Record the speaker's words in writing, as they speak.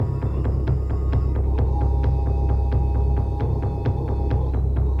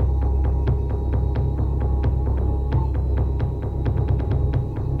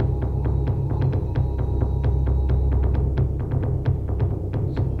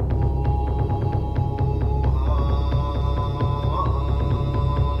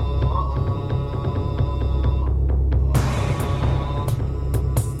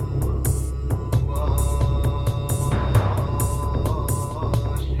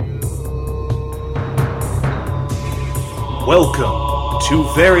Welcome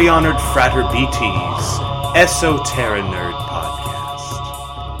to Very Honored Frater BT's Esoterra Nerd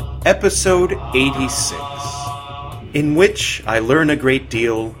Podcast, Episode 86, in which I learn a great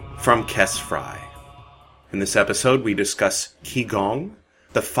deal from Kes Fry. In this episode, we discuss Qigong,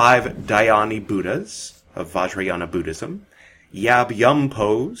 the 5 Dhyani Buddhas of Vajrayana Buddhism, Yab Yum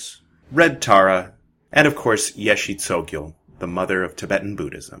Pose, Red Tara, and of course Yeshe Tsogyal, the mother of Tibetan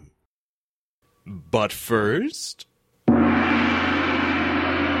Buddhism. But first,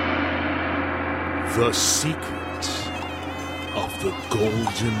 the secret of the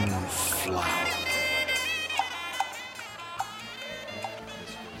golden flower.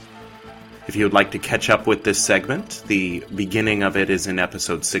 If you would like to catch up with this segment, the beginning of it is in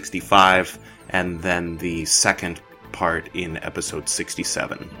episode 65, and then the second part in episode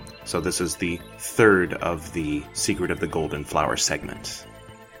 67. So this is the third of the Secret of the Golden Flower segment.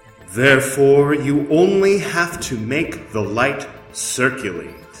 Therefore, you only have to make the light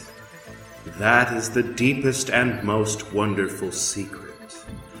circulate. That is the deepest and most wonderful secret.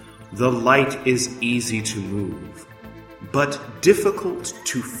 The light is easy to move, but difficult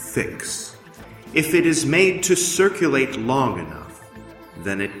to fix. If it is made to circulate long enough,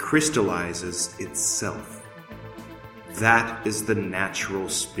 then it crystallizes itself. That is the natural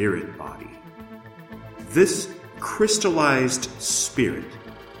spirit body. This crystallized spirit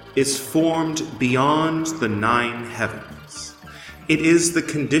is formed beyond the 9 heavens. It is the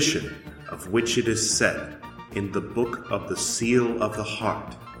condition of which it is said in the book of the Seal of the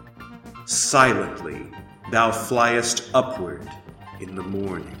Heart, "Silently thou fliest upward in the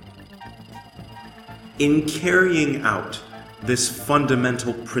morning." In carrying out this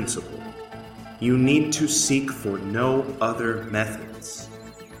fundamental principle, you need to seek for no other methods,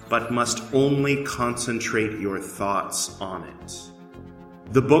 but must only concentrate your thoughts on it.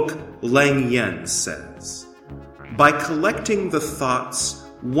 The book Lang Yen says, "By collecting the thoughts,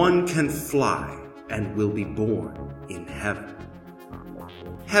 one can fly and will be born in heaven."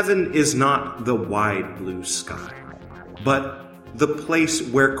 Heaven is not the wide blue sky, but the place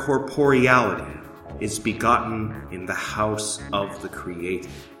where corporeality is begotten in the house of the Creator.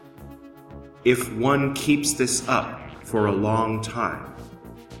 If one keeps this up for a long time,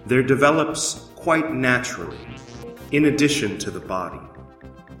 there develops quite naturally, in addition to the body,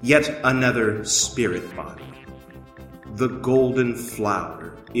 yet another spirit body. The golden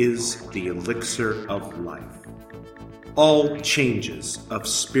flower is the elixir of life. All changes of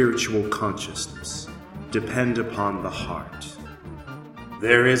spiritual consciousness depend upon the heart.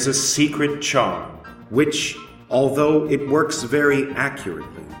 There is a secret charm which, although it works very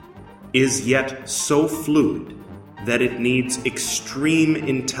accurately, is yet so fluid that it needs extreme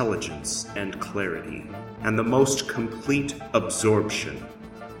intelligence and clarity, and the most complete absorption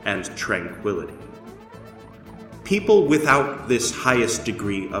and tranquility. People without this highest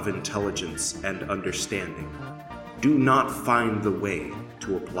degree of intelligence and understanding do not find the way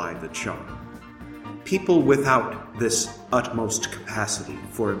to apply the charm. People without this utmost capacity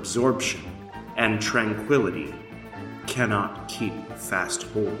for absorption and tranquility cannot keep fast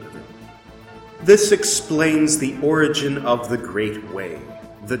hold of it. This explains the origin of the Great Way,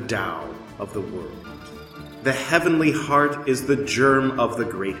 the Tao of the world. The heavenly heart is the germ of the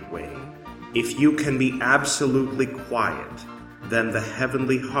Great Way. If you can be absolutely quiet, then the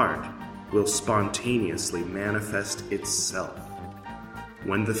heavenly heart will spontaneously manifest itself.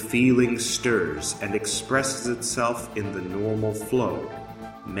 When the feeling stirs and expresses itself in the normal flow,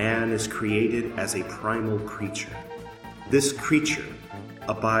 man is created as a primal creature. This creature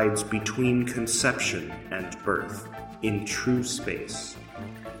abides between conception and birth in true space.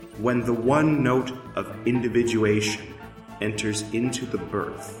 When the one note of individuation enters into the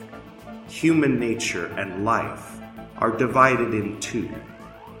birth, human nature and life are divided in 2.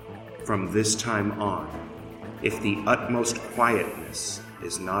 From this time on, if the utmost quietness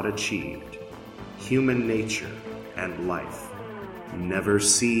is not achieved, human nature and life never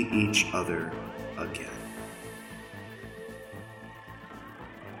see each other again.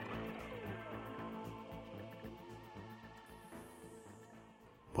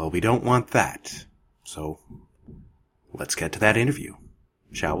 Well, we don't want that, so let's get to that interview,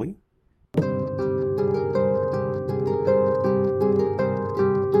 shall we?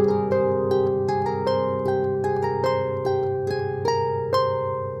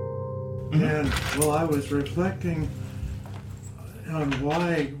 And, well, I was reflecting on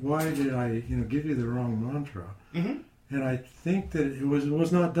why did I, give you the wrong mantra. Mm-hmm. And I think that it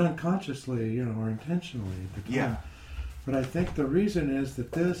was not done consciously, or intentionally at the time. Yeah. But I think the reason is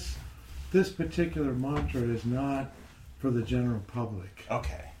that this particular mantra is not for the general public.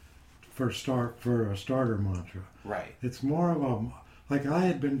 Okay. for a starter mantra. Right. It's more of a, like I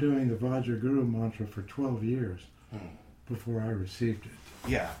had been doing the Vajraguru mantra for 12 years before I received it.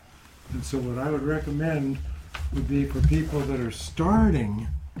 Yeah. And so what I would recommend would be for people that are starting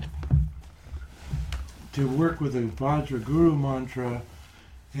to work with the Vajraguru mantra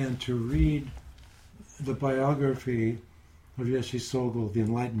and to read the biography of Yeshe Tsogyal, the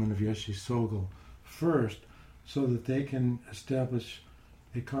enlightenment of Yeshe Tsogyal first, so that they can establish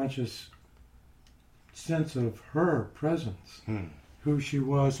a conscious sense of her presence, who she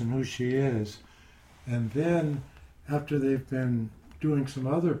was and who she is. And then, after they've been doing some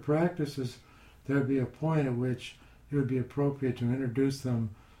other practices, there'd be a point at which it would be appropriate to introduce them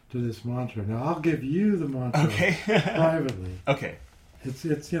to this mantra. Now, I'll give you the mantra privately. Okay. It's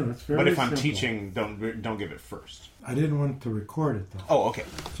very But if I'm simple. teaching, don't give it first. I didn't want to record it, though. Oh, okay.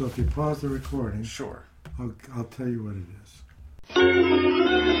 So if you pause the recording, Sure. I'll tell you what it is.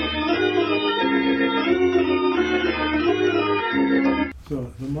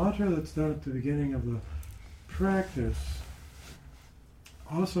 So the mantra that's done at the beginning of the practice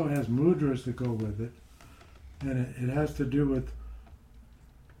also has mudras that go with it, and it has to do with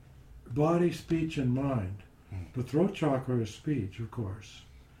body, speech, and mind. The throat chakra is speech, of course.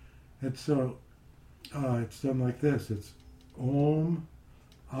 And so it's done like this. It's Om,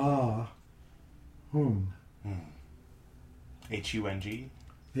 Ah, Hum. H-U-N-G?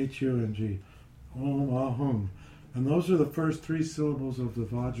 H-U-N-G. Om, Ah, Hum. And those are the first 3 syllables of the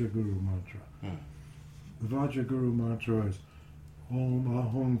Vajraguru mantra. The Vajraguru mantra is Om, Ah,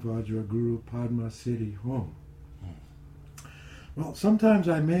 Hum, Vajraguru, Padma, Siddhi, Hum. Well, sometimes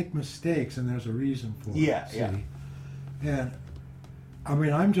I make mistakes, and there's a reason for it. Yeah. And, I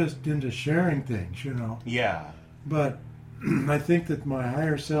mean, I'm just into sharing things, Yeah. But I think that my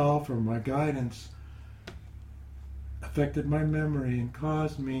higher self or my guidance affected my memory and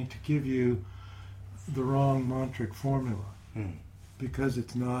caused me to give you the wrong mantric formula, because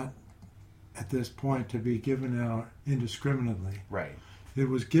it's not, at this point, to be given out indiscriminately. Right. It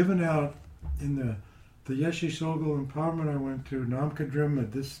was given out in the Yeshe Tsogyal empowerment I went to.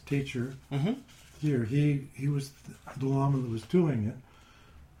 Namkadrim, this teacher here, he was the Lama that was doing it.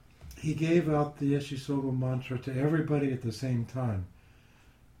 He gave out the Yeshe Tsogyal mantra to everybody at the same time.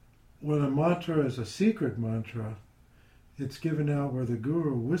 When a mantra is a secret mantra, it's given out where the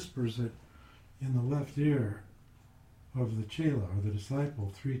guru whispers it in the left ear of the chela, or the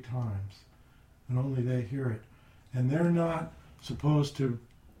disciple, 3 times, and only they hear it. And they're not supposed to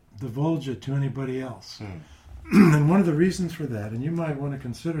divulge it to anybody else. And one of the reasons for that, and you might want to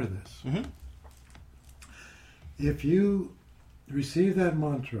consider this, if you receive that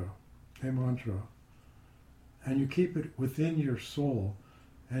mantra, and you keep it within your soul,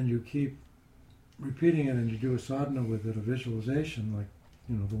 and you keep repeating it, and you do a sadhana with it, a visualization, like,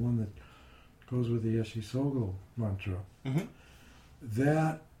 the one that goes with the Yeshe Tsogyal mantra,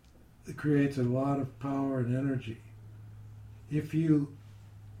 that creates a lot of power and energy. If you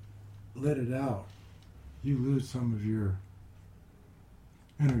let it out, you lose some of your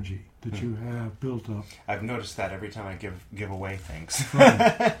energy that you have built up. I've noticed that every time I give away things.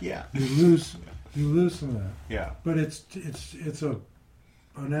 Yeah. You lose some of that. Yeah. But it's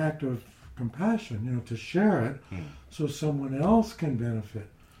an act of compassion, to share it so someone else can benefit.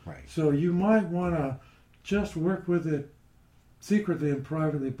 Right. So you might want to just work with it secretly and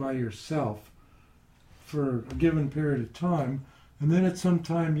privately by yourself for a given period of time, and then at some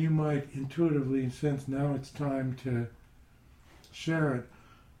time you might intuitively sense now it's time to share it,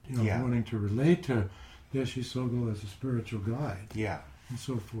 wanting to relate to Yeshe Tsogyal as a spiritual guide, and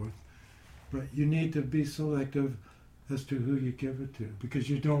so forth. But you need to be selective as to who you give it to, because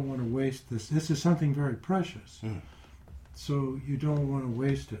you don't want to waste this. This is something very precious, so you don't want to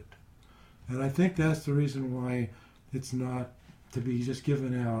waste it. And I think that's the reason why it's not to be just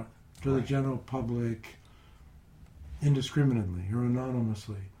given out to the general public indiscriminately or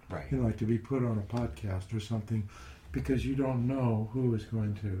anonymously. Right. Like to be put on a podcast or something, because you don't know who is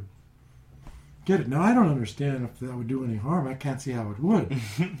going to get it. Now, I don't understand if that would do any harm. I can't see how it would.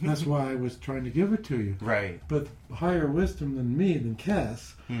 That's why I was trying to give it to you. Right. But higher wisdom than me, than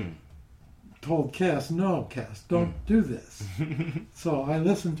Cass, told Cass, no, Cass, don't do this. So I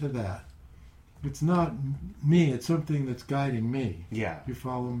listened to that. It's not me, it's something that's guiding me. Yeah. You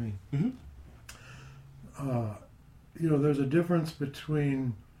follow me? There's a difference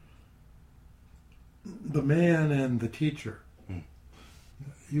between the man and the teacher.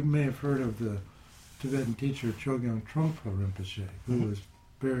 You may have heard of the Tibetan teacher Chogyam Trungpa Rinpoche, who was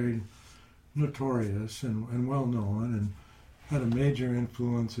very notorious and well known, and had a major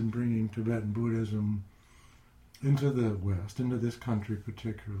influence in bringing Tibetan Buddhism into the West, into this country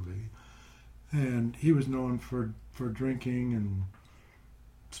particularly. And he was known for drinking and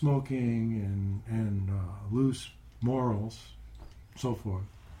smoking and loose morals, so forth.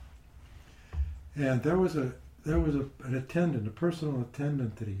 And there was an attendant, a personal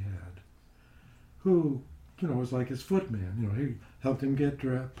attendant that he had, who, was like his footman. He helped him get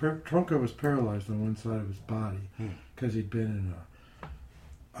dressed. Trunka was paralyzed on one side of his body because he'd been in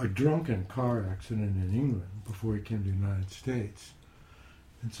a drunken car accident in England before he came to the United States.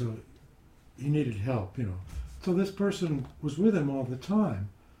 And so he needed help, So this person was with him all the time.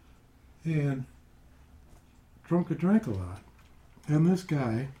 And Trunka drank a lot. And this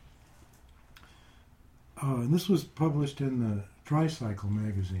guy, and this was published in the Tricycle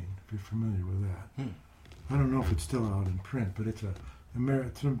magazine, if you're familiar with that. I don't know if it's still out in print, but it's a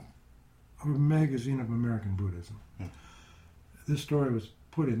magazine of American Buddhism. This story was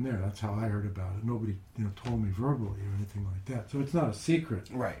put in there. That's how I heard about it. Nobody, told me verbally or anything like that. So it's not a secret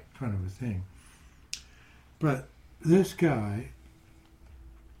kind of a thing. But this guy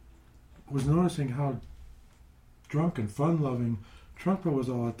was noticing how drunk and fun-loving Trungpa was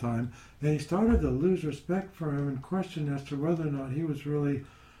all the time, and he started to lose respect for him and question as to whether or not he was really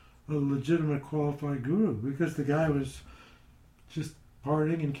a legitimate qualified guru, because the guy was just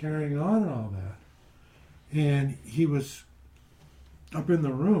partying and carrying on and all that. And he was up in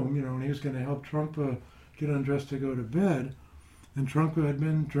the room, and he was going to help Trungpa get undressed to go to bed, and Trungpa had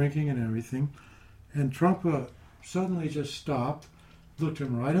been drinking and everything, and Trungpa suddenly just stopped, looked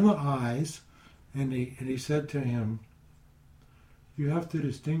him right in the eyes, and he said to him, "You have to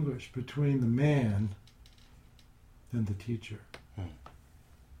distinguish between the man and the teacher.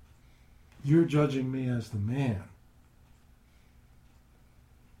 You're judging me as the man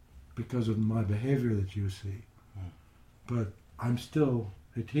because of my behavior that you see, but I'm still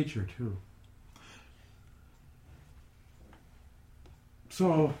a teacher too."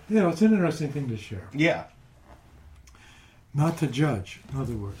 So, it's an interesting thing to share. Yeah. Not to judge, in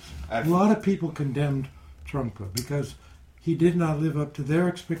other words. A lot of people condemned Trungpa because he did not live up to their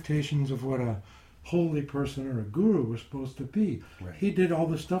expectations of what a holy person or a guru was supposed to be. Right. He did all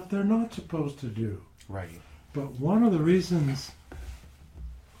the stuff they're not supposed to do. Right. But one of the reasons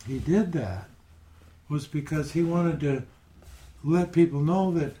he did that was because he wanted to let people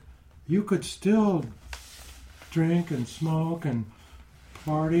know that you could still drink and smoke and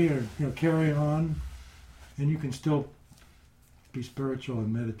party or carry on, and you can still be spiritual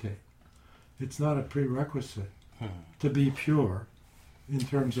and meditate. It's not a prerequisite to be pure in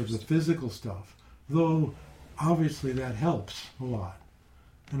terms of the physical stuff, though obviously that helps a lot.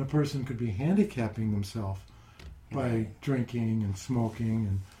 And a person could be handicapping themselves by drinking and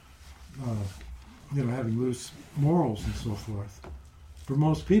smoking and having loose morals and so forth. For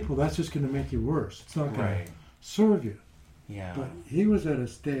most people, that's just going to make you worse. It's not going to serve you. Yeah. But he was at a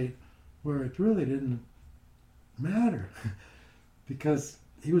state where it really didn't matter because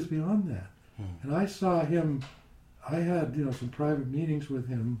he was beyond that. And I saw him, I had, some private meetings with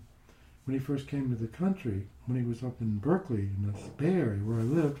him when he first came to the country, when he was up in Berkeley, in the Bay Area where I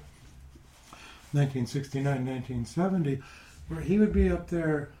lived, 1969, 1970, where he would be up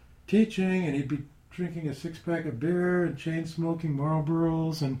there teaching and he'd be drinking a six-pack of beer and chain-smoking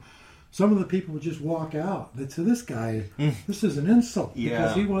Marlboros, and some of the people would just walk out. They'd say, "This guy, this is an insult,"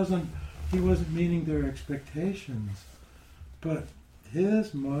 because he wasn't meeting their expectations. But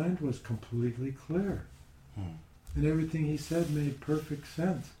his mind was completely clear, and everything he said made perfect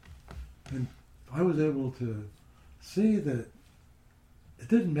sense. And I was able to see that it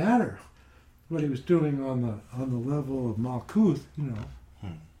didn't matter what he was doing on the level of Malkuth,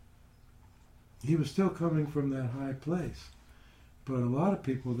 He was still coming from that high place. But a lot of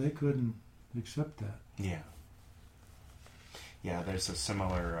people, they couldn't accept that. Yeah. Yeah, there's a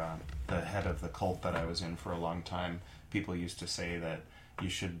similar, the head of the cult that I was in for a long time, people used to say that you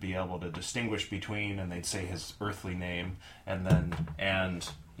should be able to distinguish between, and they'd say his earthly name, and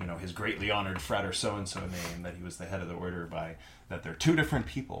his greatly honored frater so-and-so name, that he was the head of the order, by that they're two different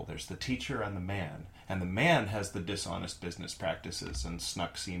people. There's the teacher and the man has the dishonest business practices and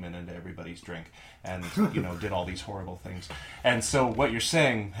snuck semen into everybody's drink and, did all these horrible things. And so what you're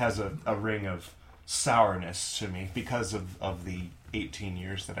saying has a ring of sourness to me because of the 18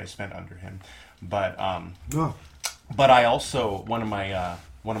 years that I spent under him. But I also, one of my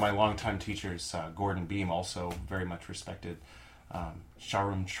longtime teachers, Gordon Beam, also very much respected,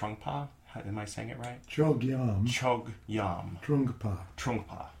 Sharum Trungpa. Am I saying it right? Chogyam. Trungpa.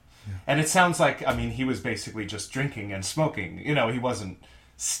 Yeah. And it sounds like, he was basically just drinking and smoking. He wasn't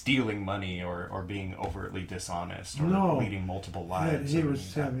stealing money or being overtly dishonest or leading multiple lives. He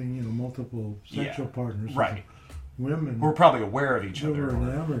was having, multiple sexual partners. Right. women Who were probably aware of each who other. were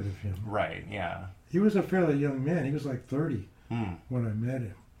enamored of him. Right, yeah. He was a fairly young man. He was like 30 Mm, when I met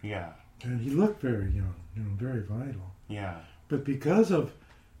him. yeah, And he looked very young, very vital. yeah. But because of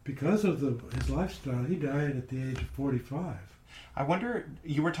his lifestyle, he died at the age of 45. I wonder,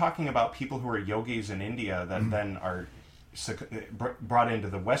 you were talking about people who are yogis in India that then are brought into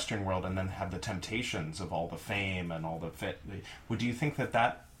the Western world and then have the temptations of all the fame and all the fit. Do you think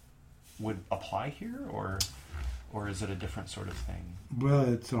that would apply here, or is it a different sort of thing?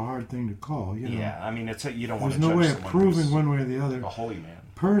 Well, it's a hard thing to call. Yeah, I mean, you don't want There's to no judge way of someone proving who's one way or the other. a holy man.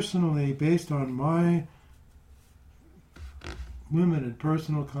 Personally, based on my limited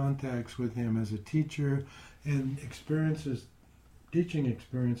personal contacts with him as a teacher and teaching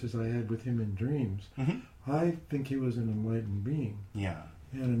experiences I had with him in dreams, I think he was an enlightened being. Yeah.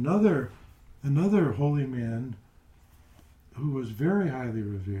 And another holy man who was very highly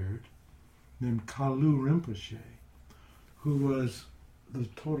revered, named Kalu Rinpoche, who was the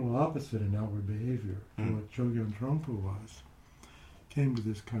total opposite in outward behavior of what Chogyam Trungpa was, came to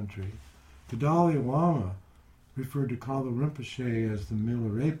this country. The Dalai Lama referred to Kalu Rinpoche as the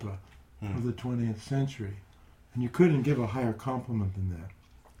Milarepa of the 20th century. And you couldn't give a higher compliment than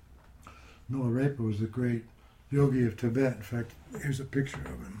that. Milarepa was the great yogi of Tibet. In fact, here's a picture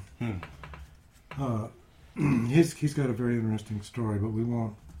of him. He's got a very interesting story, but we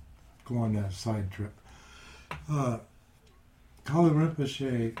won't go on that side trip. Kalu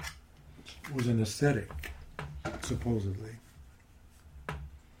Rinpoche was an ascetic, supposedly.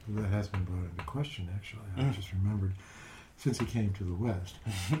 Well, that has been brought into question, actually. I just remembered, since he came to the West.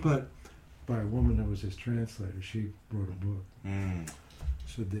 But by a woman who was his translator. She wrote a book.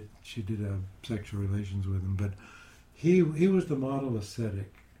 So that she did have sexual relations with him. But he was the model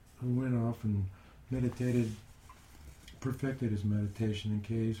ascetic who went off and meditated, perfected his meditation in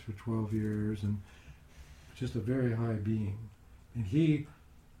caves for 12 years, and just a very high being. And he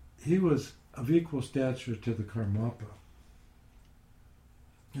was of equal stature to the Karmapa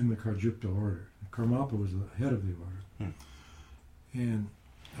in the Karjupta order. Karmapa was the head of the order. And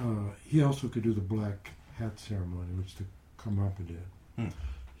he also could do the black hat ceremony, which the Karmapa did.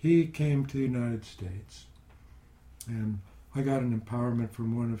 He came to the United States, and I got an empowerment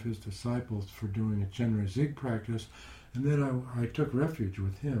from one of his disciples for doing a Chenrezig Zig practice, and then I took refuge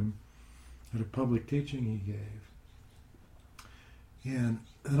with him at a public teaching he gave. And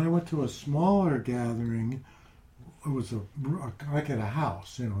then I went to a smaller gathering. It was like at a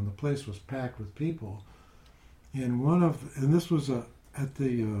house, and the place was packed with people. And this was at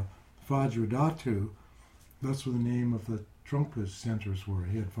the Vajradhatu. That's what the name of the Trungpa's centers were.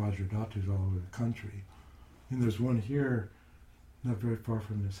 He had Vajradhatus all over the country. And there's one here, not very far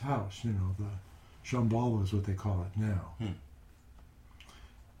from this house, the Shambhala is what they call it now.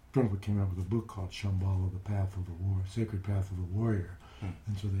 Trungpa came out with a book called Shambhala, the Path of the Warrior, Sacred Path of the Warrior.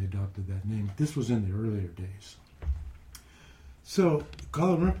 And so they adopted that name. This was in the earlier days. So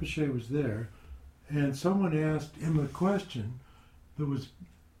Kalu Rinpoche was there, and someone asked him a question that was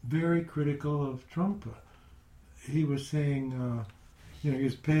very critical of Trungpa. He was saying, he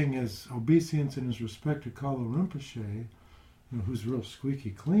was paying his obeisance and his respect to Kalu Rinpoche, who's real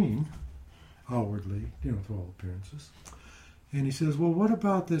squeaky clean, outwardly, to all appearances. And he says, well, what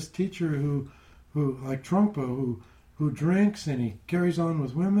about this teacher who like Trungpa, who drinks and he carries on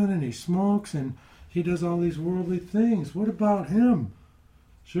with women and he smokes and he does all these worldly things? What about him?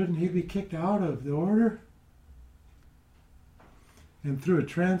 Shouldn't he be kicked out of the order? And through a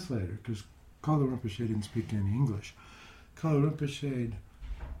translator, because Kalu Rinpoche didn't speak any English, Kalu Rinpoche,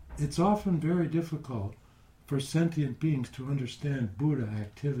 it's often very difficult for sentient beings to understand Buddha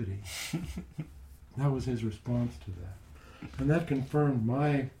activity. That was his response to that. And that confirmed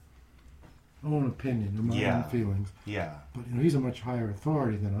my own opinion and my own feelings. Yeah. But he's a much higher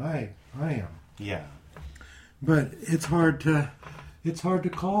authority than I am. Yeah. But it's hard to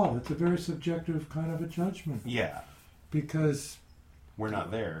call. It's a very subjective kind of a judgment. Yeah. Because we're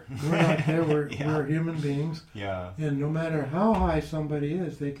not there. We're not there. We're human beings. Yeah. And no matter how high somebody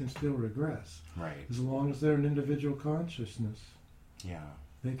is, they can still regress. Right. As long as they're an individual consciousness. Yeah.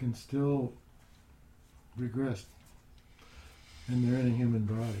 They can still regress. And they're in a human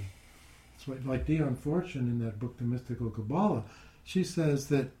body. So like Dion Fortune in that book, The Mystical Kabbalah, she says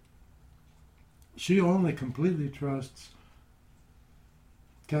that she only completely trusts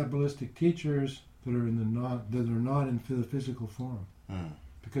Kabbalistic teachers that are not in the physical form,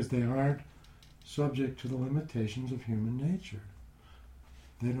 because they aren't subject to the limitations of human nature.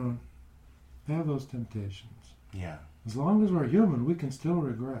 They don't have those temptations. Yeah. As long as we're human, we can still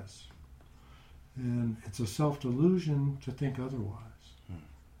regress, and it's a self-delusion to think otherwise.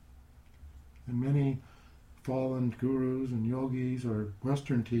 And many fallen gurus and yogis or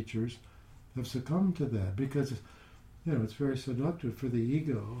Western teachers have succumbed to that because, it's very seductive for the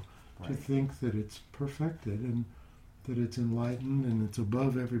ego to think that it's perfected and that it's enlightened and it's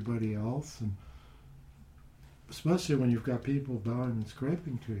above everybody else, and especially when you've got people bowing and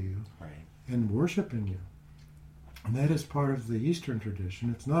scraping to you and worshiping you. And that is part of the Eastern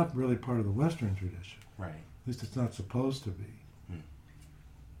tradition. It's not really part of the Western tradition. Right. At least it's not supposed to be.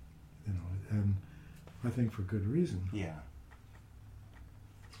 And I think for good reason. Yeah.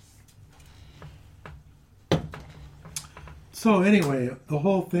 So anyway, the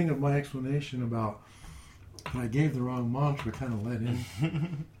whole thing of my explanation about I gave the wrong mantra kind of led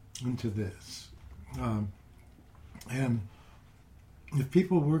into this. And if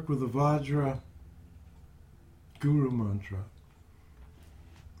people work with the Vajra Guru mantra,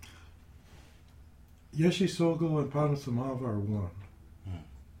 Yeshe Tsogyal and Padmasambhava are one.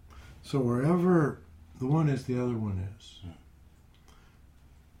 So wherever the one is, the other one is.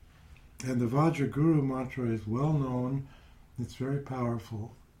 And the Vajra Guru mantra is well known. It's very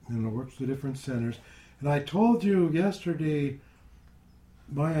powerful, and it works with different centers. And I told you yesterday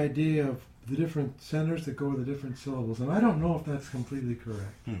my idea of the different centers that go with the different syllables, and I don't know if that's completely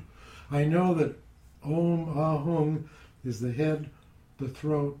correct. I know that Om Ahung is the head, the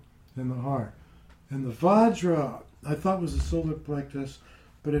throat, and the heart. And the Vajra, I thought was the solar plexus,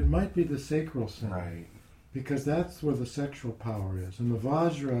 but it might be the sacral center. Right. Because that's where the sexual power is. And the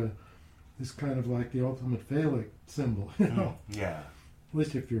Vajra is kind of like the ultimate phallic symbol, Yeah. At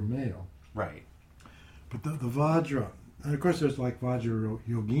least if you're male. Right. But the Vajra, and of course there's like Vajra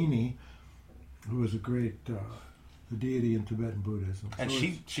Yogini, who is a great the deity in Tibetan Buddhism. And So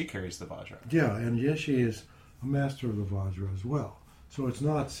she carries the Vajra. yeah, and Yeshe is a master of the Vajra as well. So it's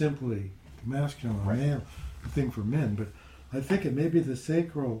not simply masculine or male thing for men, but I think it may be the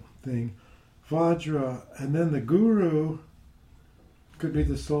sacral thing, Vajra, and then the Guru could be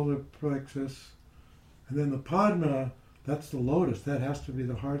the solar plexus, and then the Padma, that's the lotus, that has to be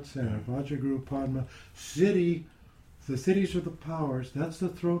the heart center. Vajra, Guru, Padma, Siddhi, the Siddhis are the powers, that's the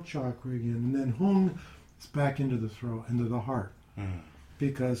throat chakra again, and then Hung is back into the throat, into the heart,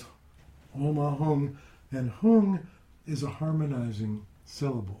 because Om Ahung, and Hung is a harmonizing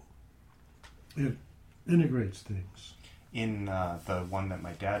syllable. It integrates things. In the one that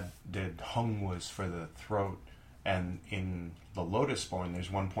my dad did, Hung was for the throat, and in the Lotus Born, there's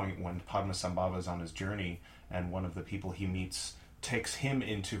one point when Padmasambhava is on his journey, and one of the people he meets takes him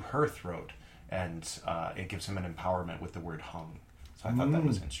into her throat, and it gives him an empowerment with the word Hung. So I thought that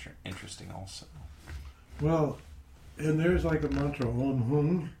was interesting also. Well, and there's like a mantra, Om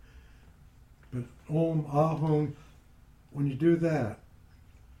Hung, but Om Ahung, when you do that,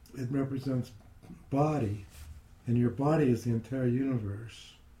 it represents body, and your body is the entire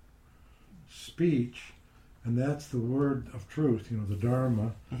universe. Speech, and that's the word of truth, the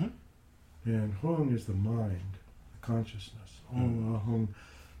Dharma, and Hung is the mind, the consciousness. Om Ahung,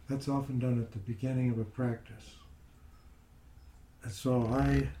 that's often done at the beginning of a practice. And so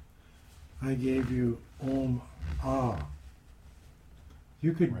I gave you Om Ah.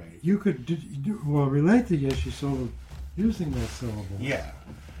 You could relate to Yeshe Tsogyal using that syllable. Yeah.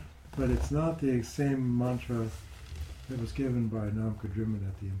 But it's not the same mantra that was given by Namkha Drimit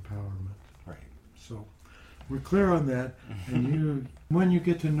at the empowerment. Right. So we're clear on that. And when you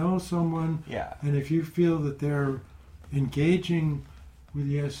get to know someone, and if you feel that they're engaging with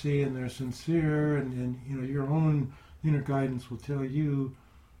Yeshe and they're sincere, and your own inner guidance will tell you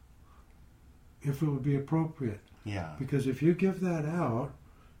if it would be appropriate. Yeah. Because if you give that out,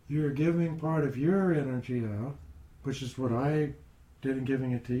 you're giving part of your energy out, which is what I did in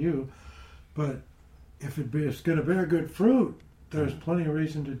giving it to you. But if it's going to bear good fruit, there's plenty of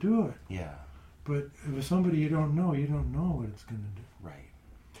reason to do it. Yeah. But if it's somebody you don't know what it's going to do. Right.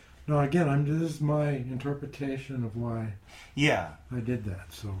 Now, again, this is my interpretation of why I did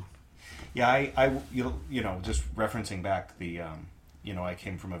that. So. Yeah, I just referencing back the, I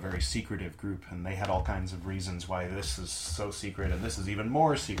came from a very secretive group, and they had all kinds of reasons why this is so secret, and this is even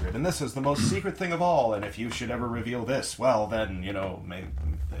more secret, and this is the most secret thing of all, and if you should ever reveal this, well, then,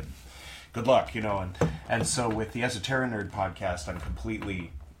 good luck, and so with the Esoteric Nerd podcast, I'm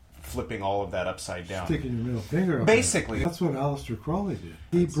completely flipping all of that upside down. Sticking your middle finger up. Basically. That's what Aleister Crowley did.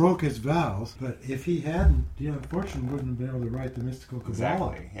 He broke his vows, but if he hadn't, he unfortunately wouldn't have been able to write the Mystical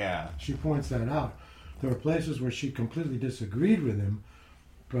Kabbalah. Exactly, yeah. She points that out. There were places where she completely disagreed with him,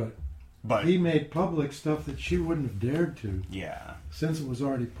 but he made public stuff that she wouldn't have dared to. Yeah. Since it was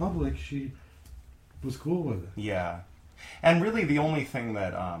already public, she was cool with it. Yeah. And really the only thing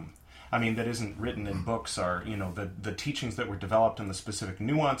that, I mean, that isn't written in books are, the teachings that were developed and the specific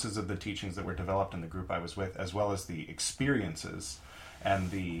nuances of the teachings that were developed in the group I was with, as well as the experiences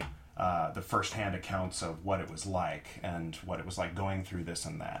and the first-hand accounts of what it was like and what it was like going through this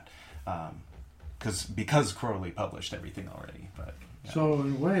and that. Because Crowley published everything already. But yeah. So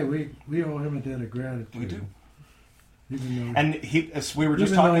in a way, we owe him a debt of gratitude. We do. Even though, And as we were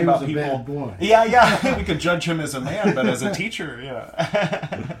just even though talking he about was a people. bad boy. Yeah, we could judge him as a man, but as a teacher,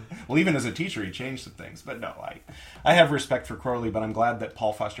 yeah. Well, even as a teacher, he changed some things. But no, I have respect for Crowley, but I'm glad that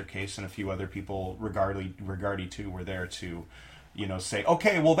Paul Foster Case and a few other people, Regardie too, were there to, say,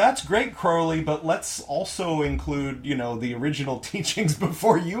 okay, well, that's great, Crowley, but let's also include, the original teachings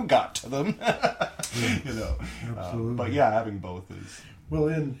before you got to them. Absolutely. But yeah, having both is. Well,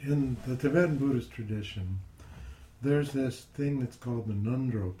 in the Tibetan Buddhist tradition, there's this thing that's called the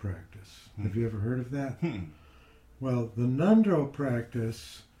Nundro practice. Have you ever heard of that? Well, the Nundro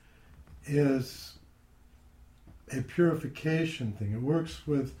practice is a purification thing. It works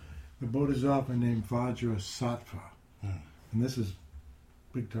with a bodhisattva named Vajrasattva. And this is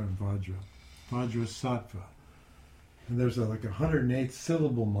big-time Vajrasattva. And there's like 108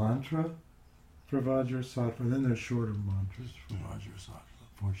 syllable mantra for Vajrasattva, and then there's shorter mantras for Vajrasattva,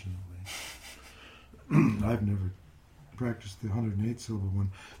 fortunately. I've never practiced the 108 syllable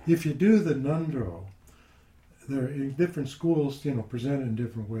one. If you do the Nundro, they're in different schools, presented in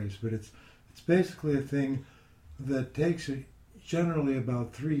different ways, but it's basically a thing that takes generally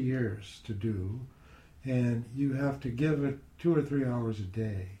about 3 years to do, and you have to give it 2 or 3 hours a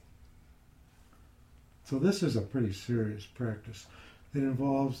day. So this is a pretty serious practice. It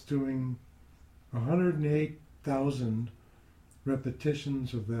involves doing 108,000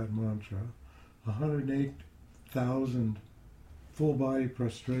 repetitions of that mantra, 108,000 full body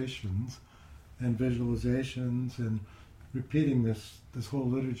prostrations and visualizations, and repeating this whole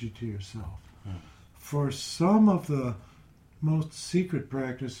liturgy to yourself. For some of the most secret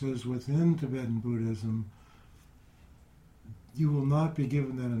practices within Tibetan Buddhism, you will not be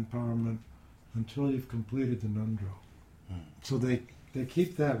given that empowerment until you've completed the Nundro. So they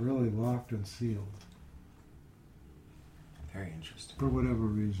keep that really locked and sealed. Very interesting. For whatever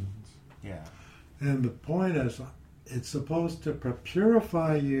reasons. Yeah. And the point is, it's supposed to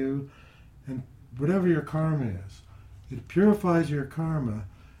purify you, and whatever your karma is, it purifies your karma,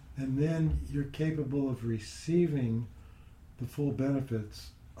 and then you're capable of receiving the full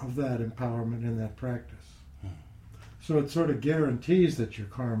benefits of that empowerment in that practice. So it sort of guarantees that your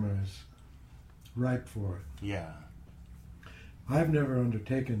karma is ripe for it. Yeah. I've never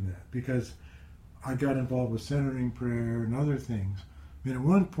undertaken that because I got involved with centering prayer and other things. I mean, at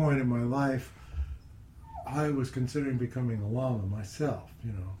one point in my life, I was considering becoming a lama myself,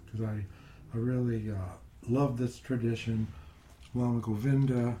 because I really loved this tradition, Lama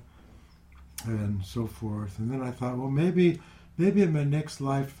Govinda, and so forth. And then I thought, well, maybe in my next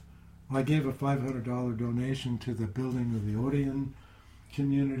life, I gave a $500 donation to the building of the Odeon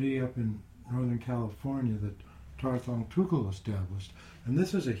community up in Northern California that Tarthong Tukul established. And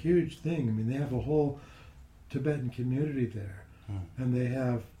this is a huge thing. I mean, they have a whole Tibetan community there. And they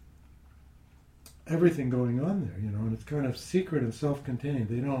have everything going on there, and it's kind of secret and self-contained.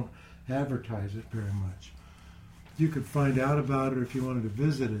 They don't advertise it very much. You could find out about it if you wanted to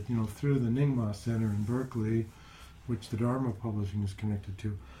visit it, through the Nyingma Center in Berkeley, which the Dharma Publishing is connected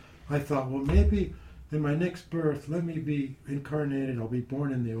to. I thought, well, maybe in my next birth, let me be incarnated. I'll be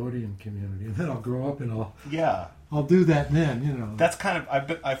born in the Odeon community, and then I'll grow up and I'll do that then, That's kind of,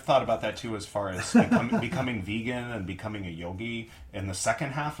 I've thought about that too, as far as becoming vegan and becoming a yogi in the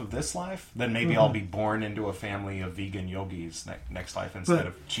second half of this life. Then maybe I'll be born into a family of vegan yogis next life instead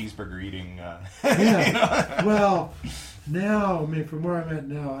of cheeseburger eating. Yeah. Well, now, I mean, from where I'm at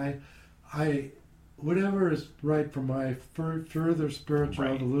now, I whatever is right for my further spiritual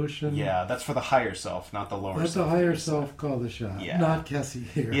evolution. Yeah, that's for the higher self, not the lower self. That's the higher self, call the shot. Yeah. Not Kessie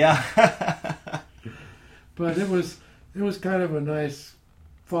here. Yeah. But it was kind of a nice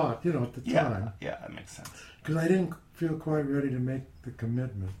thought, at the time. Yeah, that makes sense. Because I didn't feel quite ready to make the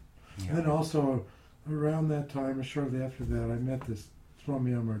commitment. Yeah. And then also, around that time, or shortly after that, I met this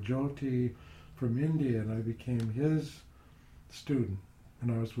Swami Amarjyoti from India, and I became his student.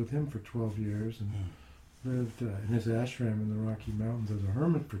 And I was with him for 12 years and lived in his ashram in the Rocky Mountains as a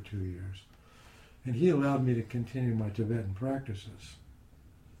hermit for 2 years. And he allowed me to continue my Tibetan practices.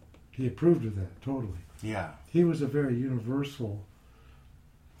 He approved of that, totally. Yeah. He was a very universal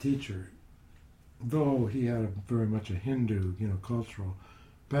teacher, though he had very much a Hindu, cultural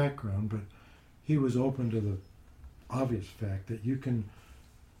background, but he was open to the obvious fact that you can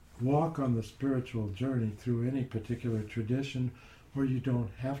walk on the spiritual journey through any particular tradition or you don't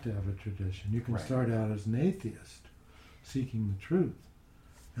have to have a tradition. You can Right. start out as an atheist, seeking the truth,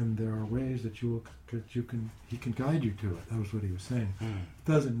 and there are ways that he can guide you to it. That was what he was saying. It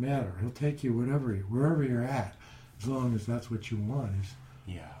doesn't matter. He'll take you wherever you're at, as long as that's what you want, is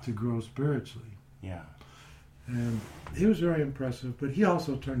Yeah. to grow spiritually. Yeah. And he was very impressive, but he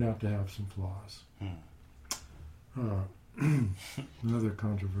also turned out to have some flaws. Another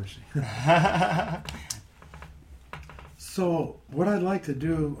controversy. So what I'd like to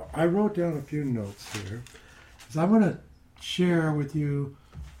do, I wrote down a few notes here, is I'm going to share with you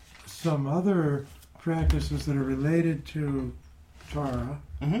some other practices that are related to Tara,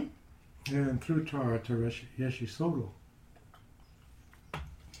 and through Tara to Yeshe Tsogyal.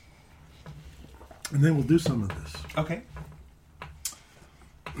 And then we'll do some of this. Okay.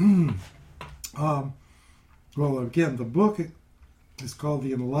 Well, again, the book is called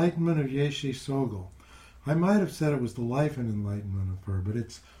The Enlightenment of Yeshe Tsogyal. I might have said it was the life and enlightenment of her, but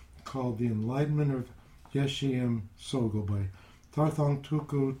it's called The Enlightenment of Yeshe Tsogyal by Tarthong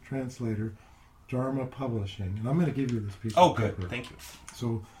Tuku, translator, Dharma Publishing. And I'm going to give you this piece Oh, of good. paper. Thank you.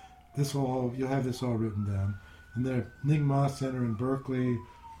 So you'll have this all written down. And the Nyingma Center in Berkeley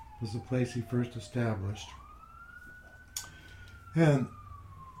was the place he first established. And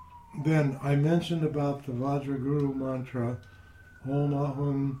then I mentioned about the Vajraguru mantra, Om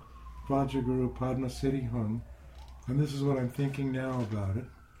Ahum Vajraguru Padma Siddhi Hum. And this is what I'm thinking now about it.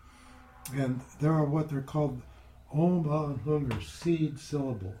 And there are what they're called Om, Ah, and Hum, or seed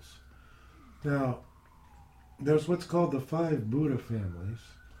syllables. Now, there's what's called the 5 Buddha families,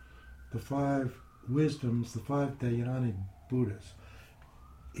 the 5 wisdoms, the 5 Dhyanic Buddhas.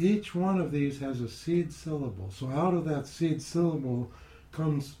 Each one of these has a seed syllable. So out of that seed syllable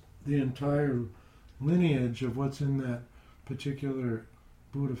comes the entire lineage of what's in that particular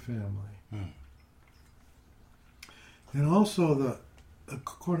Buddha family. And also,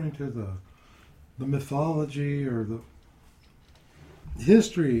 according to the mythology or the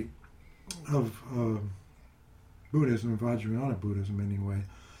history of Buddhism, Vajrayana Buddhism anyway,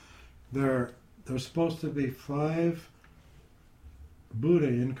 there's supposed to be 5 Buddha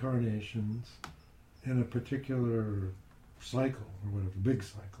incarnations in a particular cycle, or whatever, big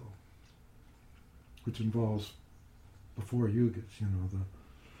cycle, which involves the 4 yugas,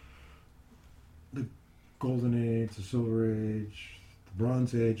 the Golden Age, the Silver Age, the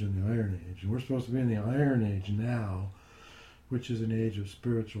Bronze Age, and the Iron Age. And we're supposed to be in the Iron Age now, which is an age of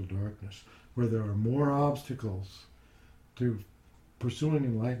spiritual darkness, where there are more obstacles to pursuing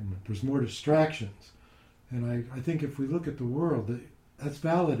enlightenment. There's more distractions. And I think if we look at the world, that's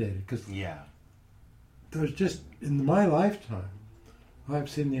validated, because there's just, in my lifetime, I've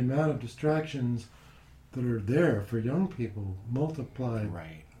seen the amount of distractions that are there for young people multiplied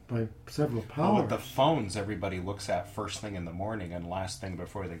by several powers. Well, with the phones everybody looks at first thing in the morning and last thing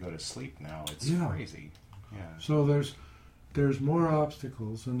before they go to sleep now, it's crazy. Yeah. So there's more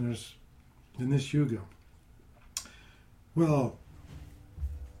obstacles than there's in this yuga. Well,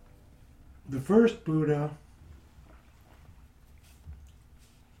 the first Buddha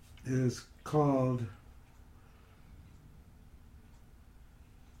is called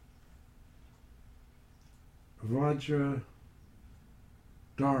Vajradhara,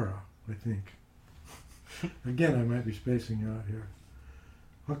 I think. Again, I might be spacing out here.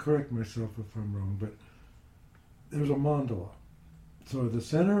 I'll correct myself if I'm wrong, but there's a mandala. So the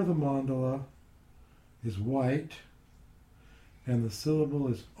center of the mandala is white, and the syllable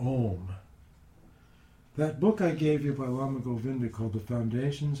is Om. That book I gave you by Lama Govinda called The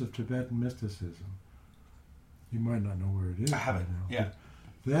Foundations of Tibetan Mysticism, you might not know where it is. I have it, yeah.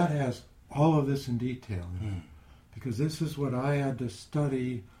 But that has all of this in detail in it, because this is what I had to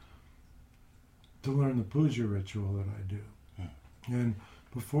study to learn the puja ritual that I do. And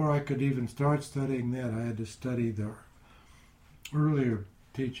before I could even start studying that, I had to study the earlier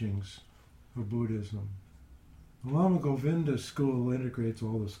teachings of Buddhism. The Lama Govinda school integrates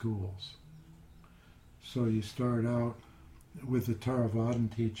all the schools. So you start out with the Theravadan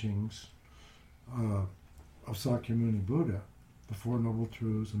teachings of Sakyamuni Buddha, the Four Noble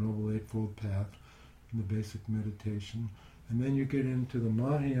Truths, the Noble Eightfold Path, and the basic meditation. And then you get into the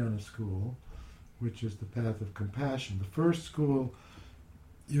Mahayana school, which is the path of compassion. The first school,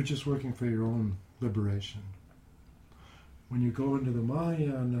 you're just working for your own liberation. When you go into the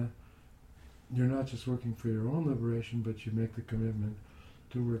Mahayana, you're not just working for your own liberation, but you make the commitment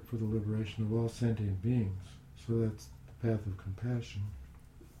to work for the liberation of all sentient beings. So that's the path of compassion.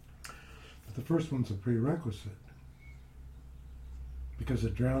 But the first one's a prerequisite, because a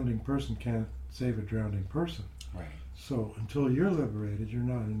drowning person can't save a drowning person. Right. So until you're liberated, you're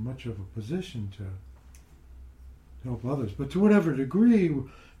not in much of a position help others. But to whatever degree,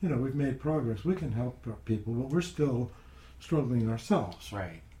 we've made progress. We can help people, but we're still struggling ourselves.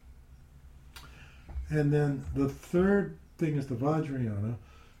 Right. And then the third thing is the Vajrayana,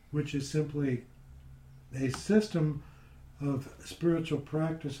 which is simply a system of spiritual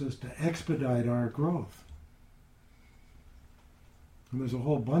practices to expedite our growth. And there's a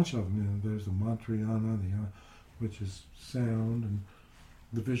whole bunch of them. There's the Mantrayana, which is sound, and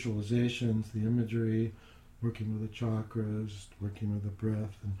the visualizations, the imagery, working with the chakras, working with the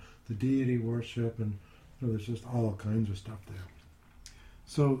breath, and the deity worship, and there's just all kinds of stuff there.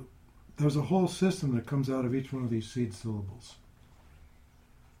 So there's a whole system that comes out of each one of these seed syllables.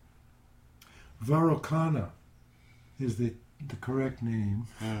 Vairocana is the correct name.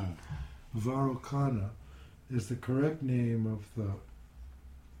 Vairocana is the correct name of the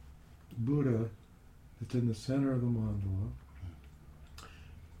Buddha that's in the center of the mandala.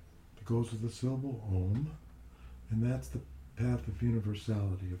 It goes with the syllable Om, and that's the path of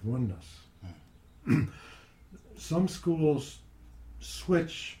universality, of oneness. Some schools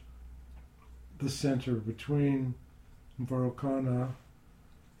switch the center between Vairocana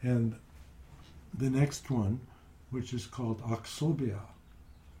and the next one, which is called Aksobhya.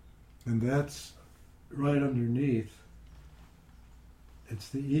 And that's right underneath. It's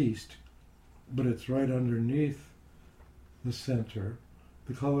the east, but it's right underneath the center.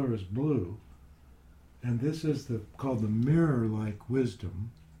 The color is blue. And this is called the mirror-like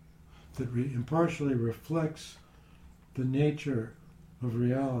wisdom that impartially reflects the nature of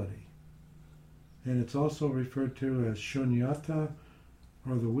reality. And it's also referred to as Shunyata,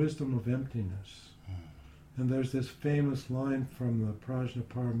 or the wisdom of emptiness. And there's this famous line from the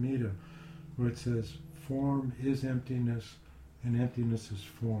Prajnaparamita where it says, form is emptiness and emptiness is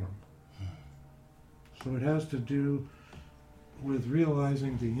form. So it has to do with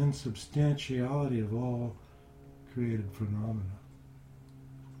realizing the insubstantiality of all created phenomena.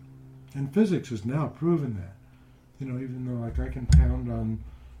 And physics has now proven that. Even though I can pound on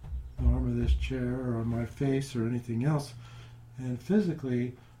the arm of this chair or on my face or anything else, and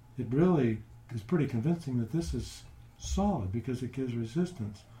physically it really is pretty convincing that this is solid because it gives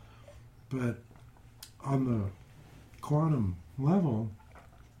resistance. But on the quantum level,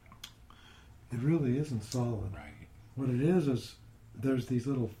 it really isn't solid. Right. What it is there's these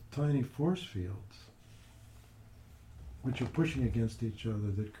little tiny force fields which are pushing against each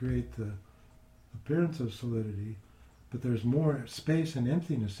other that create the appearance of solidity, but there's more space and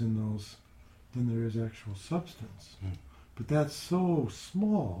emptiness in those than there is actual substance. But that's so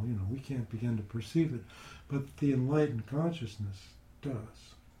small, we can't begin to perceive it. But the enlightened consciousness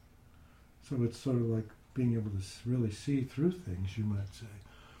does. So it's sort of like being able to really see through things, you might say.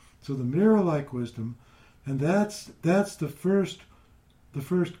 So the mirror-like wisdom, and that's the first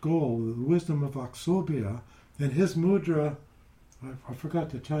goal, the wisdom of Aksobhya. And his mudra, I forgot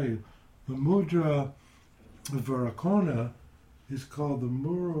to tell you, the mudra of Vairocana is called the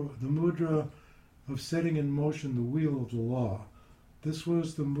mudra of setting in motion the wheel of the law. This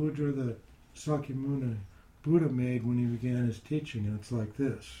was the mudra that Sakyamuni Buddha made when he began his teaching, and it's like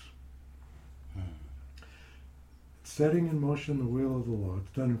this. Setting in motion the wheel of the law.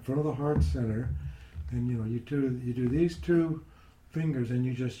 It's done in front of the heart center, and you do these two fingers, and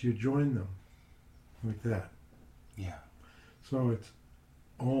you join them like that. Yeah. So it's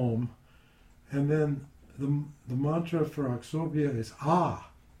Om, and then the mantra for Aksobhya is Ah.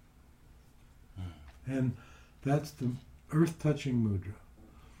 And that's the earth-touching mudra.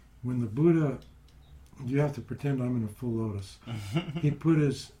 When the Buddha, you have to pretend I'm in a full lotus. He put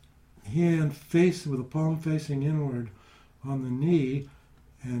his hand with the palm facing inward on the knee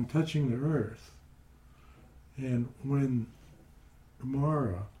and touching the earth. And when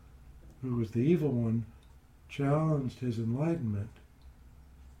Mara, who was the evil one, challenged his enlightenment,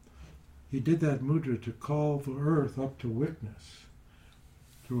 he did that mudra to call the earth up to witness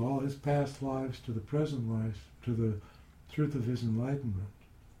through all his past lives to the present lives, to the truth of his enlightenment.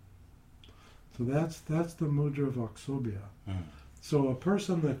 So that's the mudra of Aksobhya. So a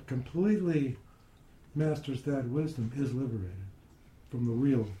person that completely masters that wisdom is liberated from the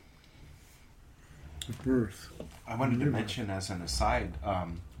wheel of birth. I wanted to mention as an aside,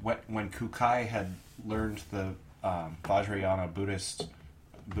 when Kukai had learned the Vajrayana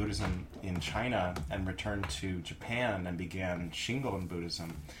Buddhism in China and returned to Japan and began Shingon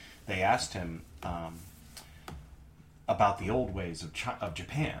Buddhism, they asked him about the old ways of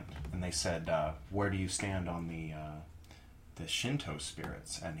Japan, and they said, "Where do you stand on the Shinto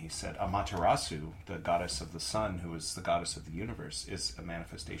spirits?" And he said, Amaterasu, the goddess of the sun, who is the goddess of the universe, is a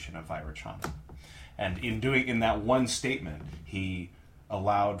manifestation of Vairocana. And in that one statement, he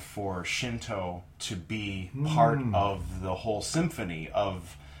allowed for Shinto to be part of the whole symphony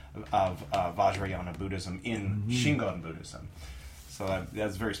of Vajrayana Buddhism in Shingon Buddhism. So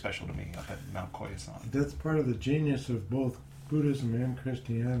that's very special to me up at Mount Koyasan. That's part of the genius of both Buddhism and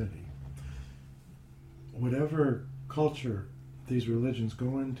Christianity. Whatever culture these religions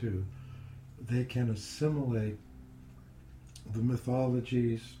go into, they can assimilate the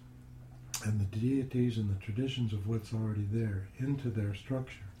mythologies and the deities and the traditions of what's already there into their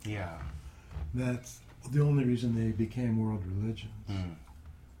structure. Yeah. That's the only reason they became world religions.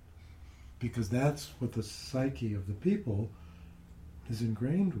 Because that's what the psyche of the people is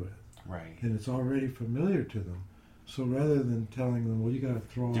ingrained with. Right. And it's already familiar to them. So rather than telling them, well, you got to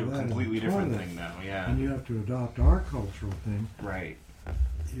throw all Do that a in the completely different toilet, thing now, yeah. and you have to adopt our cultural thing, Right.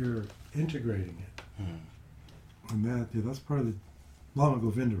 you're integrating it. And that's part of the... Lama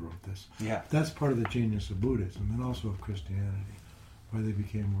Govinda wrote this. Yeah. That's part of the genius of Buddhism and also of Christianity, why they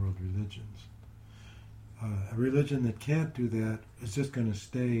became world religions. A religion that can't do that is just going to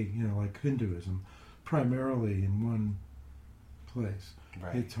stay, like Hinduism, primarily in one place.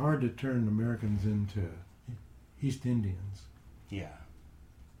 Right. It's hard to turn Americans into East Indians, Yeah.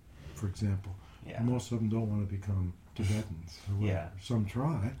 for example. Yeah. Most of them don't want to become Tibetans. Or whatever. Yeah. Some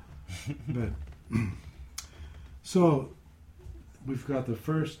try. But so we've got the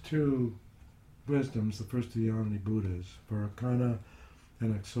first two wisdoms, the first two Yamini Buddhas, Vairocana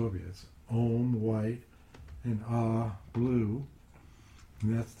and Aksobhya. It's Om, white, and Ah, blue.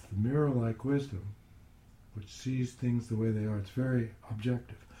 And that's the mirror-like wisdom, which sees things the way they are. It's very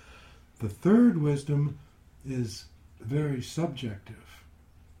objective. The third wisdom is very subjective.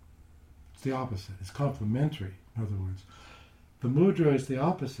 It's the opposite. It's complementary, in other words. The mudra is the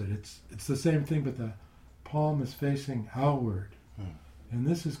opposite. It's the same thing, but the palm is facing outward. And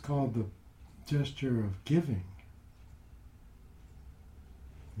this is called the gesture of giving.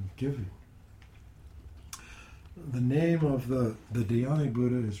 The name of the Dhyani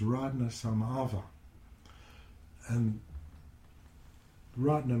Buddha is Ratna Samhava. And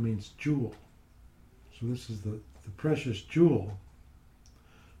Ratna means jewel. So this is the precious jewel.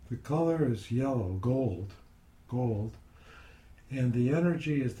 The color is yellow, gold. And the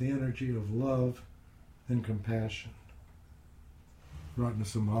energy is the energy of love and compassion. Ratna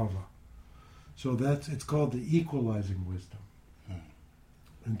Samhava. So it's called the equalizing wisdom.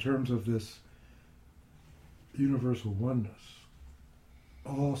 In terms of this universal oneness,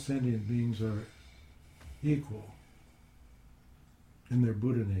 all sentient beings are equal in their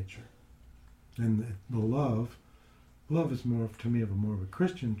Buddha nature. And the love is more, to me, more of a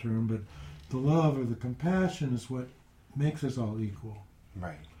Christian term, but the love or the compassion is what makes us all equal.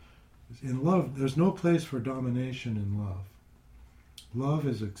 Right. In love, there's no place for domination in love. Love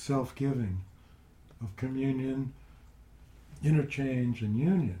is a self-giving of communion, interchange, and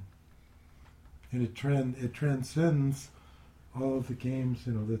union. And it transcends all of the games,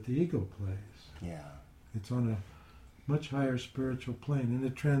 that the ego plays. Yeah. It's on a much higher spiritual plane, and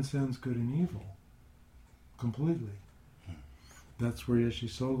it transcends good and evil completely. That's where Yeshe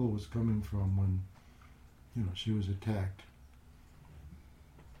Tsogyal was coming from when, she was attacked.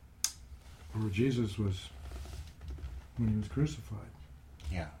 Or Jesus was when he was crucified.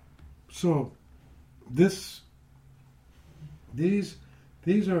 Yeah. So these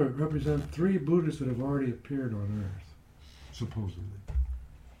represent three Buddhas that have already appeared on Earth, supposedly.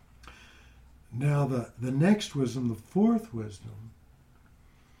 Now the next wisdom, the fourth wisdom,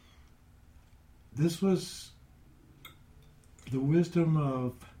 this was the wisdom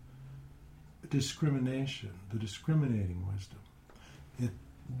of discrimination, the discriminating wisdom.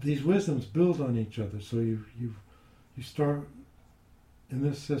 These wisdoms build on each other, so you start in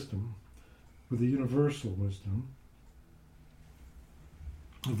this system with the universal wisdom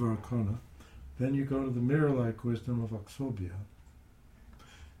of Vairocana, then you go to the mirror-like wisdom of Aksobhya,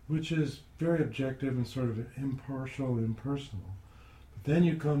 which is very objective and sort of impartial, impersonal. But then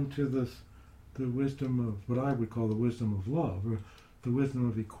you come to the wisdom of what I would call the wisdom of love, or the wisdom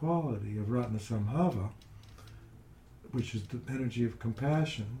of equality of Ratna Samhava, which is the energy of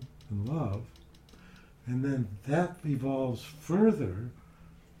compassion and love. And then that evolves further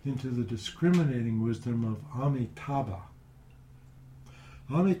into the discriminating wisdom of Amitabha.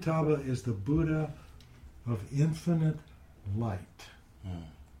 Amitabha is the Buddha of infinite light.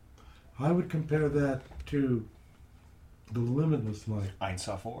 I would compare that to the limitless light. Ein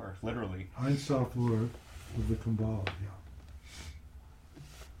Sof Or, literally. Ein Sof Or of the Kabbalah,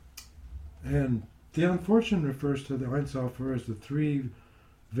 And the unfortunate refers to the Ein Sof Or as the three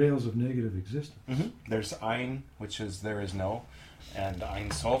veils of negative existence. There's Ein, which is there is no, and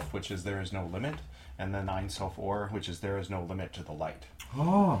Ein Sof, which is there is no limit, and then Ein Sof Or, which is there is no limit to the light.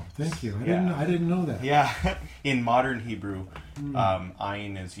 Oh, thank you. Yeah. I didn't know that. Yeah, in modern Hebrew,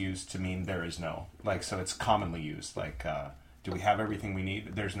 Ein is used to mean there is no. Like, so it's commonly used. Like, do we have everything we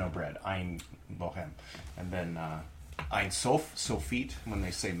need? There's no bread. Ein Bohem. And then Ein Sof, Sofit, when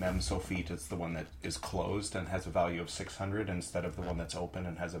they say Mem Sofit, it's the one that is closed and has a value of 600 instead of the one that's open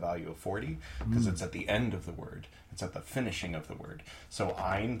and has a value of 40, because it's at the end of the word. It's at the finishing of the word. So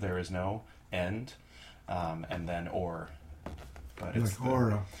Ein, there is no, end, and then Or. But it's Like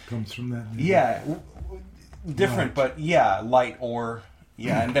aura comes from that. Yeah, different, Light. but yeah, light or,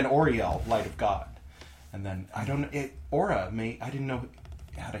 yeah, and then Oriel, light of God. And then, I don't know, Aura, I didn't know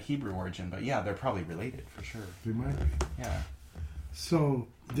it had a Hebrew origin, but yeah, they're probably related, for sure. They might be. Yeah. So,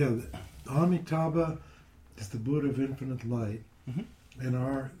 yeah, Amitabha is the Buddha of infinite light.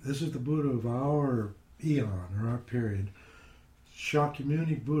 And this is the Buddha of our eon, or our period.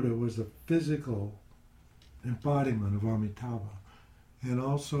 Shakyamuni Buddha was the physical embodiment of Amitabha. And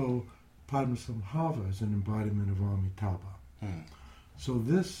also, Padmasambhava is an embodiment of Amitabha. So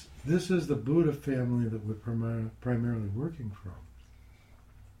this is the Buddha family that we're primarily working from.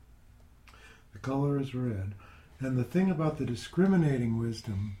 The color is red. And the thing about the discriminating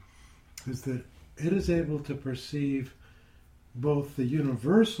wisdom is that it is able to perceive both the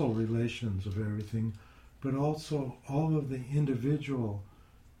universal relations of everything, but also all of the individual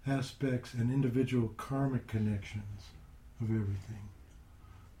aspects and individual karmic connections of everything.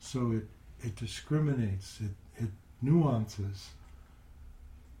 So it discriminates, it nuances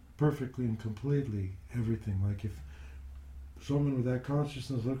perfectly and completely everything. Like if someone with that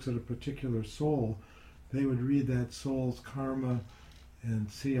consciousness looks at a particular soul, they would read that soul's karma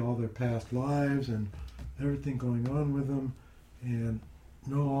and see all their past lives and everything going on with them and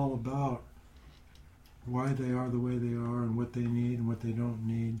know all about why they are the way they are and what they need and what they don't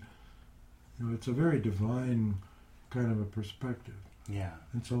need. You know, it's a very divine kind of a perspective. Yeah.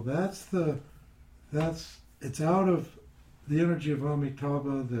 And so it's out of the energy of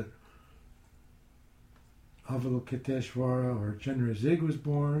Amitabha that Avalokiteshvara or Chenrezig was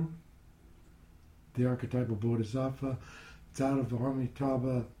born, the archetypal Bodhisattva. It's out of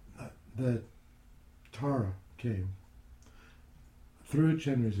Amitabha that Tara came. Through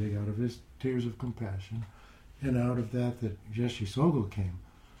Chenrezig, out of his tears of compassion, and out of that Geshe Tsogyal came.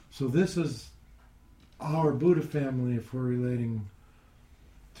 So this is our Buddha family if we're relating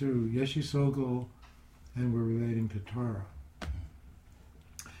to Geshe Tsogyal and we're relating to Tara.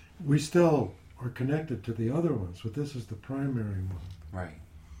 We still are connected to the other ones, but this is the primary one. Right.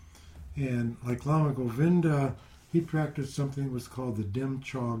 And like Lama Govinda, he practiced something that was called the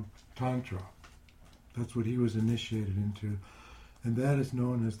Dimchog Tantra. That's what he was initiated into. And that is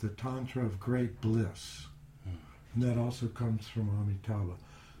known as the Tantra of Great Bliss. And that also comes from Amitabha.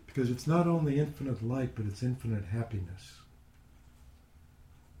 Because it's not only infinite light, but it's infinite happiness.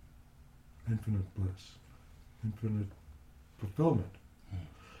 Infinite bliss. Infinite fulfillment.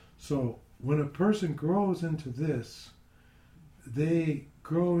 So when a person grows into this, they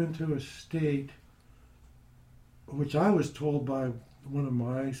grow into a state which I was told by one of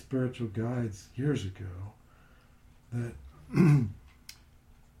my spiritual guides years ago, that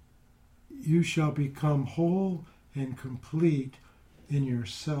you shall become whole and complete in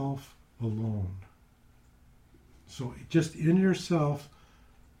yourself alone. So just in yourself,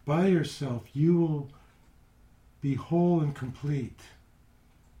 by yourself, you will be whole and complete.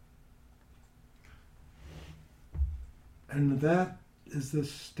 And that is the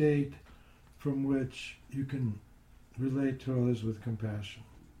state from which you can relate to others with compassion.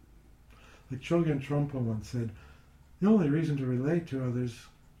 Like Chogyam Trungpa once said, the only reason to relate to others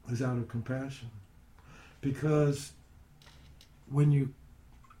is out of compassion. Because when you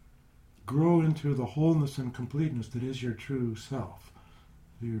grow into the wholeness and completeness that is your true self,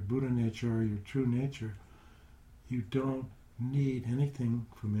 your Buddha nature or your true nature, you don't need anything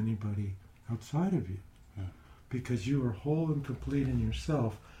from anybody outside of you. Yeah. Because you are whole and complete in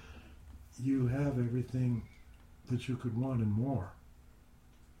yourself, you have everything that you could want and more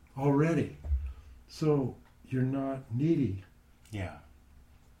already. So you're not needy. Yeah.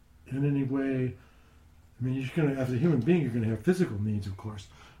 In any way. I mean, you're going to, as a human being, you're going to have physical needs, of course,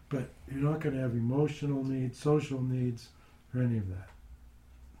 but you're not going to have emotional needs, social needs, or any of that.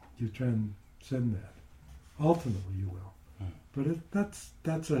 You transcend that. Ultimately, you will. But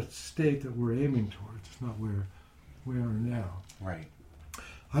that's a state that we're aiming towards. It's not where we are now. Right.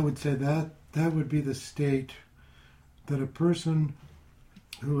 I would say that would be the state that a person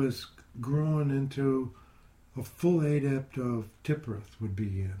who has grown into a full adept of Tiparath would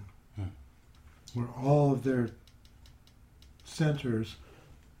be in. Where all of their centers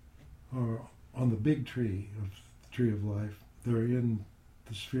are on the big tree of life, they're in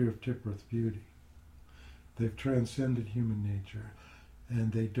the sphere of Tipworth beauty. They've transcended human nature,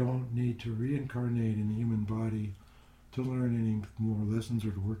 and they don't need to reincarnate in the human body to learn any more lessons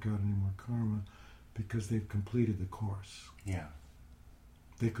or to work out any more karma, because they've completed the course. Yeah.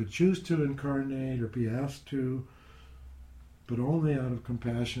 They could choose to incarnate or be asked to, but only out of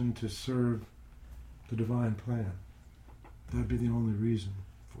compassion to serve the divine plan. That'd be the only reason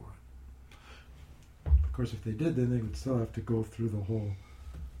for it. Of course, if they did, then they would still have to go through the whole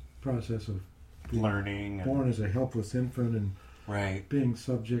process of being Learning. born as a helpless infant and Right. being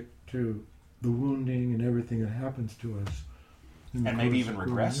subject to the wounding and everything that happens to us. in the And maybe course even of growing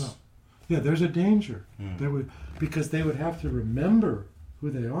regress. up. Yeah, there's a danger. Mm. Because they would have to remember who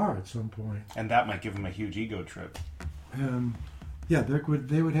they are at some point. And that might give them a huge ego trip. And yeah,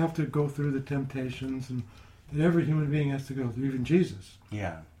 they would have to go through the temptations and that every human being has to go through, even Jesus.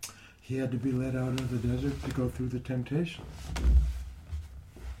 Yeah. He had to be led out into the desert to go through the temptation.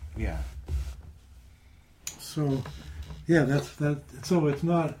 Yeah. So, yeah, that's that. So it's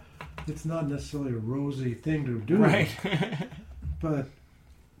not necessarily a rosy thing to do, Right. but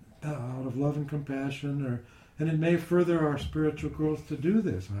out of love and compassion, and it may further our spiritual growth to do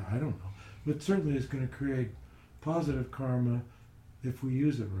this. I don't know, but certainly it's going to create positive karma if we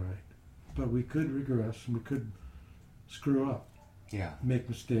use it right. But we could regress and we could screw up, Yeah. make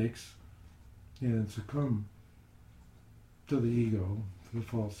mistakes, and succumb to the ego, to the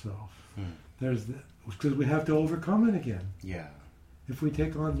false self. Mm. Because we have to overcome it again. Yeah. If we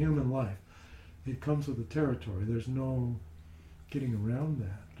take on human life, it comes with the territory. There's no getting around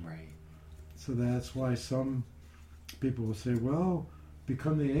that. Right. So that's why some people will say, well,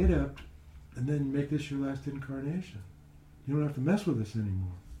 become the adept and then make this your last incarnation. You don't have to mess with this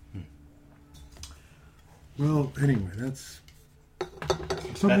anymore. Well, anyway, that's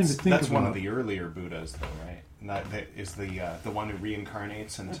something to think That's about. one of the earlier Buddhas, though, right? That is the one who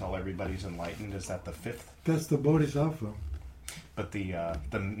reincarnates until everybody's enlightened. Is that the fifth? That's the Bodhisattva. But the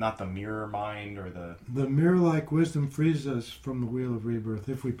not the mirror mind or the. The mirror-like wisdom frees us from the wheel of rebirth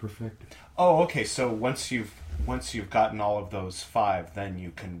if we perfect it. Oh, okay. So once you've gotten all of those 5, then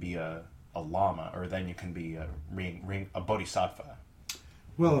you can be a lama, or then you can be a bodhisattva.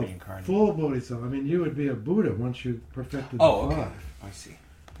 Well, a Reincarnate. full Bodhisattva. I mean, you would be a Buddha once you perfected the Oh, okay. 5. I see.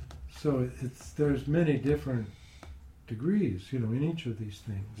 So there's many different degrees, in each of these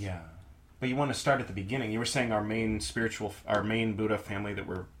things. Yeah. But you want to start at the beginning. You were saying our main Buddha family that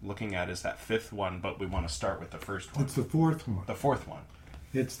we're looking at is that 5th one, but we want to start with the first one. It's the 4th one. The 4th one.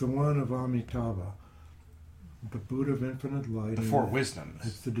 It's the one of Amitabha, the Buddha of infinite light. The 4 wisdoms.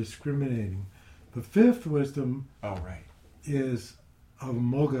 It's the discriminating. The 5th wisdom Oh, right. is of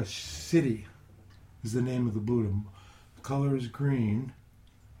Moga Siddhi, is the name of the Buddha. The color is green.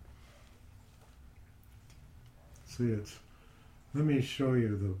 See, let me show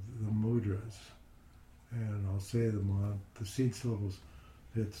you the mudras, and I'll say them on the seed syllables.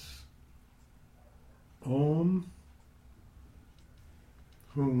 It's Om,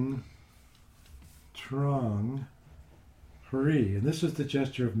 Hung, Trong, Hari, and this is the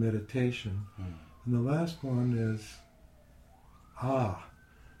gesture of meditation. And the last one is Ah,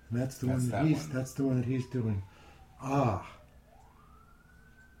 and that's the one that he's doing. Ah,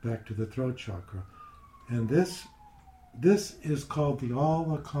 back to the throat chakra, and this is called the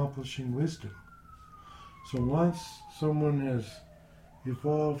all-accomplishing wisdom. So once someone has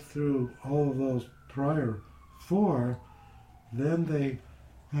evolved through all of those prior 4, then they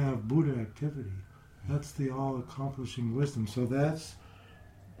have Buddha activity. That's the all-accomplishing wisdom. So that's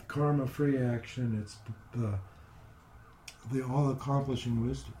karma-free action. It's the all-accomplishing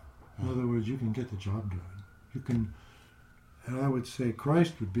wisdom. In other words, you can get the job done. You can, and I would say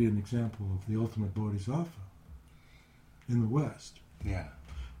Christ would be an example of the ultimate bodhisattva in the West. Yeah.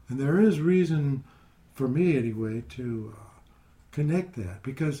 And there is reason, for me anyway, to connect that,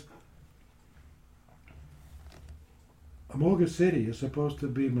 because Amoghasiddhi is supposed to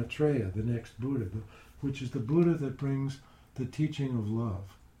be Maitreya, the next Buddha, which is the Buddha that brings the teaching of love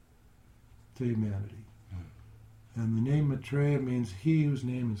to humanity. And the name Maitreya means he whose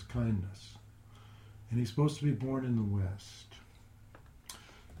name is kindness. And he's supposed to be born in the West.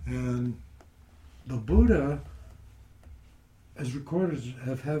 And the Buddha is recorded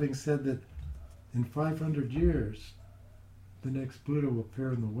as having said that in 500 years, the next Buddha will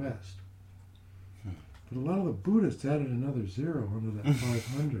appear in the West. But a lot of the Buddhists added another 0 onto that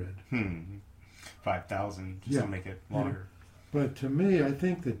 500. 5,000, just to make it longer. But to me, I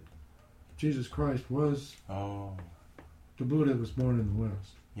think that Jesus Christ was the Buddha that was born in the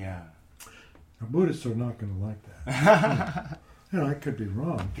West. Yeah. Now, Buddhists are not going to like that. I could be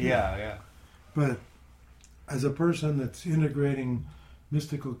wrong. Yeah. But as a person that's integrating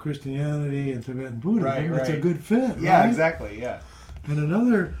mystical Christianity and Tibetan Buddhism, it's a good fit. Yeah, right? exactly. Yeah. And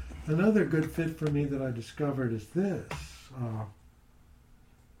another good fit for me that I discovered is this.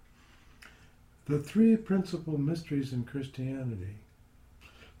 The three principal mysteries in Christianity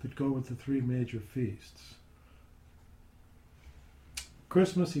that go with the three major feasts.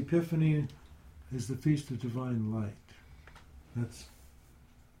 Christmas, Epiphany, is the Feast of Divine Light. That's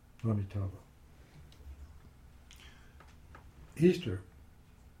Amitabha. Easter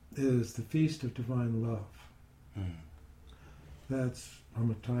is the Feast of Divine Love. That's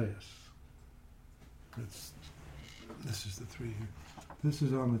Amatias. This is the three here. This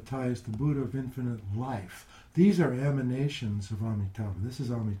is Amatias, the Buddha of infinite life. These are emanations of Amitabha. This is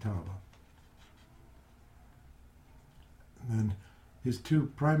Amitabha. And his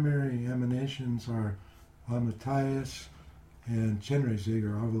two primary emanations are Amatias and Chenrezig,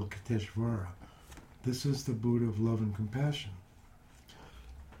 or Avalokiteshvara. This is the Buddha of love and compassion.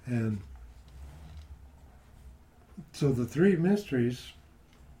 And so the three mysteries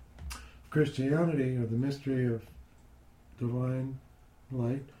of Christianity are the mystery of divine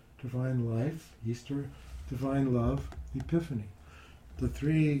light, divine life, Easter, divine love, Epiphany. The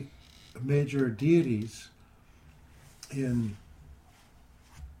three major deities in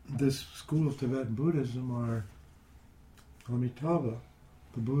this school of Tibetan Buddhism are Amitabha,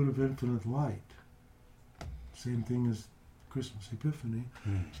 the Buddha of infinite light. Same thing as Christmas Epiphany.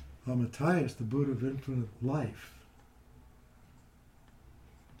 Amatias, the Buddha of infinite life.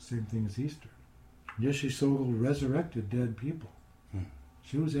 Same thing as Easter. Yeshe Tsogyal resurrected dead people.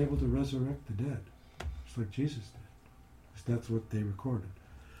 She was able to resurrect the dead, just like Jesus did. That's what they recorded.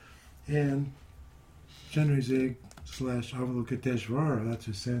 And Chenrezig / Avalokiteshvara, that's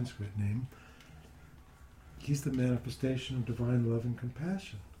his Sanskrit name, he's the manifestation of divine love and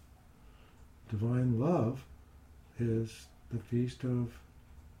compassion. Divine love is the feast of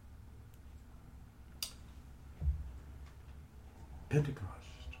Pentecost,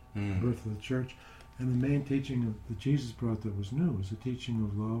 the birth of the church. And the main teaching that Jesus brought that was new was the teaching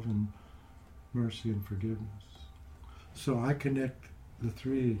of love and mercy and forgiveness. So I connect the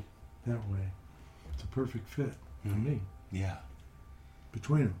three that way. It's a perfect fit for me. Yeah.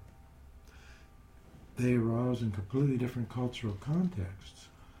 Between them. They arose in completely different cultural contexts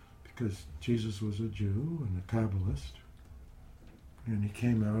because Jesus was a Jew and a Kabbalist. And he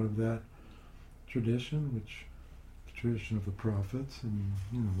came out of that tradition, which tradition of the prophets, and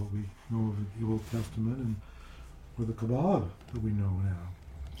what we know of the Old Testament, and where the Kabbalah that we know now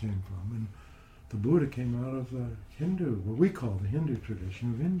came from. And the Buddha came out of the Hindu, what we call the Hindu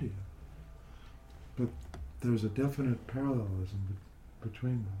tradition of India. But there's a definite parallelism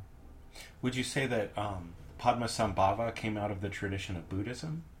between them. Would you say that Padmasambhava came out of the tradition of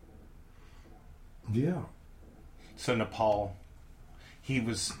Buddhism? Yeah. So Nepal, he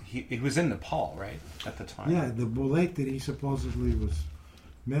was in Nepal, right, at the time? Yeah, the lake that he supposedly was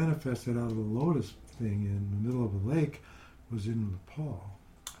manifested out of the lotus thing in the middle of a lake was in Nepal.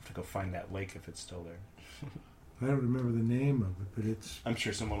 I have to go find that lake if it's still there. I don't remember the name of it, but it's... I'm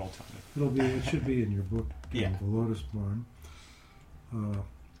sure someone will tell me. It should be in your book, yeah. The Lotus Barn.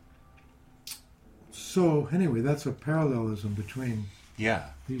 So, anyway, that's a parallelism between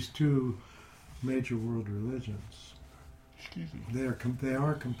these two major world religions. Excuse me. They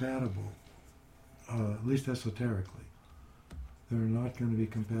are compatible, at least esoterically. They're not going to be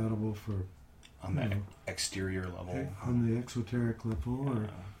compatible on the exterior level, on the exoteric level, or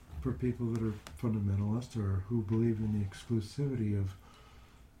for people that are fundamentalists or who believe in the exclusivity of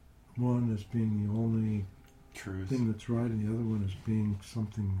one as being the only truth thing that's right and the other one as being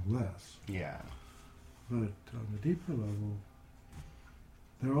something less. Yeah. But on the deeper level,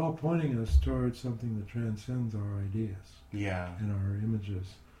 they're all pointing us towards something that transcends our ideas. Yeah. And our images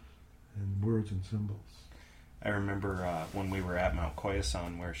and words and symbols. I remember when we were at Mount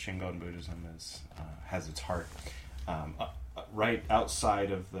Koyasan, where Shingon Buddhism has its heart. Right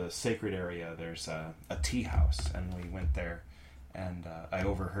outside of the sacred area, there's a tea house, and we went there, and I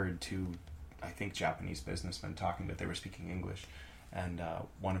overheard two, I think, Japanese businessmen talking, but they were speaking English, and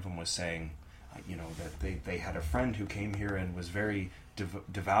one of them was saying, that they had a friend who came here and was very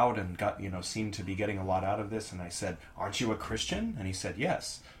devout and seemed to be getting a lot out of this, and I said, "Aren't you a Christian?" And he said,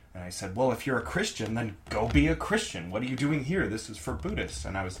 "Yes." And I said, "Well, if you're a Christian, then go be a Christian. What are you doing here? This is for Buddhists."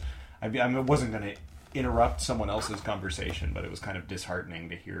 And I wasn't going to interrupt someone else's conversation, but it was kind of disheartening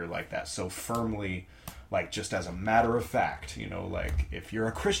to hear like that so firmly, like just as a matter of fact, like if you're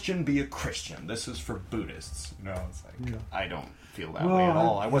a Christian, be a Christian. This is for Buddhists. It's like, I don't feel that way at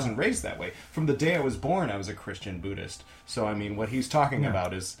all. I wasn't raised that way. From the day I was born, I was a Christian Buddhist. So, I mean, what he's talking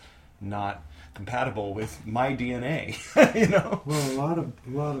about is not... compatible with my DNA. You know. Well, a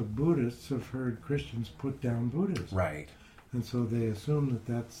lot of Buddhists have heard Christians put down Buddhism, Right. and so they assume that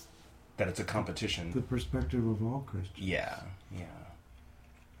that's That it's a competition. the perspective of all Christians. Yeah. Yeah.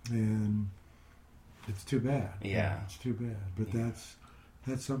 And it's too bad. Yeah. It's too bad. But Yeah.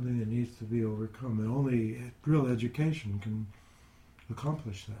 that's something that needs to be overcome, and only real education can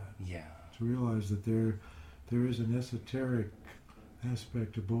accomplish that. Yeah. To realize that there is an esoteric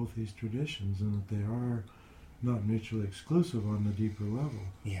aspect to both these traditions, and that they are not mutually exclusive on the deeper level.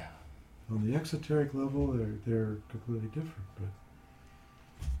 Yeah. On the exoteric level, they're completely different. But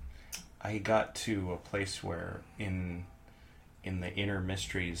I got to a place where in the inner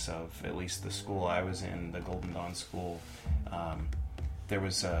mysteries of at least the school I was in, the Golden Dawn School, there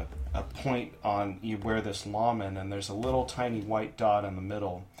was a point on you wear this lawman and there's a little tiny white dot in the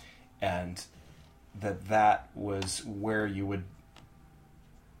middle, and that was where you would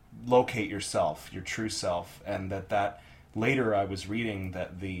locate yourself, your true self, and that later I was reading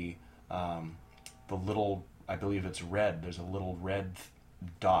that the little, I believe it's red, there's a little red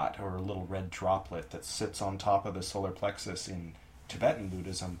dot or a little red droplet that sits on top of the solar plexus in Tibetan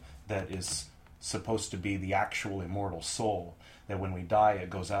Buddhism that is supposed to be the actual immortal soul, that when we die it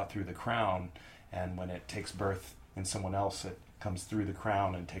goes out through the crown, and when it takes birth in someone else it comes through the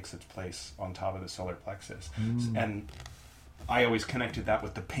crown and takes its place on top of the solar plexus. And I always connected that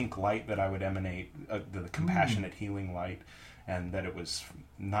with the pink light that I would emanate, the compassionate healing light, and that it was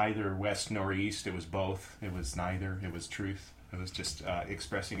neither west nor east, it was both, it was neither, it was truth. It was just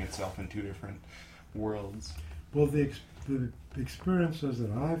expressing itself in two different worlds. well, the experiences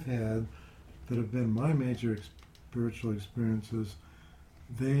that I've had that have been my major spiritual experiences,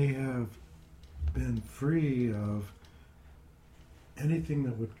 they have been free of anything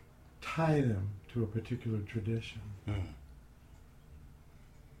that would tie them to a particular tradition.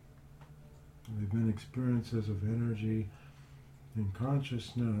 They've been experiences of energy and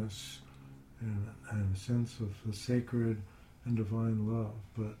consciousness and a sense of the sacred and divine love,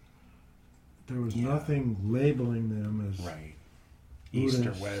 but there was nothing labeling them as right, east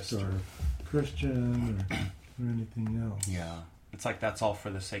Buddhist or west or Christian or anything else. yeah. It's like that's all for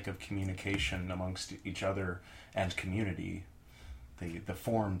the sake of communication amongst each other and community, the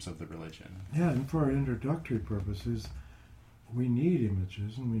forms of the religion. Yeah, and for our introductory purposes, we need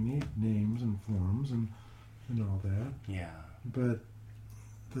images and we need names and forms and all that. Yeah. But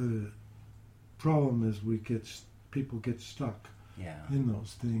the problem is people get stuck Yeah. in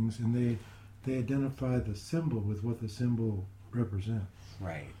those things, and they identify the symbol with what the symbol represents,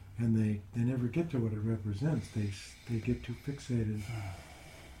 Right. and they never get to what it represents. They get too fixated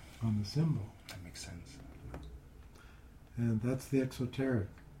on the symbol, That makes sense. and that's the exoteric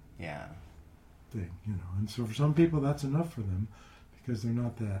Yeah. thing, And so for some people, that's enough for them because they're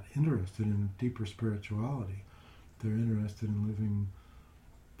not that interested in deeper spirituality. They're interested in living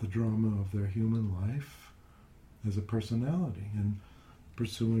the drama of their human life as a personality and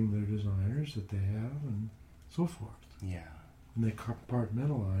pursuing their desires that they have and so forth. Yeah. And they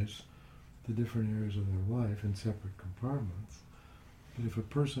compartmentalize the different areas of their life in separate compartments. But if a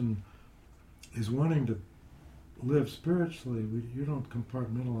person is wanting to live spiritually, you don't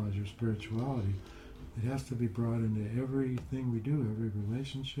compartmentalize your spirituality. It has to be brought into everything we do, every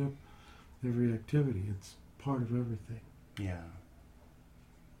relationship, every activity. It's part of everything. Yeah.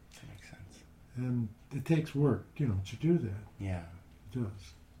 That makes sense. And it takes work, to do that. Yeah. It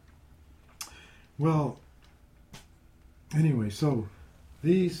does. Well, anyway, so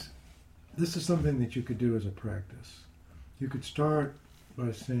this is something that you could do as a practice. You could start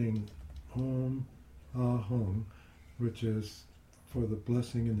by saying Om Ahung, which is for the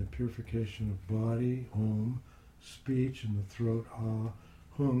blessing and the purification of body, Om, speech in the throat,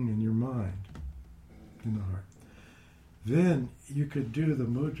 Ahung in your mind, in the heart. Then you could do the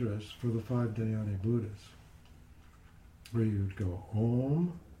mudras for the 5 Dhyana Buddhas, where you would go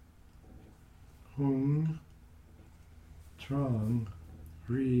Om, Hung, Trong,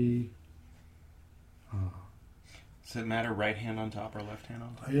 Ri, Ah. Does it matter right hand on top or left hand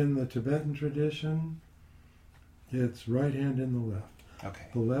on top? In the Tibetan tradition, it's right hand in the left. Okay.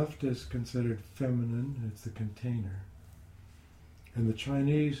 The left is considered feminine, it's the container. And the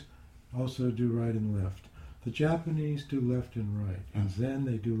Chinese also do right and left. The Japanese do left and right. In Zen,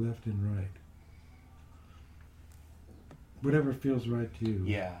 they do left and right. Whatever feels right to you,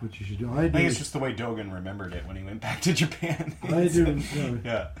 Yeah. what you should do. I think it's just the way Dogen remembered it when he went back to Japan. I do.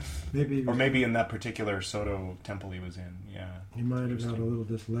 Yeah. Maybe Or maybe in that particular Soto temple he was in. Yeah. he might have got a little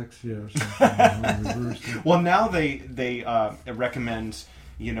dyslexia or something. Reversed it. Well, now they recommend,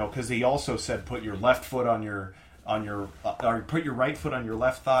 because he also said put your left foot on on your, or put your right foot on your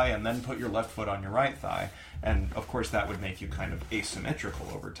left thigh, and then put your left foot on your right thigh. And of course, that would make you kind of asymmetrical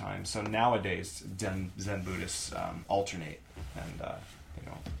over time. So nowadays, Zen Buddhists alternate and they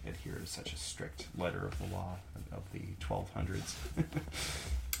don't adhere to such a strict letter of the law of the 1200s.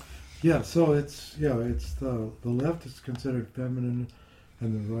 Yeah, so it's the left is considered feminine,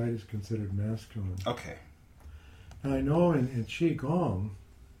 and the right is considered masculine. Okay. And I know in Qigong,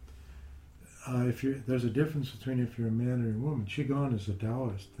 there's a difference between if you're a man or a woman. Qigong is a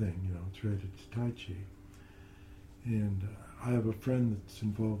Taoist thing, it's related to Tai Chi. And I have a friend that's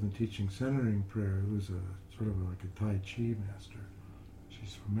involved in teaching centering prayer who's sort of like a Tai Chi master.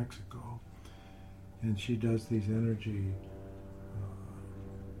 She's from Mexico. And she does these energy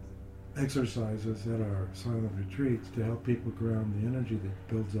exercises at our silent retreats to help people ground the energy that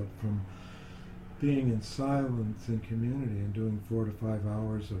builds up from being in silence and community and doing 4 to 5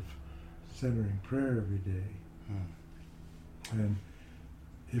 hours of centering prayer every day. And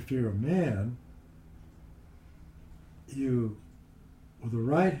if you're a man, with the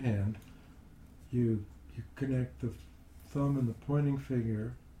right hand, you connect the thumb and the pointing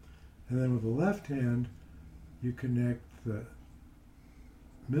finger, and then with the left hand, you connect the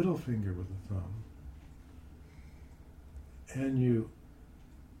middle finger with the thumb, and you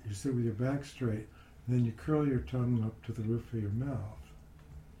sit with your back straight, and then you curl your tongue up to the roof of your mouth.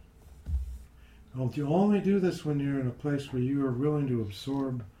 Now, you only do this when you're in a place where you are willing to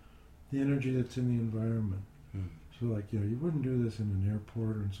absorb the energy that's in the environment. So you wouldn't do this in an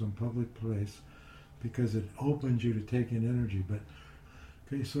airport or in some public place because it opens you to take in energy. But,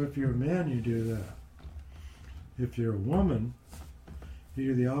 okay, so if you're a man, you do that. If you're a woman,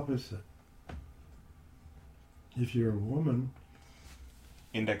 you do the opposite. If you're a woman...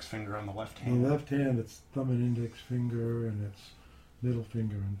 Index finger on the left hand. The left hand, it's thumb and index finger, and it's middle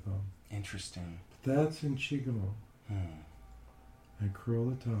finger and thumb. Interesting. That's in Qigong. And curl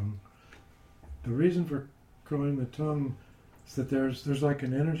the tongue. The reason for curling the tongue is that there's like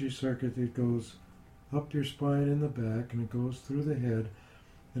an energy circuit that goes up your spine in the back, and it goes through the head,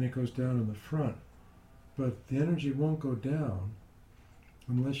 and it goes down in the front. But the energy won't go down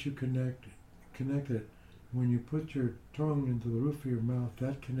unless you connect it. When you put your tongue into the roof of your mouth,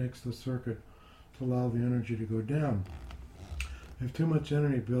 that connects the circuit to allow the energy to go down. If too much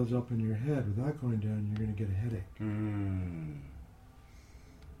energy builds up in your head without going down, you're going to get a headache.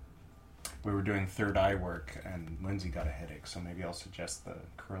 We were doing third eye work, and Lindsay got a headache, so maybe I'll suggest the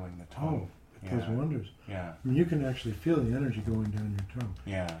curling the tongue. Oh, it does wonders. Yeah. I mean, you can actually feel the energy going down your tongue.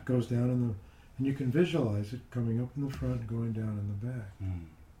 Yeah. It goes down and you can visualize it coming up in the front and going down in the back.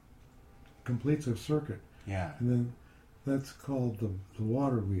 Completes a circuit. Yeah. And then that's called the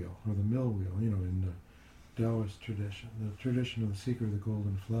water wheel, or the mill wheel, in the Taoist tradition, the tradition of the Seeker of the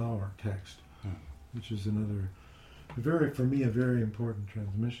Golden Flower text, which is another, for me, a very important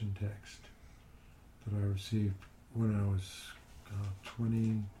transmission text that I received when I was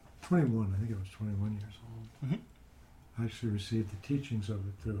 21, I think I was 21 years old. I actually received the teachings of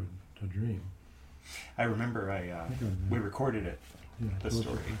it through a dream. I remember we recorded it, the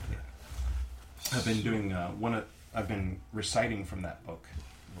story. I've been doing I've been reciting from that book,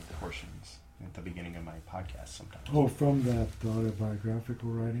 portions at the beginning of my podcast sometimes. Oh, from that autobiographical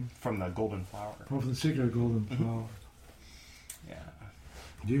writing? From the Golden Flower. Oh, from the Secret of the Golden Flower. Yeah.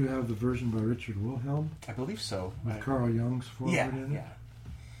 Do you have the version by Richard Wilhelm? I believe so. With Carl Jung's forward in it?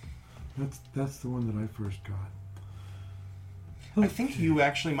 Yeah. That's the one that I first got. I think you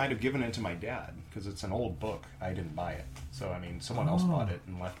actually might have given it to my dad, because it's an old book. I didn't buy it. So, someone else bought it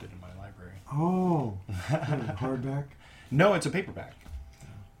and left it in my library. Oh. Hardback? No, it's a paperback.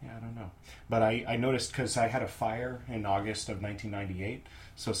 Yeah, I don't know. But I noticed, because I had a fire in August of 1998,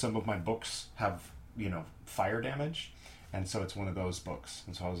 so some of my books have, fire damage, and so it's one of those books.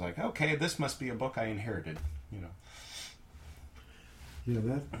 And so I was like, okay, this must be a book I inherited, Yeah,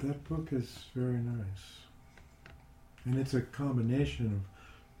 that book is very nice. And it's a combination of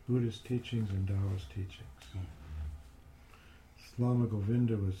Buddhist teachings and Taoist teachings. Lama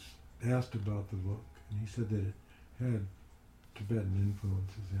Govinda was asked about the book, and he said that it had Tibetan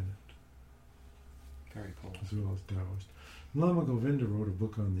influences in it. Very cool. As well as Taoist. Lama Govinda wrote a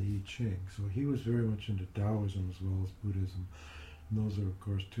book on the I Ching, so he was very much into Taoism as well as Buddhism. And those are, of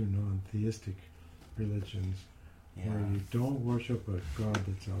course, two non-theistic religions where you don't worship a god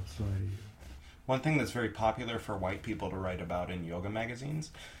that's outside of you. One thing that's very popular for white people to write about in yoga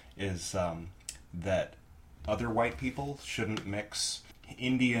magazines is that other white people shouldn't mix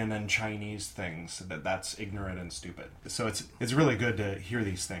Indian and Chinese things, that's ignorant and stupid. So it's really good to hear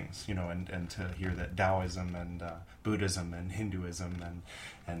these things, and to hear that Taoism and Buddhism and Hinduism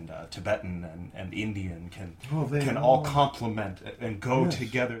and Tibetan and Indian can all complement and go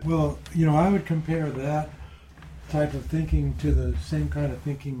together. Well, I would compare that type of thinking to the same kind of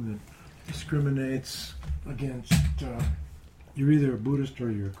thinking that discriminates against you're either a Buddhist or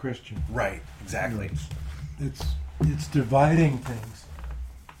you're a Christian. Right, exactly. It's dividing things,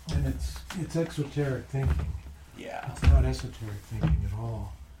 and it's exoteric thinking. Yeah. It's not esoteric thinking at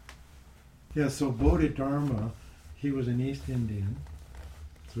all. Yeah, so Bodhidharma, he was an East Indian,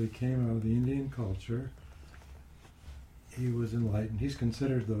 so he came out of the Indian culture. He was enlightened. He's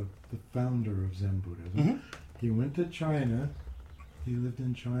considered the founder of Zen Buddhism. Mm-hmm. He went to China. He lived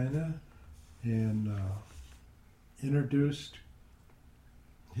in China and introduced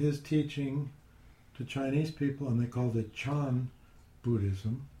his teaching to Chinese people, and they called it Chan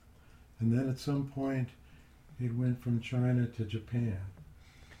Buddhism. And then at some point, it went from China to Japan.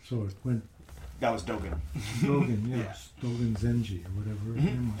 So it went... That was Dogen. Dogen, yes. Yeah. Dogen Zenji, or whatever his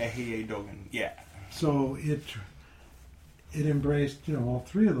name was. Ehiei Dogen, yeah. So it embraced, all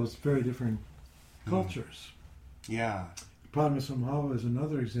three of those very different cultures. Yeah. Padmasambhava is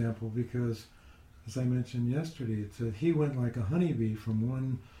another example because, as I mentioned yesterday, it said he went like a honeybee from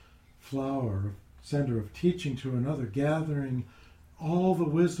one flower, center of teaching, to another, gathering all the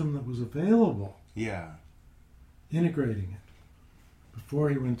wisdom that was available. Yeah. Integrating it. Before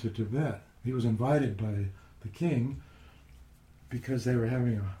he went to Tibet, he was invited by the king because they were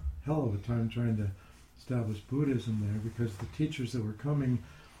having a hell of a time trying to establish Buddhism there, because the teachers that were coming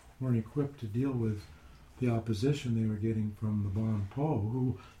weren't equipped to deal with the opposition they were getting from the Bon Po,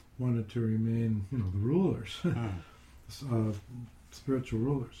 who wanted to remain, the rulers, spiritual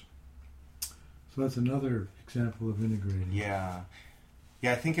rulers. So that's another example of integrating. Yeah.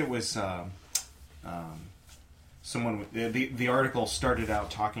 Yeah, I think it was someone... The article started out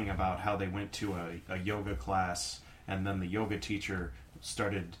talking about how they went to a yoga class, and then the yoga teacher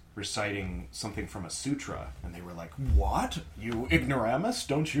started reciting something from a sutra, and they were like, "What? You ignoramus?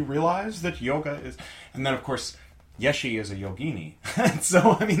 Don't you realize that yoga is..." And then, of course, Yeshi is a yogini.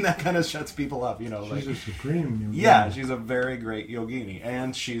 So, that kind of shuts people up, She's a supreme yogini. Yeah, she's a very great yogini,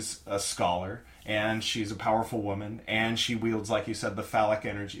 and she's a scholar, and she's a powerful woman, and she wields, like you said, the phallic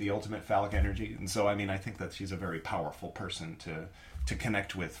energy, the ultimate phallic energy. And so, I think that she's a very powerful person to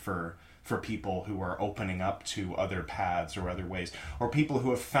connect with for people who are opening up to other paths or other ways, or people who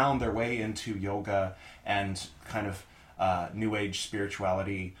have found their way into yoga and kind of New Age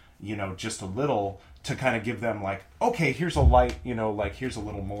spirituality, just a little, to kind of give them like, okay, here's a light, here's a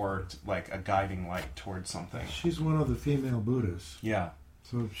little more, like a guiding light towards something. She's one of the female Buddhas. Yeah.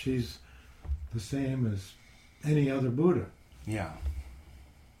 So she's the same as any other Buddha. Yeah.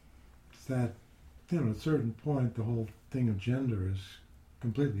 It's that, at a certain point, the whole thing of gender is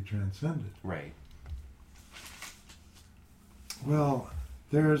completely transcended. Right. Well,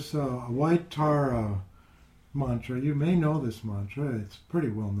 there's a White Tara mantra. You may know this mantra. It's pretty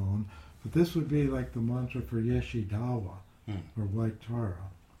well known. But this would be like the mantra for Yeshi Dawa, or White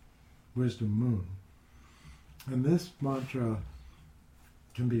Tara, Wisdom Moon. And this mantra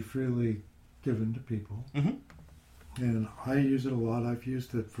can be freely given to people. Mm-hmm. And I use it a lot. I've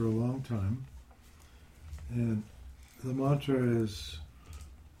used it for a long time. And the mantra is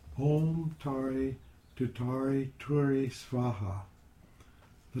Om Tari Tutari Turi Svaha.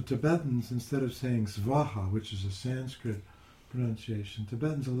 The Tibetans, instead of saying Svaha, which is a Sanskrit pronunciation,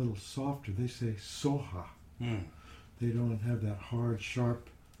 Tibetans are a little softer. They say Soha. They don't have that hard, sharp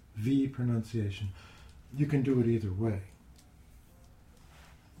V pronunciation. You can do it either way.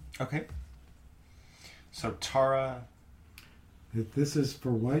 Okay. So Tara... This is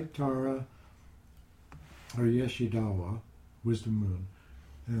for White Tara or Yeshi Dawa, Wisdom Moon.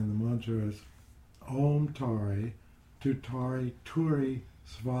 And the mantra is Om Tari Tutari Turi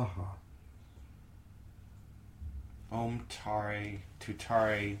Svaha. Om Tari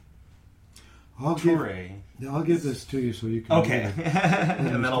Tutari I'll give this to you so you can read it.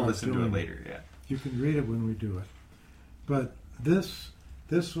 And then I'll listen to it later, yeah. You can read it when we do it. But this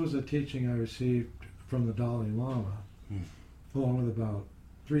was a teaching I received from the Dalai Lama, along with about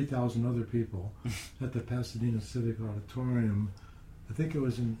 3,000 other people at the Pasadena Civic Auditorium. I think it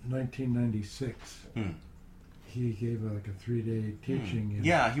was in 1996. He gave like a 3-day teaching.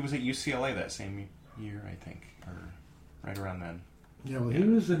 Yeah, he was at UCLA that same year, I think, or right around then. Yeah, well, he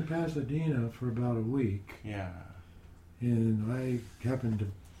was in Pasadena for about a week. Yeah. And I happened to...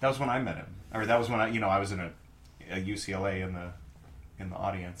 That was when I met him. Or that was when I was in a UCLA in the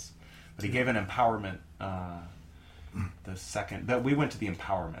audience. But he gave an empowerment the second. But we went to the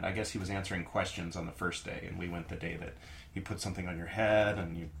empowerment. I guess he was answering questions on the first day, and we went the day that you put something on your head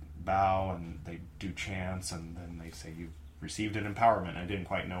and you bow, and they do chants, and then they say you received an empowerment. I didn't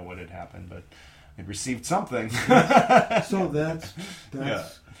quite know what had happened, but I received something. So that's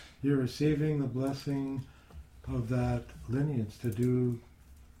you're receiving the blessing of that lineage to do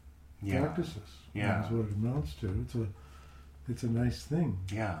practices. Yeah, that's what it amounts to. It's a nice thing.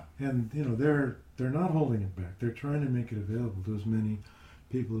 Yeah, and they're not holding it back. They're trying to make it available to as many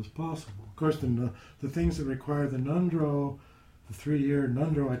people as possible. Of course, the things that require the Nundro, the 3-year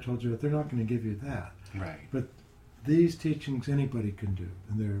Nundro, I told you that they're not going to give you that. Right. But these teachings anybody can do,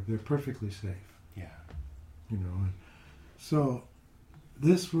 and they're perfectly safe. Yeah. So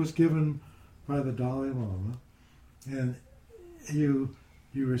this was given by the Dalai Lama, and you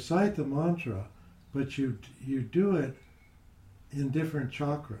recite the mantra, but you do it in different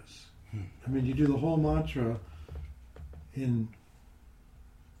chakras. I mean, you do the whole mantra in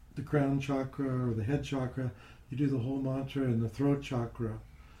the crown chakra or the head chakra. You do the whole mantra in the throat chakra.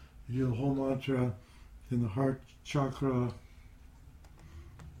 You do the whole mantra in the heart chakra.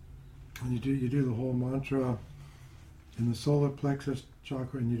 And you do the whole mantra in the solar plexus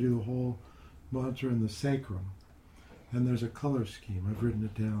chakra, and you do the whole mantra in the sacrum. And there's a color scheme. I've written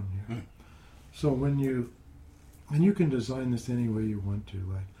it down here. So when you can design this any way you want to.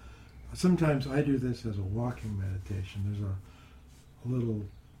 Like sometimes I do this as a walking meditation. There's a little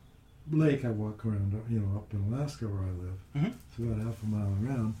lake I walk around, up in Alaska where I live. Mm-hmm. It's about half a mile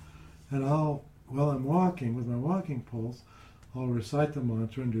around. And while I'm walking with my walking poles, I'll recite the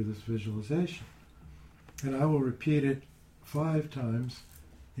mantra and do this visualization. And I will repeat it 5 times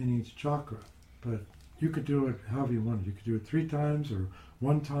in each chakra. But you could do it however you want. You could do it 3 times or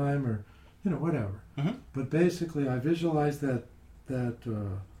 1 time or, whatever. Mm-hmm. But basically I visualize that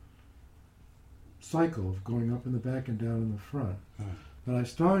cycle of going up in the back and down in the front. Mm-hmm. But I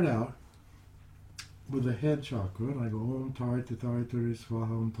start out with the head chakra, and I go Om Tari Tari Tari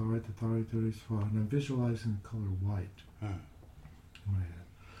Swaha, Om Tari Tari Tari Swaha, and I'm visualizing the color white in my head.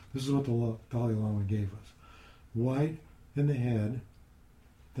 This is what the Dalai Lama gave us. White in the head,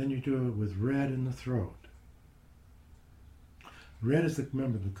 then you do it with red in the throat. Red is,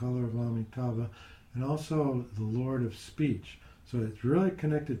 remember, the color of Amitabha, and also the Lord of Speech. So it's really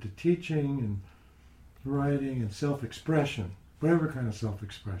connected to teaching and writing and self-expression. Whatever kind of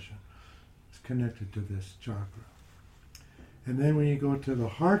self-expression is connected to this chakra. And then when you go to the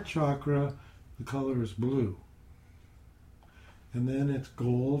heart chakra, the color is blue. And then it's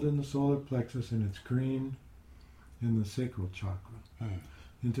gold in the solar plexus, and it's green in the sacral chakra.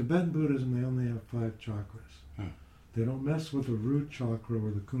 In Tibetan Buddhism, they only have 5 chakras. They don't mess with the root chakra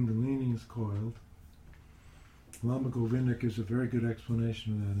where the kundalini is coiled. Lama Govinda gives a very good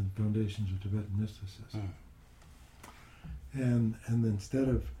explanation of that in Foundations of Tibetan Mysticism. And instead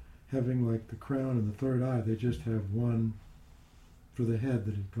of having like the crown and the third eye, they just have one for the head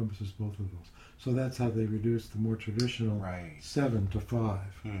that encompasses both of those. So that's how they reduce the more traditional 7 to 5.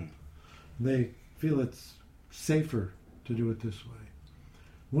 They feel it's safer to do it this way.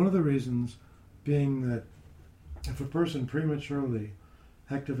 One of the reasons being that if a person prematurely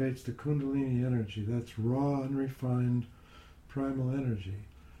activates the Kundalini energy, that's raw, unrefined, primal energy,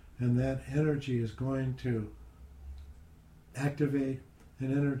 and that energy is going to activate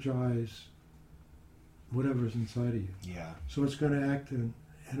and energize whatever's inside of you. Yeah. So it's going to act and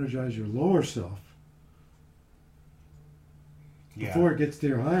energize your lower self before it gets to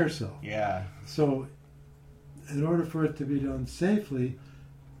your higher self. Yeah. So in order for it to be done safely,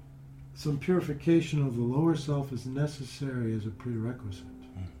 some purification of the lower self is necessary as a prerequisite.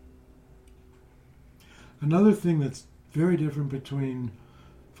 Another thing that's very different between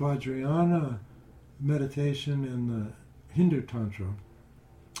Vajrayana meditation and the Hindu Tantra,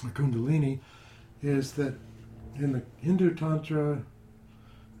 or Kundalini, is that in the Hindu Tantra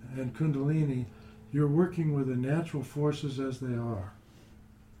and Kundalini, you're working with the natural forces as they are.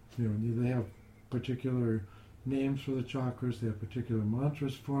 They have particular names for the chakras, they have particular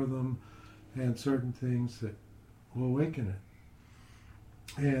mantras for them, and certain things that will awaken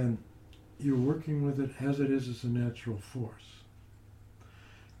it. And you're working with it as it is as a natural force.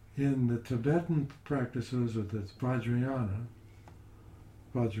 In the Tibetan practices of the Vajrayana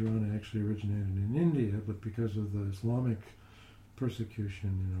actually originated in India, but because of the Islamic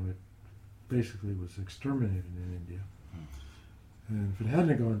persecution, it basically was exterminated in India. And if it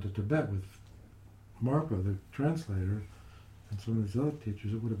hadn't gone to Tibet with Marpa, the translator, and some of these other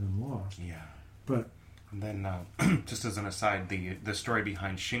teachers, it would have been lost. Yeah. But and then, just as an aside, the story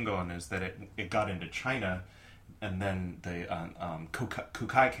behind Shingon is that it got into China, and then the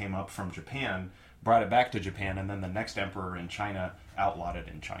Kukai came up from Japan, brought it back to Japan, and then the next emperor in China outlawed it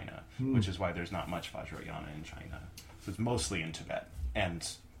in China, which is why there's not much Vajrayana in China. So it's mostly in Tibet and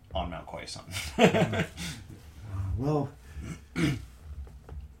on Mount Khoisan. Well, with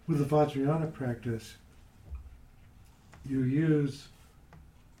the Vajrayana practice, you use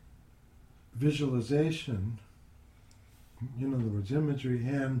visualization, in other words, imagery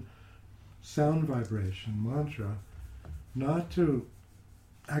and sound vibration, mantra, not to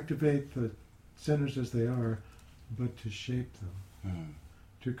activate the centers as they are, but to shape them,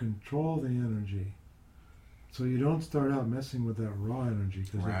 to control the energy. So you don't start out messing with that raw energy,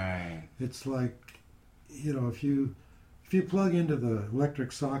 because it's like, if you plug into the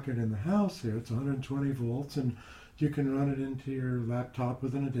electric socket in the house here, it's 120 volts, and you can run it into your laptop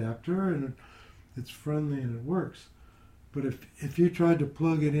with an adapter, and it's friendly and it works. But if you tried to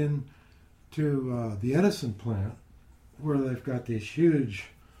plug it in to the Edison plant, where they've got these huge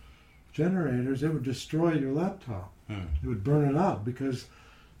generators, it would destroy your laptop. It would burn it out, because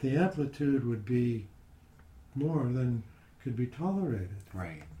the amplitude would be more than could be tolerated.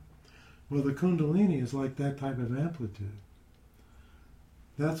 Right. Well, the Kundalini is like that type of amplitude.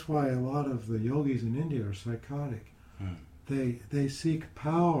 That's why a lot of the yogis in India are psychotic. They seek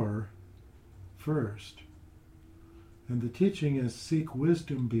power first. And the teaching is seek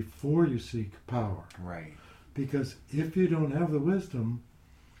wisdom before you seek power. Right. Because if you don't have the wisdom,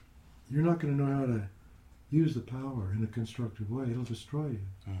 you're not going to know how to use the power in a constructive way. It'll destroy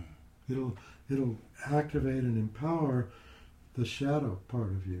you. It'll activate and empower the shadow part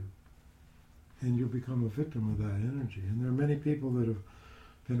of you. And you'll become a victim of that energy. And there are many people that have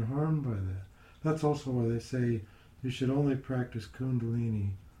been harmed by that. That's also why they say you should only practice Kundalini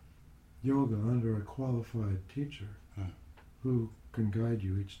yoga under a qualified teacher who can guide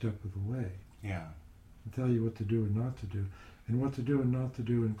you each step of the way. Yeah. And tell you what to do and not to do. And what to do and not to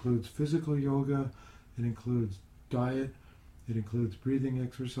do includes physical yoga, it includes diet, it includes breathing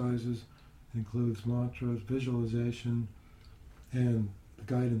exercises, it includes mantras, visualization, and the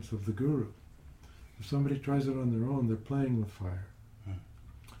guidance of the guru. If somebody tries it on their own, they're playing with fire.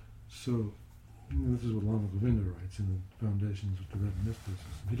 So, this is what Lama Govinda writes in the Foundations of Tibetan Mysticism.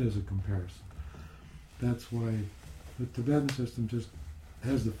 He does a comparison. That's why the Tibetan system just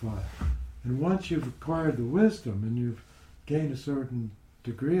has the fire. And once you've acquired the wisdom and you've gained a certain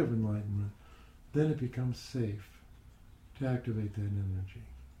degree of enlightenment, then it becomes safe to activate that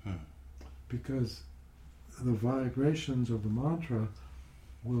energy. Because the vibrations of the mantra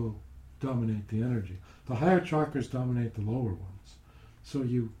will dominate the energy. The higher chakras dominate the lower ones. So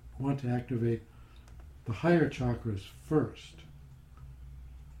you want to activate the higher chakras first.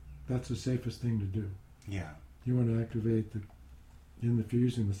 That's the safest thing to do. Yeah. You want to activate if you're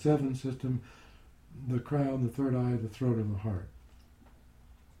using the 7 system, the crown, the third eye, the throat, and the heart,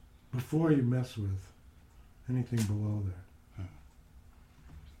 before you mess with anything below there.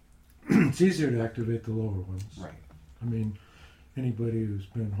 It's easier to activate the lower ones. Right. I mean, anybody who's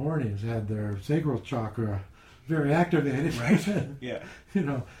been horny has had their sacral chakra very activated. Right. Yeah.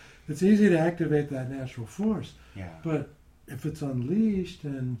 It's easy to activate that natural force. Yeah. But if it's unleashed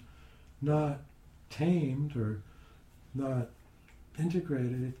and not tamed or not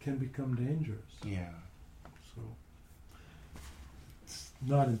integrated, it can become dangerous. Yeah. So it's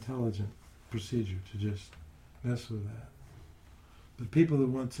not intelligent procedure to just mess with that. But people who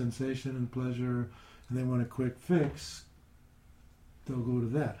want sensation and pleasure and they want a quick fix, they'll go to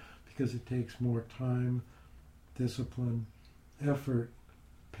that because it takes more time, discipline, effort,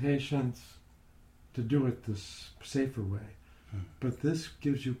 patience to do it the safer way. But this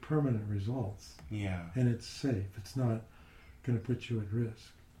gives you permanent results. Yeah. And it's safe. It's not going to put you at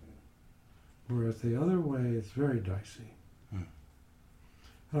risk. Whereas the other way is very dicey.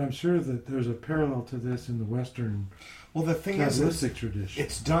 And I'm sure that there's a parallel to this in the Western Kabbalistic tradition.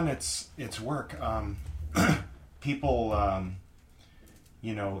 It's done its work. People,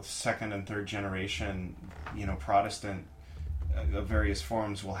 second and third generation, Protestant of various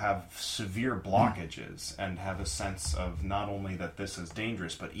forms will have severe blockages and have a sense of not only that this is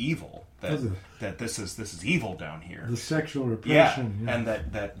dangerous but evil, that this is evil down here. The sexual repression. Yeah. And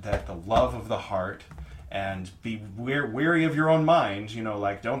that the love of the heart and be weary of your own mind,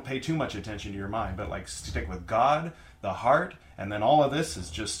 don't pay too much attention to your mind, but stick with God, the heart, and then all of this is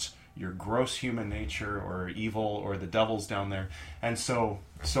just your gross human nature or evil or the devil's down there. And so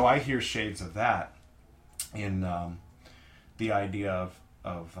I hear shades of that in the idea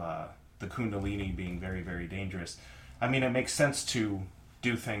of the Kundalini being very, very dangerous. I mean, it makes sense to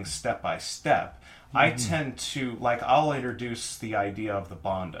do things step by step. I tend to, I'll introduce the idea of the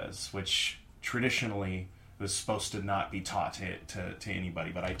bandhas, which traditionally was supposed to not be taught to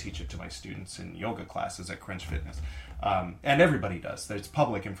anybody, but I teach it to my students in yoga classes at Crunch Fitness. And everybody does. There's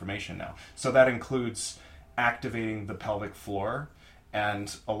public information now. So that includes activating the pelvic floor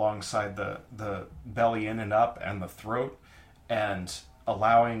and alongside the belly in and up and the throat and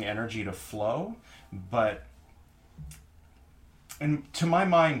allowing energy to flow. But and to my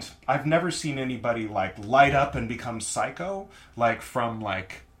mind, I've never seen anybody like light up and become psycho, like from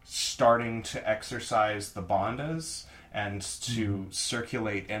like starting to exercise the bandhas and to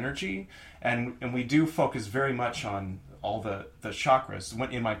circulate energy. And we do focus very much on all the chakras.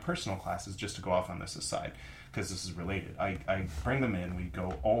 In my personal classes, just to go off on this aside, because this is related, I bring them in, we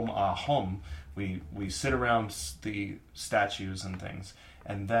go Om Ah Hum, we sit around the statues and things,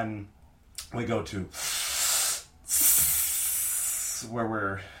 and then we go to where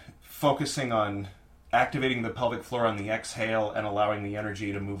we're focusing on activating the pelvic floor on the exhale and allowing the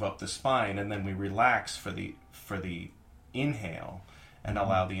energy to move up the spine, and then we relax for the inhale and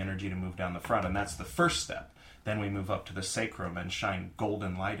allow the energy to move down the front, and that's the first step. Then we move up to the sacrum and shine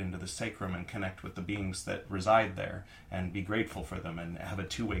golden light into the sacrum and connect with the beings that reside there and be grateful for them and have a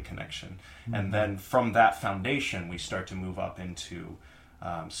two-way connection. Mm-hmm. And then from that foundation, we start to move up into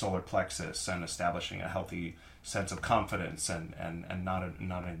solar plexus and establishing a healthy sense of confidence and not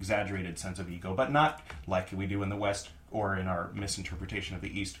an exaggerated sense of ego, but not like we do in the West or in our misinterpretation of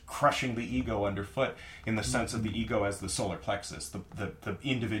the East, crushing the ego underfoot in the sense of the ego as the solar plexus, the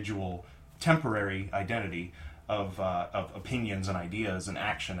individual temporary identity of opinions and ideas and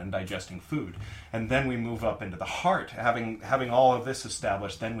action and digesting food. And then we move up into the heart, having all of this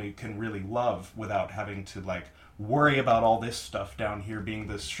established, then we can really love without having to like worry about all this stuff down here being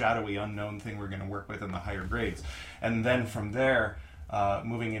this shadowy unknown thing we're going to work with in the higher grades. And then from there,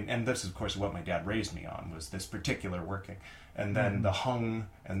 moving in, and this is of course what my dad raised me on, was this particular working. And then the hung,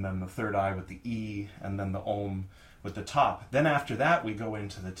 and then the third eye with the E, and then the Om with the top. Then after that, we go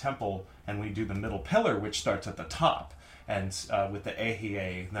into the temple and we do the middle pillar, which starts at the top, and with the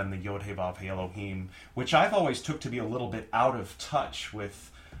Ehiye, then the Yod He Vav He Elohim, which I've always took to be a little bit out of touch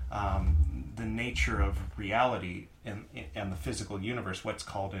with the nature of reality and the physical universe. What's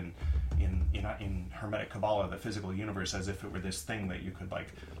called in Hermetic Kabbalah the physical universe, as if it were this thing that you could like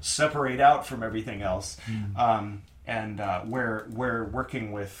separate out from everything else, where we're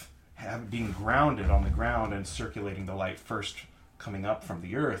working with being grounded on the ground and circulating the light first coming up from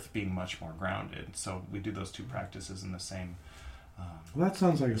the earth, being much more grounded. So we do those two practices in the same. Well, that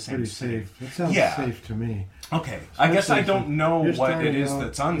sounds like it's pretty safe. It sounds safe to me. Okay, I guess I don't know what it is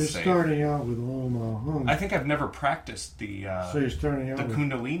that's unsafe. You're starting out with Om Hum. I think I've never practiced the so you're starting out the with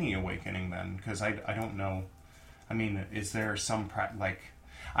Kundalini awakening then, because I don't know. I mean, is there some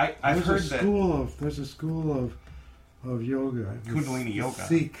I've heard that there's a school of yoga, Kundalini yoga.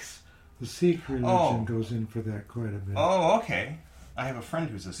 The Sikh religion goes in for that quite a bit. Oh, okay. I have a friend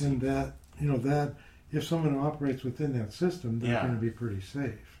who's a Sikh. And that if someone operates within that system, they're going to be pretty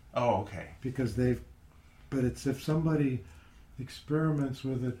safe. Oh, okay. Because but it's if somebody experiments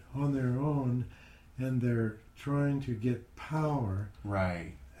with it on their own and they're trying to get power.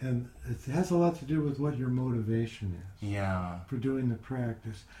 Right. And it has a lot to do with what your motivation is. Yeah. For doing the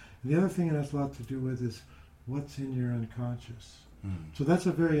practice. And the other thing it has a lot to do with is what's in your unconscious. So that's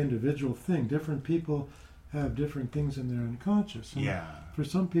a very individual thing. Different people have different things in their unconscious. And for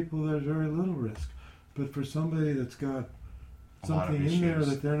some people, there's very little risk. But for somebody that's got something in there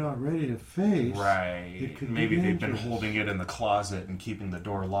that they're not ready to face, it could maybe be they've been dangerous. holding it in the closet and keeping the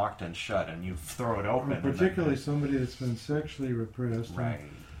door locked and shut, and you throw it open. Or particularly somebody that's been sexually repressed and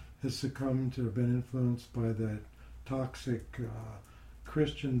has succumbed to, been influenced by that toxic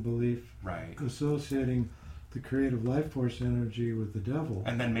Christian belief, associating the creative life force energy with the devil,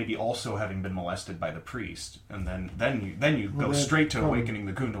 and then maybe also having been molested by the priest, and then you go straight to awakening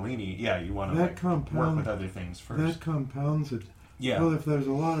the Kundalini. Yeah, you want to work with other things first. That compounds it. Yeah. Well, if there's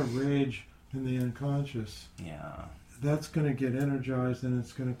a lot of rage in the unconscious, that's going to get energized, and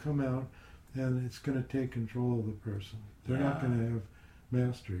it's going to come out, and it's going to take control of the person. They're not going to have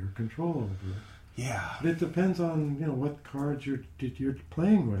mastery or control over it. Yeah. But it depends on what cards you're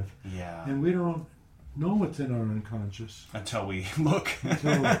playing with. Yeah. And we don't know what's in our unconscious until we look.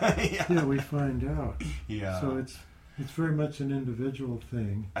 We find out. Yeah. So it's very much an individual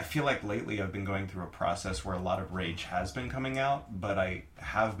thing. I feel like lately I've been going through a process where a lot of rage has been coming out, but I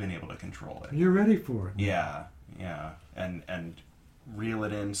have been able to control it. You're ready for it. Yeah, and reel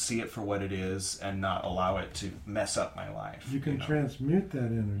it in, see it for what it is, and not allow it to mess up my life. You can transmute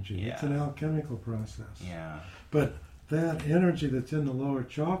that energy. Yeah. It's an alchemical process. Yeah. But that energy that's in the lower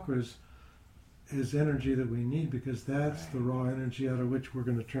chakras is energy that we need, because that's the raw energy out of which we're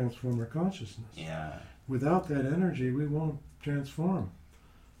going to transform our consciousness. Yeah. Without that energy, we won't transform.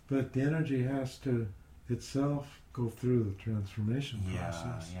 But the energy has to itself go through the transformation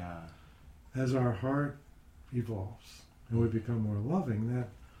process. Yeah. As our heart evolves and we become more loving,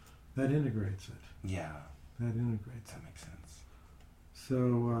 that integrates it. Yeah. That integrates That it. makes sense.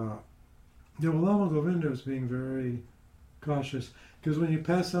 So, Lama Govinda is being very cautious, because when you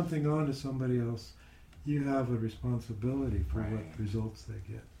pass something on to somebody else, you have a responsibility for what results they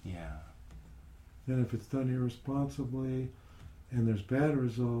get. Yeah. And if it's done irresponsibly and there's bad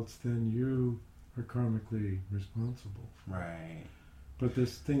results, then you are karmically responsible. Right. But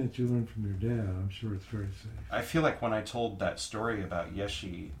this thing that you learned from your dad, I'm sure it's very safe. I feel like when I told that story about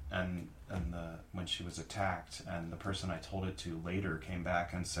Yeshi and when she was attacked, and the person I told it to later came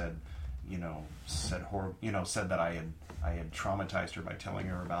back and said that I had traumatized her by telling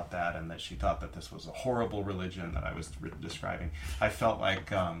her about that, and that she thought that this was a horrible religion that I was describing. I felt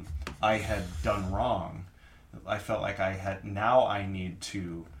like I had done wrong. I felt like I need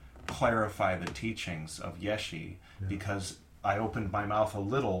to clarify the teachings of Yeshi, because I opened my mouth a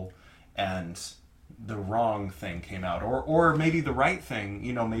little and the wrong thing came out, or maybe the right thing.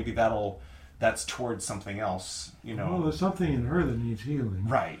 Maybe that's towards something else. Well, there's something in her that needs healing,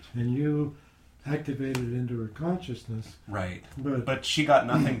 right? And you activated into her consciousness, right? But she got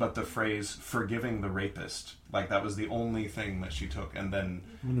nothing but the phrase "forgiving the rapist." Like that was the only thing that she took, and then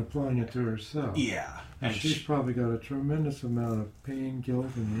when applying it to herself, and she's probably got a tremendous amount of pain,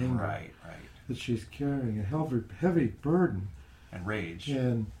 guilt, and anger, right, that she's carrying, a heavy burden, and rage,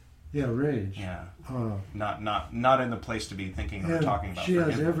 rage, not in the place to be thinking or talking about. She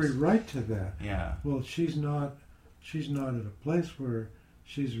has every right to that. Yeah. Well, she's not at a place where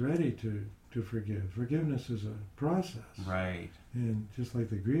she's ready to forgive. Forgiveness is a process, right? And just like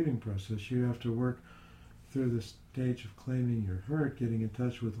the grieving process, you have to work through the stage of claiming your hurt, getting in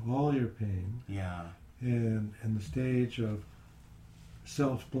touch with all your pain, and the stage of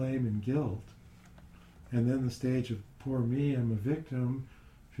self-blame and guilt, and then the stage of poor me, I'm a victim,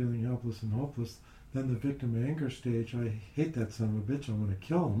 feeling helpless and hopeless. Then the victim anger stage, I hate that son of a bitch, I want to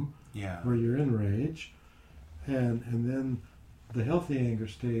kill him, where you're in rage, and then the healthy anger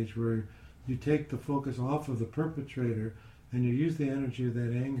stage, where you take the focus off of the perpetrator and you use the energy of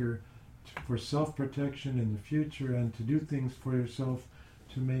that anger for self-protection in the future, and to do things for yourself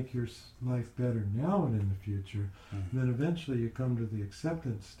to make your life better now and in the future. And then eventually you come to the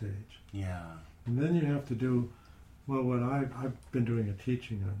acceptance stage. Yeah. And then you have to do, well, what I've been doing a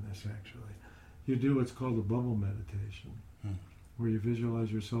teaching on this actually. You do what's called a bubble meditation, where you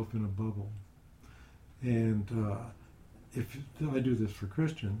visualize yourself in a bubble. And if I do this for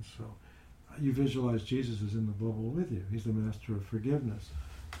Christians, so you visualize Jesus is in the bubble with you. He's the master of forgiveness.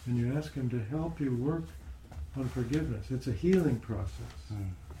 And you ask him to help you work on forgiveness. It's a healing process.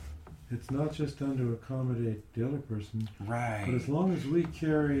 It's not just done to accommodate the other person. Right. But as long as we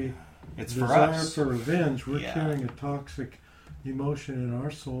carry it's desire for us. for revenge, we're carrying a toxic emotion in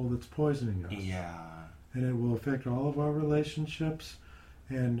our soul that's poisoning us. Yeah. And it will affect all of our relationships,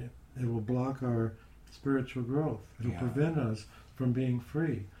 and it will block our spiritual growth. It'll prevent us from being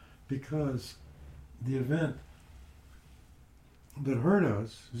free, because the event that hurt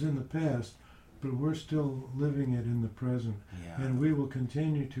us is in the past, but we're still living it in the present, and we will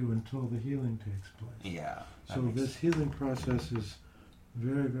continue to until the healing takes place. Yeah. So this healing process is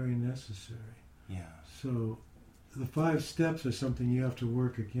very, very necessary. Yeah. So the 5 steps are something you have to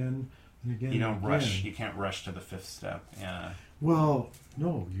work again and again. You don't and again. rush. You can't rush to the 5th step. Yeah. Well,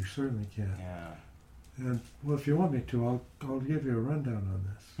 no, you certainly can't. Yeah. And well, if you want me to, I'll give you a rundown on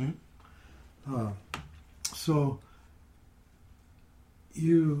this. So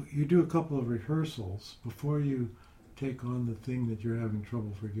you do a couple of rehearsals before you take on the thing that you're having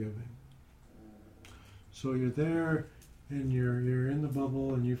trouble forgiving. So you're there, and you're in the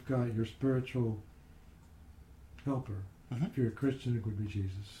bubble, and you've got your spiritual helper. If you're a Christian, it would be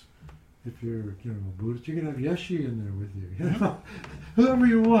Jesus. If you're a Buddhist, you can have Yeshi in there with you. Whoever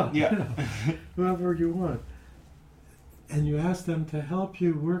you want. Yeah. Whoever you want. And you ask them to help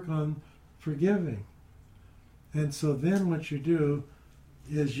you work on forgiving. And so then what you do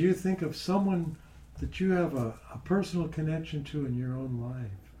is you think of someone that you have a personal connection to in your own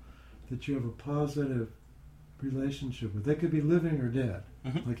life, that you have a positive relationship with. They could be living or dead.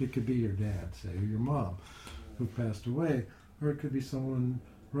 Like it could be your dad, say, or your mom who passed away, or it could be someone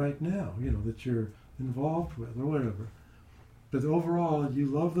right now, that you're involved with, or whatever. But overall, you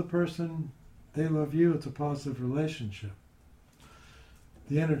love the person, they love you, it's a positive relationship.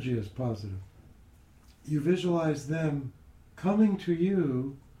 The energy is positive. You visualize them coming to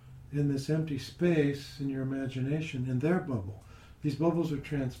you in this empty space in your imagination in their bubble. These bubbles are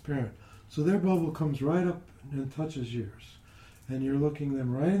transparent. So their bubble comes right up and touches yours. And you're looking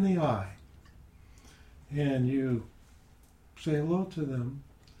them right in the eye. And you say hello to them.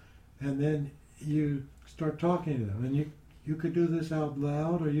 And then you start talking to them. And you could do this out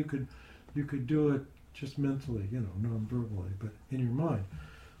loud, or you could do it just mentally, non-verbally, but in your mind.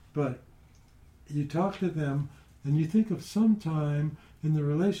 But you talk to them, and you think of some time in the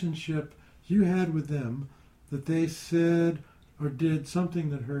relationship you had with them that they said or did something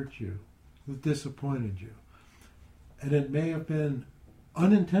that hurt you, that disappointed you. And it may have been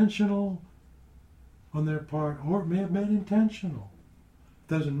unintentional on their part, or it may have been intentional.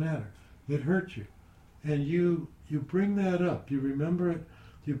 Doesn't matter. It hurt you. And you bring that up. You remember it.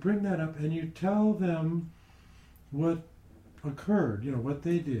 You bring that up, and you tell them what occurred, what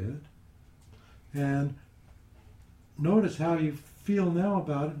they did. And notice how you feel now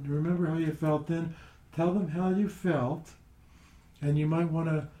about it. Remember how you felt then. Tell them how you felt. And you might want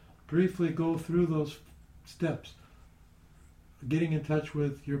to briefly go through those steps. Getting in touch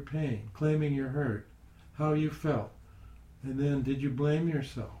with your pain, claiming your hurt, how you felt. And then, did you blame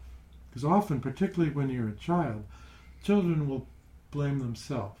yourself? Because often, particularly when you're a child, children will blame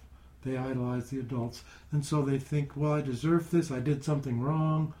themselves. They idolize the adults. And so they think, well, I deserve this. I did something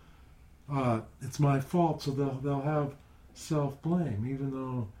wrong. It's my fault. So they'll have self-blame, even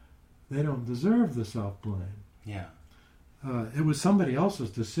though they don't deserve the self-blame. Yeah. It was somebody else's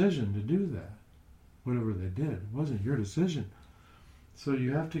decision to do that, whatever they did. It wasn't your decision. So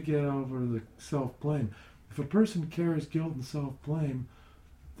you have to get over the self-blame. If a person carries guilt and self-blame,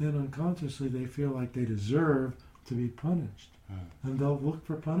 then unconsciously they feel like they deserve to be punished. And they'll look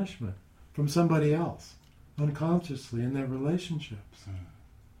for punishment from somebody else, unconsciously in their relationships.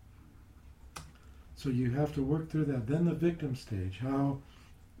 So you have to work through that. Then the victim stage, how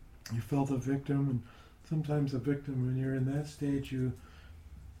you felt a victim, and sometimes a victim, when you're in that stage, you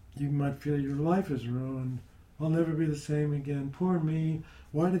might feel your life is ruined. I'll never be the same again. Poor me.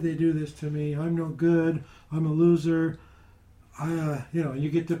 Why did they do this to me? I'm no good. I'm a loser. You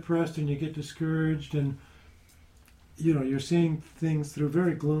get depressed and you get discouraged, and you're seeing things through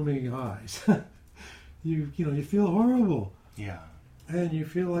very gloomy eyes. You feel horrible. Yeah. And you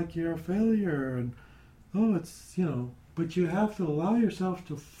feel like you're a failure, and but you have to allow yourself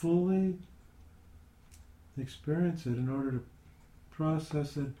to fully experience it in order to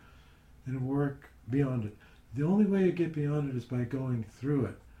process it and work beyond it. The only way you get beyond it is by going through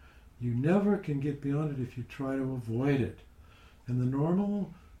it. You never can get beyond it if you try to avoid it. And the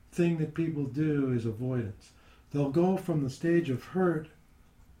normal thing that people do is avoidance. They'll go from the stage of hurt,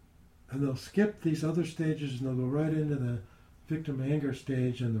 and they'll skip these other stages, and they'll go right into the victim anger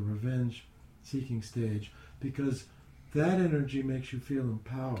stage and the revenge seeking stage, because that energy makes you feel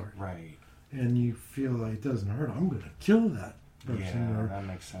empowered. Right. And you feel like it doesn't hurt. I'm going to kill that person. Yeah, or that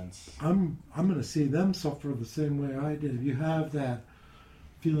makes sense. I'm going to see them suffer the same way I did. If you have that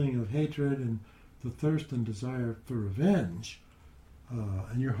feeling of hatred and the thirst and desire for revenge,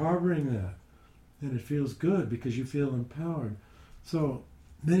 and you're harboring that, and it feels good because you feel empowered. So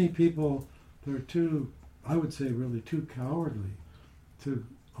many people, they're I would say really too cowardly to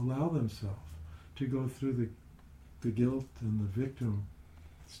allow themselves to go through the guilt and the victim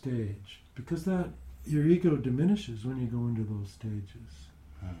stage, because that your ego diminishes when you go into those stages.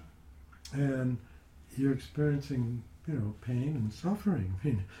 And you're experiencing, pain and suffering. I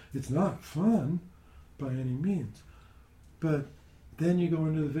mean, it's not fun by any means. But then you go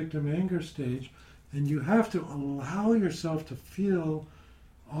into the victim anger stage, and you have to allow yourself to feel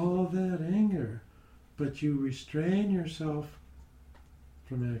all that anger, but you restrain yourself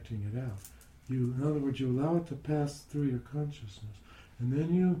from acting it out. In other words, you allow it to pass through your consciousness. And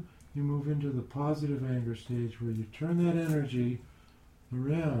then you move into the positive anger stage, where you turn that energy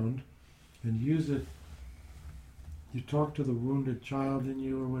around and use it. You talk to the wounded child in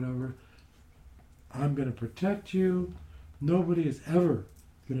you or whatever. I'm going to protect you. Nobody is ever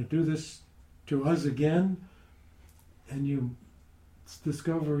going to do this to us again. And you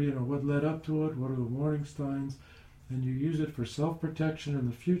discover, what led up to it, what are the warning signs, and you use it for self-protection in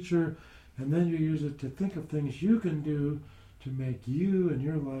the future, and then you use it to think of things you can do to make you and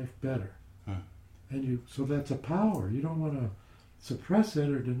your life better. And so that's a power. You don't want to suppress it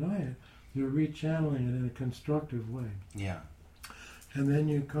or deny it. You're rechanneling it in a constructive way. Yeah. And then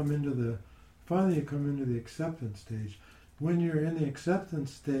finally you come into the acceptance stage. When you're in the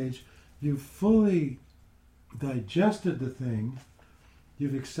acceptance stage, you've fully digested the thing.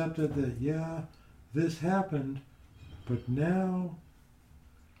 You've accepted that, yeah, this happened, but now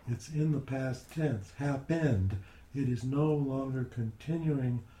it's in the past tense, happened. It is no longer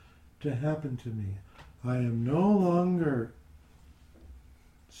continuing to happen to me. I am no longer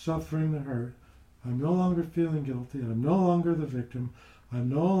suffering the hurt. I'm no longer feeling guilty. I'm no longer the victim. I'm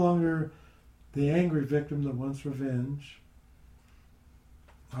no longer the angry victim that wants revenge.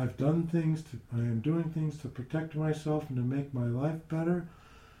 I am doing things to protect myself and to make my life better,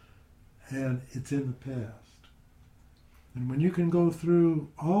 and it's in the past. And when you can go through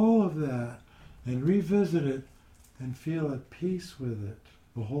all of that and revisit it and feel at peace with it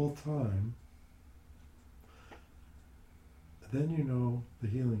the whole time, then you know the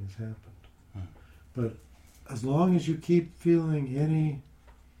healing has happened. But as long as you keep feeling any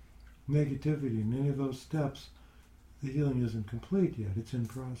negativity in any of those steps, the healing isn't complete yet. It's in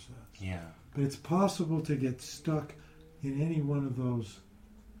process. Yeah. But it's possible to get stuck in any one of those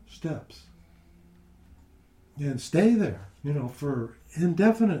steps and stay there, for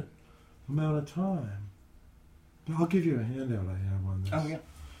indefinite amount of time. I'll give you a handout I have on this. Oh, yeah.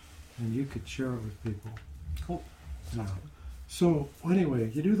 And you could share it with people. Cool. Yeah. So anyway,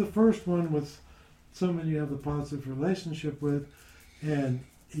 you do the first one with someone you have a positive relationship with, and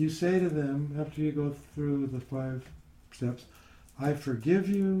you say to them, after you go through the 5 steps, I forgive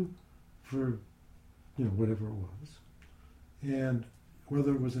you for, whatever it was. And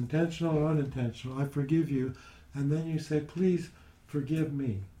whether it was intentional or unintentional, I forgive you. And then you say, please forgive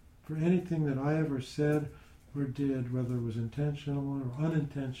me for anything that I ever said or did, whether it was intentional or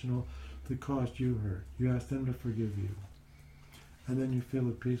unintentional, that caused you hurt. You ask them to forgive you. And then you feel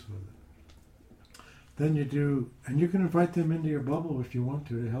at peace with it. Then you do, and you can invite them into your bubble if you want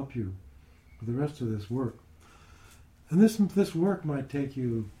to help you with the rest of this work. And this work might take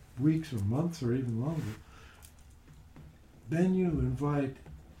you weeks or months or even longer. Then you invite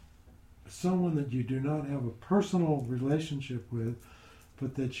someone that you do not have a personal relationship with,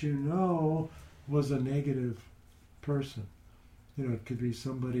 but that you know was a negative person. It could be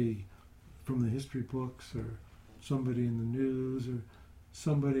somebody from the history books or somebody in the news or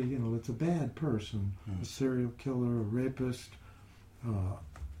somebody, that's a bad person, a serial killer, a rapist,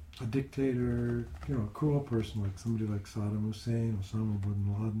 a dictator, a cruel person like somebody like Saddam Hussein, Osama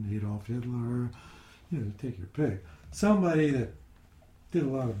bin Laden, Adolf Hitler, take your pick. Somebody that did a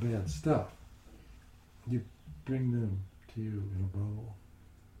lot of bad stuff. You bring them to you in a bubble.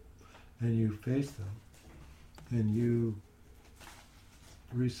 And you face them. And you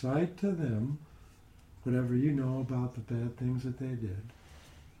recite to them whatever you know about the bad things that they did.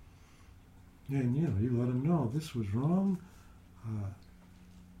 And, you let them know this was wrong,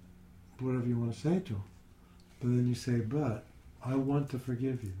 whatever you want to say to them. But then you say, but I want to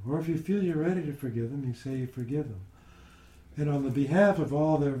forgive you. Or if you feel you're ready to forgive them, you say you forgive them. And on the behalf of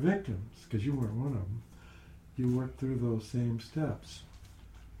all their victims, because you weren't one of them, you work through those same steps.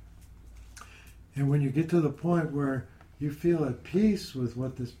 And when you get to the point where you feel at peace with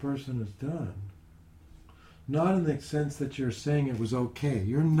what this person has done, not in the sense that you're saying it was okay.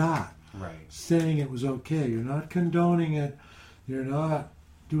 You're not saying it was okay. You're not condoning it. You're not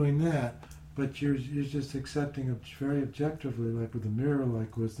doing that. But you're just accepting it very objectively, like with the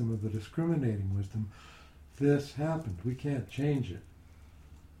mirror-like wisdom of the discriminating wisdom. This happened. We can't change it.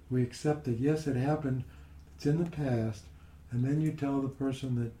 We accept that, yes, it happened. It's in the past. And then you tell the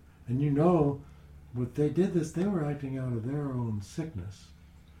person that, and what they did they were acting out of their own sickness.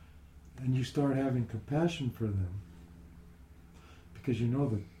 And you start having compassion for them. Because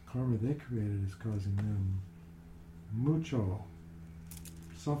the karma they created is causing them mucho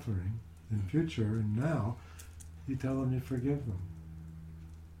suffering in future, and now you tell them you forgive them.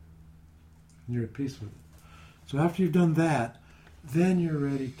 And you're at peace with it. So after you've done that, then you're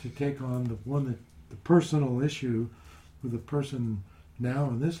ready to take on the personal issue with the person now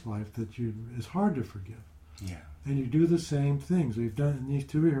in this life that is hard to forgive. Yeah. And you do the same things. We've done in these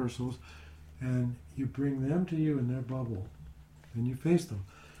 2 rehearsals, and you bring them to you in their bubble, and you face them.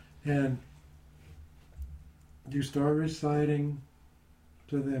 And you start reciting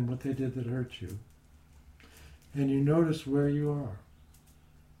to them what they did that hurt you. And you notice where you are.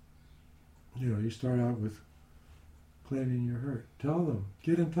 You start out with claiming your hurt. Tell them,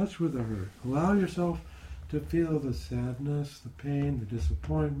 get in touch with the hurt. Allow yourself to feel the sadness, the pain, the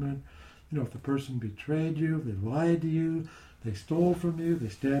disappointment. If the person betrayed you, they lied to you, they stole from you, they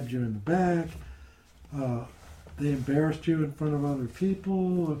stabbed you in the back, they embarrassed you in front of other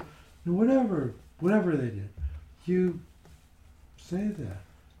people, whatever they did. You say that.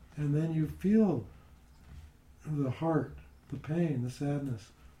 And then you feel the heart, the pain, the sadness,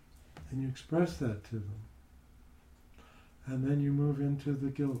 and you express that to them. And then you move into the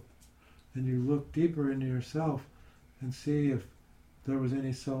guilt, and you look deeper into yourself and see if there was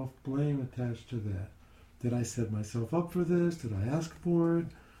any self-blame attached to that. Did I set myself up for this? Did I ask for it?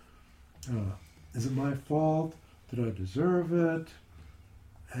 Is it my fault? Did I deserve it?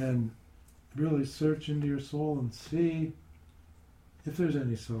 And really search into your soul and see if there's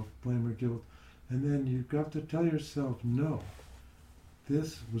any self-blame or guilt. And then you've got to tell yourself, no,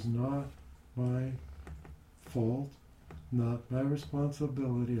 this was not my fault, not my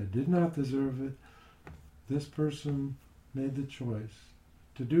responsibility. I did not deserve it. This person made the choice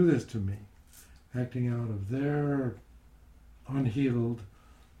to do this to me, acting out of their unhealed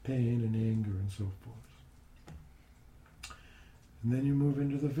pain and anger and so forth. And then you move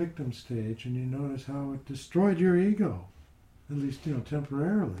into the victim stage and you notice how it destroyed your ego, at least,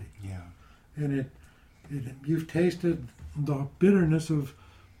 temporarily. Yeah. And you've tasted the bitterness of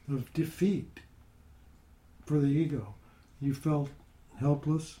defeat for the ego. You felt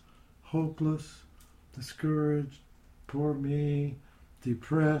helpless, hopeless, discouraged, poor me,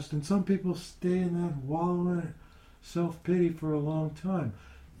 depressed. And some people stay in that wallowing self-pity for a long time.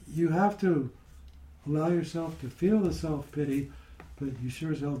 You have to allow yourself to feel the self-pity, but you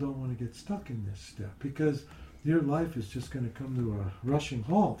sure as hell don't want to get stuck in this step, because your life is just going to come to a rushing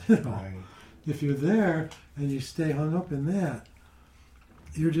halt. Right. If you're there and you stay hung up in that,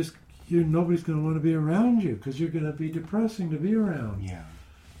 nobody's going to want to be around you, because you're going to be depressing to be around. Yeah.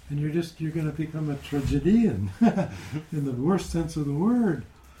 And you're going to become a tragedian in the worst sense of the word.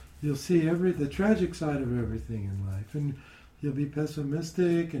 You'll see the tragic side of everything in life, and you'll be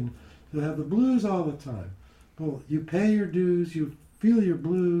pessimistic, and you'll have the blues all the time. Well, you pay your dues, you feel your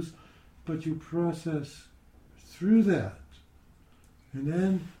blues, but you process through that. And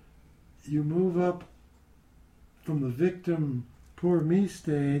then you move up from the victim poor me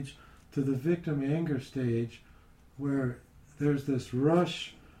stage to the victim anger stage, where there's this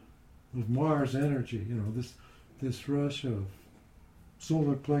rush of Mars energy, this rush of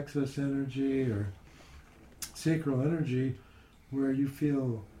solar plexus energy or sacral energy, where you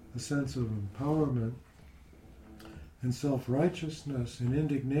feel a sense of empowerment and self-righteousness and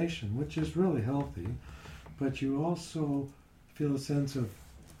indignation, which is really healthy, but you also feel a sense of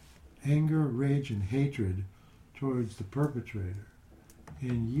anger, rage, and hatred towards the perpetrator.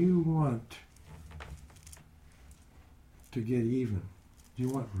 And you want to get even. You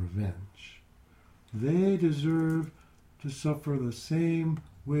want revenge. They deserve to suffer the same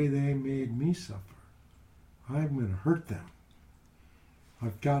way they made me suffer. I'm going to hurt them.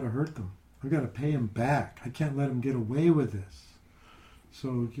 I've got to hurt them. I've got to pay them back. I can't let them get away with this.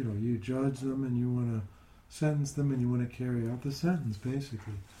 So, you judge them and you want to sentence them and you want to carry out the sentence,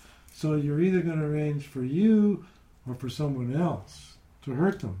 basically. So you're either going to arrange for you or for someone else to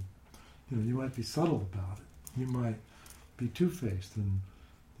hurt them. You might be subtle about it. You might be two-faced. And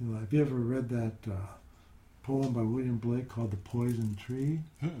have you ever read that poem by William Blake called The Poison Tree?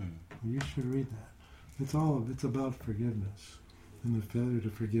 Well, you should read that. It's about forgiveness and the failure to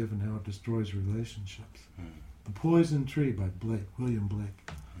forgive and how it destroys relationships. The Poison Tree by William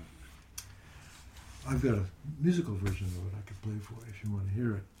Blake. I've got a musical version of it I could play for you if you want to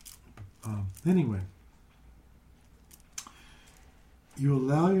hear it. Anyway, you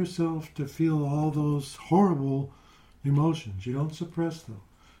allow yourself to feel all those horrible emotions. You don't suppress them.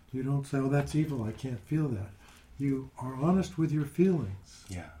 You don't say, oh, that's evil, I can't feel that. You are honest with your feelings.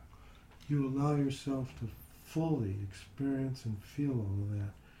 Yeah. You allow yourself to fully experience and feel all of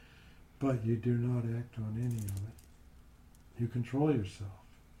that, but you do not act on any of it. You control yourself.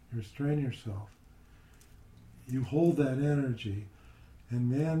 You restrain yourself. You hold that energy,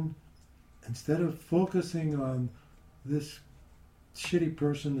 and then instead of focusing on this shitty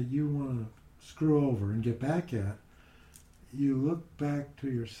person that you want to screw over and get back at, you look back to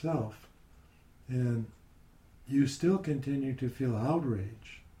yourself and you still continue to feel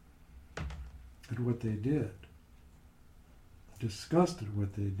outrage at what they did, disgust at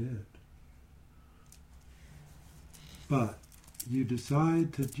what they did. But you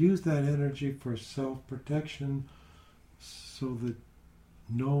decide to use that energy for self-protection so that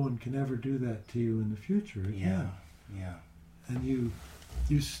no one can ever do that to you in the future again. Yeah. And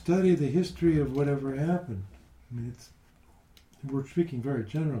you study the history of whatever happened. I mean, we're speaking very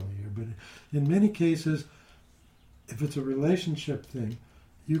generally here, but in many cases, if it's a relationship thing,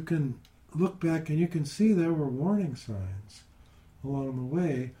 you can look back and you can see there were warning signs along the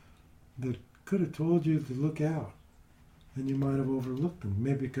way that could have told you to look out, and you might have overlooked them,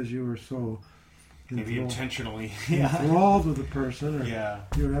 maybe because you were so maybe intentionally enthralled with the person, or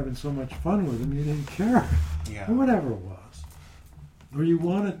you were having so much fun with them you didn't care, or whatever it was, or you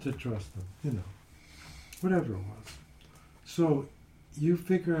wanted to trust them, whatever it was. So you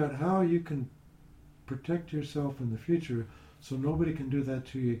figure out how you can protect yourself in the future so nobody can do that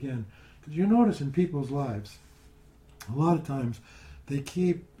to you again. Because you notice in people's lives, a lot of times they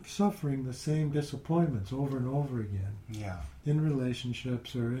keep suffering the same disappointments over and over again Yeah. in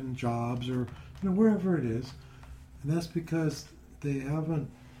relationships or in jobs or wherever it is. And that's because they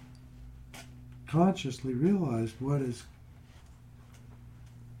haven't consciously realized what is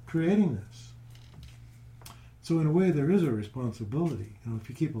creating this. So in a way, there is a responsibility. If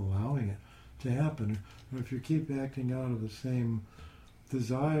you keep allowing it to happen, or if you keep acting out of the same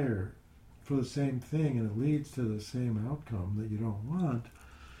desire for the same thing and it leads to the same outcome that you don't want,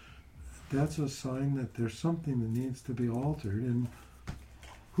 that's a sign that there's something that needs to be altered in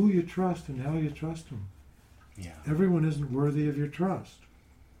who you trust and how you trust them. Yeah. Everyone isn't worthy of your trust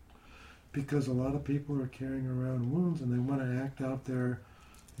because a lot of people are carrying around wounds and they want to act out their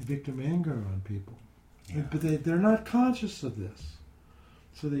victim anger on people. Yeah. But they're not conscious of this.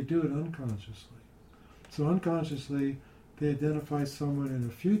 So they do it unconsciously. So unconsciously, they identify someone in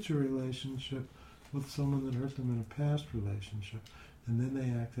a future relationship with someone that hurt them in a past relationship. And then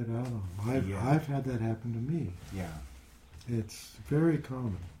they act it out on them. I've had that happen to me. Yeah. It's very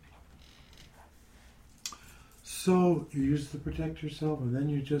common. So you use it to protect yourself, and then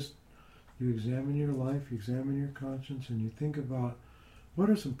you examine your life, you examine your conscience, and you think about what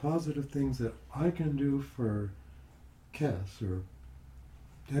are some positive things that I can do for Cass or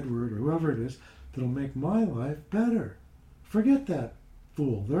Edward or whoever it is that'll make my life better. Forget that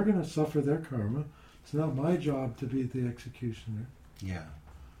fool. They're going to suffer their karma. It's not my job to be the executioner. Yeah.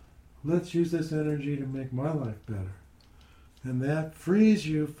 Let's use this energy to make my life better. And that frees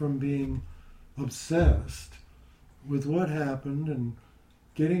you from being obsessed with what happened and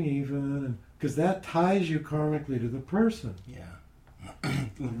getting even, and because that ties you karmically to the person. Yeah.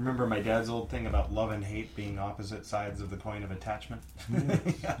 Remember my dad's old thing about love and hate being opposite sides of the coin of attachment? Yes.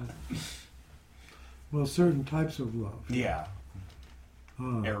 Yeah. Well, certain types of love. Yeah.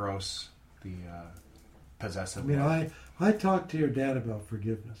 Eros, the possessive I mean, love. I talked to your dad about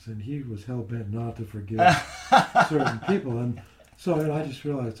forgiveness, and he was hell-bent not to forgive certain people. And so I just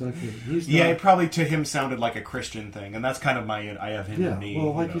realized, okay, he's not... Yeah, it probably to him sounded like a Christian thing, and that's kind of my, I have him Yeah, and me.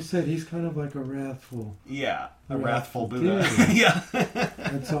 well, like you said, he's kind of like a wrathful... Yeah, a wrathful wrathful Buddha. deity. Yeah.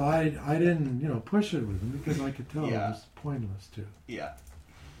 And so I didn't, push it with him because I could tell Yeah. it was pointless to. Yeah.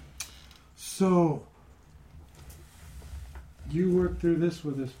 So you work through this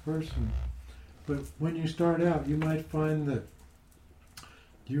with this person, but when you start out, you might find that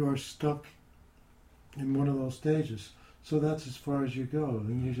you are stuck in one of those stages. So that's as far as you go.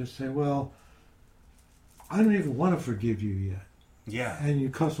 And you just say, well, I don't even want to forgive you yet. Yeah. And you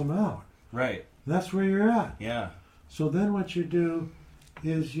cuss them out. Right. That's where you're at. Yeah. So then what you do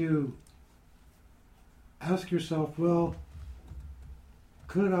is you ask yourself, well,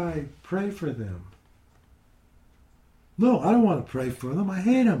 could I pray for them? No, I don't want to pray for them. I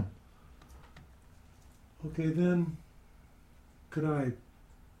hate them. Okay, then could I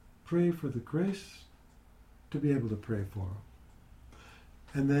pray for the grace to be able to pray for them?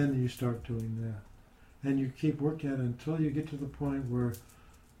 And then you start doing that. And you keep working at it until you get to the point where,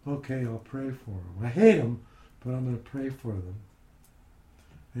 okay, I'll pray for them. I hate them, but I'm going to pray for them.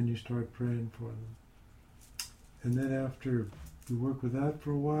 And you start praying for them. And then after you work with that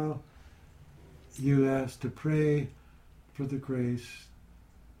for a while, you ask to pray for the grace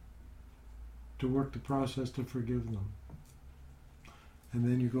to work the process to forgive them. And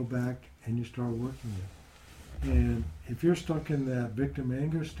then you go back and you start working it. And if you're stuck in that victim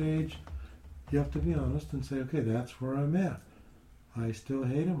anger stage, you have to be honest and say, okay, that's where I'm at. I still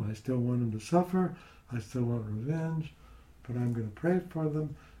hate them. I still want them to suffer. I still want revenge. But I'm going to pray for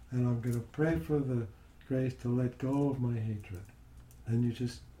them, and I'm going to pray for the grace to let go of my hatred. And you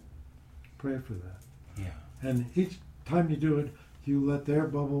just pray for that. Yeah. And each time you do it, you let their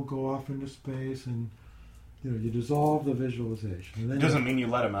bubble go off into space, and you dissolve the visualization. And then It doesn't mean you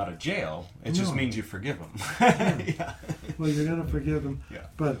let him out of jail. It just No. means you forgive him. Yeah. Well, you're going to forgive them, Yeah.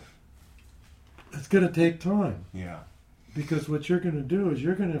 but it's going to take time. Yeah. Because what you're going to do is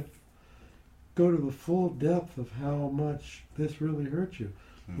you're going to go to the full depth of how much this really hurt you.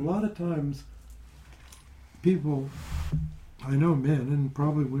 A lot of times, people, I know men and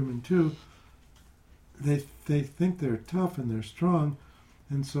probably women too, they think they're tough and they're strong,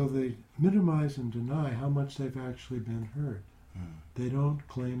 and so they minimize and deny how much they've actually been hurt. They don't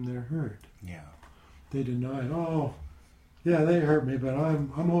claim they're hurt. Yeah. They deny it. Oh, yeah, they hurt me, but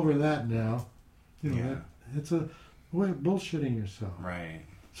I'm over that now. Yeah. It's a way of bullshitting yourself. Right.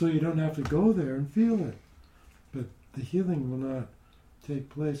 So you don't have to go there and feel it. But the healing will not take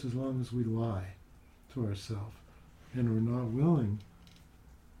place as long as we lie to ourselves and we're not willing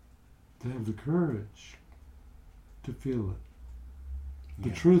to have the courage to feel it. The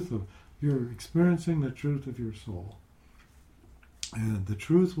Yeah. truth of, you're experiencing the truth of your soul. And the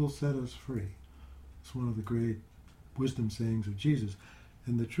truth will set us free. It's one of the great wisdom sayings of Jesus.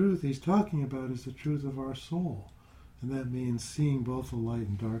 And the truth he's talking about is the truth of our soul. And that means seeing both the light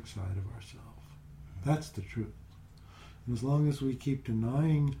and dark side of ourselves. That's the truth. And as long as we keep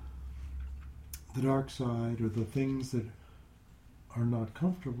denying the dark side or the things that are not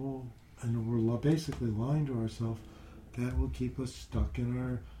comfortable, and we're basically lying to ourselves, that will keep us stuck in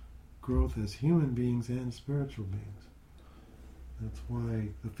our growth as human beings and spiritual beings. That's why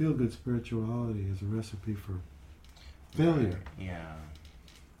the feel-good spirituality is a recipe for failure. Yeah.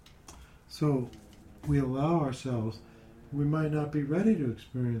 So we allow ourselves, we might not be ready to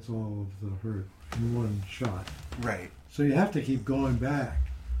experience all of the hurt in one shot. Right. So you have to keep going back,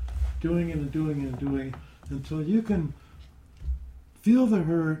 doing it and doing it and doing it until you can feel the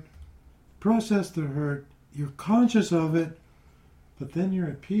hurt, process the hurt, you're conscious of it, but then you're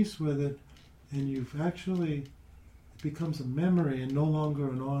at peace with it, and you've actually, it becomes a memory and no longer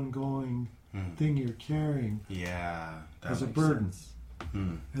an ongoing thing you're carrying as a burden.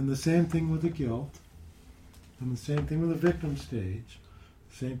 And the same thing with the guilt, and the same thing with the victim stage,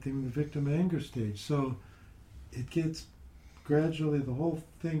 the same thing with the victim anger stage. So it gets gradually, the whole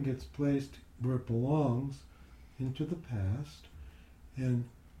thing gets placed where it belongs, into the past, and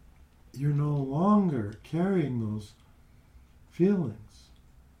you're no longer carrying those feelings.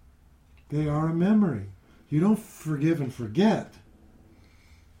 They are a memory. You don't forgive and forget.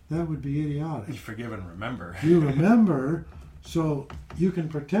 That would be idiotic. You forgive and remember. You remember, so you can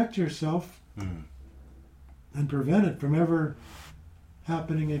protect yourself and prevent it from ever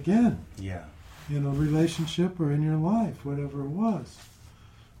happening again. Yeah. In a relationship or in your life, whatever it was.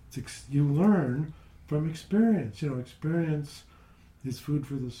 You learn from experience. Experience is food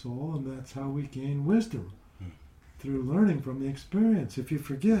for the soul, and that's how we gain wisdom, through learning from the experience. If you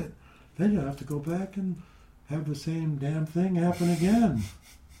forget, then you'll have to go back and have the same damn thing happen again.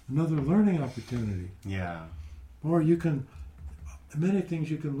 Another learning opportunity. Yeah. Or many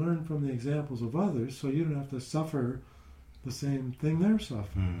things you can learn from the examples of others, so you don't have to suffer the same thing they're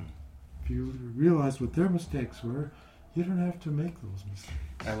suffering. If you realize what their mistakes were, you don't have to make those mistakes.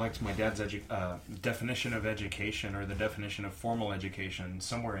 I liked my dad's definition of education, or the definition of formal education.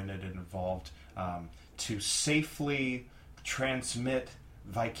 Somewhere in it involved to safely transmit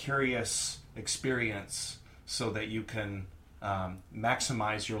vicarious experience so that you can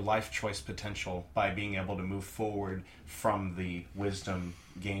maximize your life choice potential by being able to move forward from the wisdom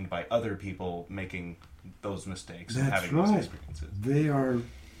gained by other people making those mistakes and having those experiences.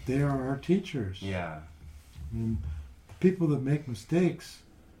 They are our teachers. Yeah. I mean, the people that make mistakes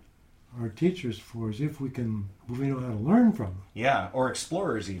are teachers for us if we know how to learn from them. Yeah, or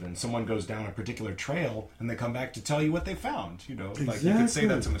explorers even. Someone goes down a particular trail and they come back to tell you what they found. Exactly. Like you could say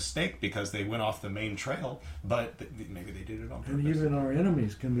that's a mistake because they went off the main trail, but maybe they did it on purpose. And even our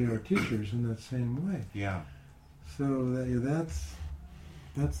enemies can be our teachers in that same way. Yeah. So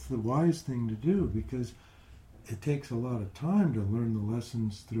that's the wise thing to do, because it takes a lot of time to learn the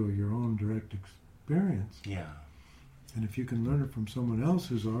lessons through your own direct experience. Yeah. And if you can learn it from someone else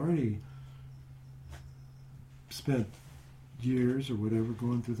who's already spent years or whatever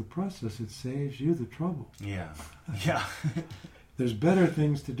going through the process, it saves you the trouble. Yeah. Yeah. There's better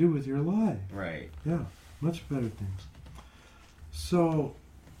things to do with your life. Right. Yeah, much better things. So,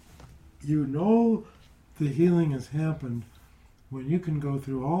 the healing has happened when you can go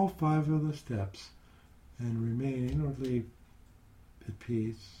through all 5 of the steps and remain inwardly at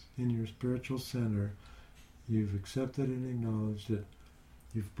peace in your spiritual center. You've accepted and acknowledged it.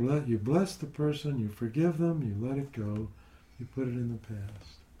 You bless the person, you forgive them, you let it go, you put it in the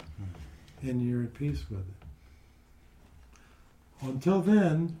past, and you're at peace with it. Until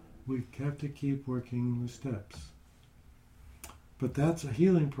then, we have to keep working the steps. But that's a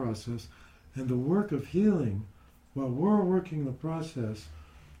healing process, and the work of healing, while we're working the process,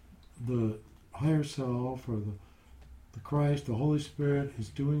 the higher self or the Christ, the Holy Spirit, is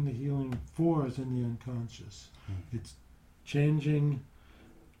doing the healing for us in the unconscious. It's changing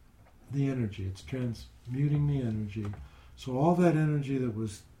the energy. It's transmuting the energy. So all that energy that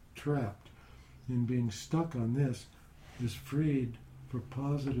was trapped in being stuck on this is freed for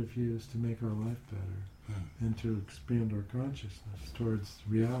positive use to make our life better and to expand our consciousness towards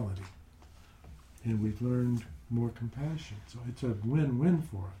reality. And we've learned more compassion. So it's a win-win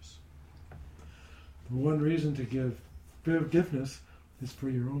for us. The one reason to give forgiveness is for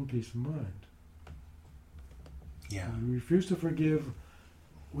your own peace of mind. Yeah. When we refuse to forgive,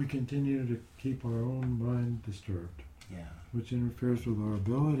 we continue to keep our own mind disturbed. Yeah. Which interferes with our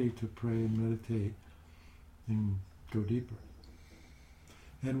ability to pray and meditate and go deeper.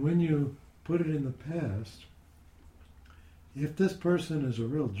 And when you put it in the past, if this person is a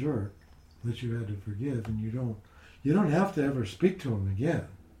real jerk that you had to forgive, and you don't have to ever speak to him again.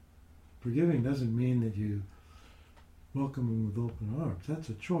 Forgiving doesn't mean that you welcome him with open arms. That's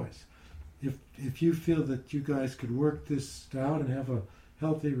a choice. If you feel that you guys could work this out and have a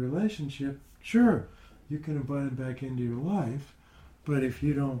healthy relationship, sure, you can invite them back into your life. But if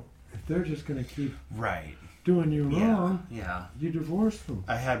they're just going to keep Right. doing you wrong, Yeah. you divorce them.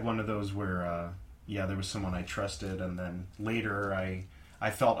 I had one of those where, there was someone I trusted, and then later I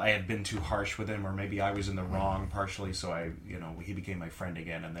felt I had been too harsh with him, or maybe I was in the wrong partially, so he became my friend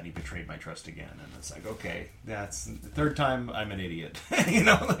again, and then he betrayed my trust again, and it's like, okay, that's the third time I'm an idiot.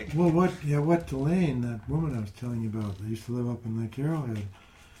 Well, what Delane, that woman I was telling you about, that used to live up in Lake Arrowhead,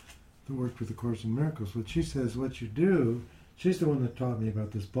 that worked with the Course in Miracles, what she says, what you do, she's the one that taught me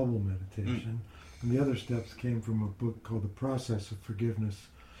about this bubble meditation, and the other steps came from a book called The Process of Forgiveness,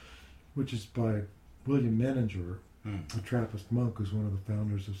 which is by William Menninger, a Trappist monk who's one of the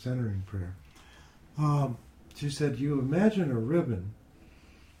founders of Centering Prayer. She said, you imagine a ribbon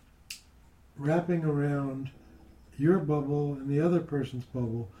wrapping around your bubble and the other person's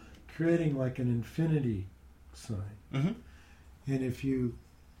bubble, creating like an infinity sign. Mm-hmm. And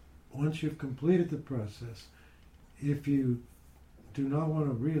once you've completed the process, if you do not want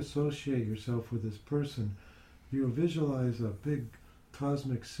to reassociate yourself with this person, you'll visualize a big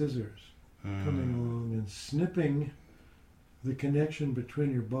cosmic scissors coming along and snipping the connection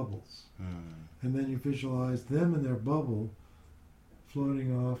between your bubbles. And then you visualize them in their bubble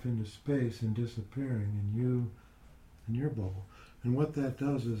floating off into space and disappearing, and you in your bubble. And what that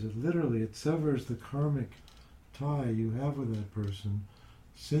does is it severs the karmic tie you have with that person.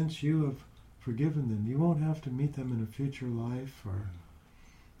 Since you have forgiven them, you won't have to meet them in a future life or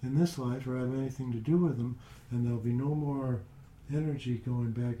in this life or have anything to do with them, and there'll be no more energy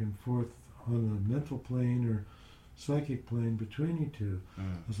going back and forth on the mental plane or psychic plane between you two.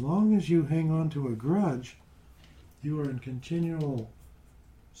 As long as you hang on to a grudge, you are in continual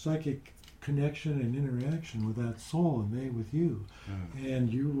psychic connection and interaction with that soul and they with you.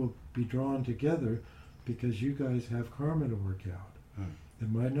 And you will be drawn together because you guys have karma to work out. It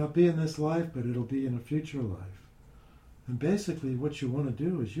might not be in this life, but it'll be in a future life. And basically what you want to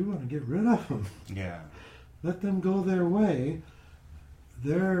do is you want to get rid of them. Yeah. Let them go their way.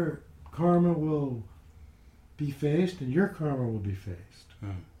 Their karma will be faced and your karma will be faced.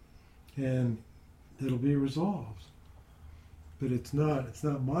 And it'll be resolved. But it's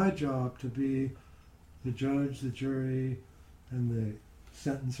not my job to be the judge, the jury, and the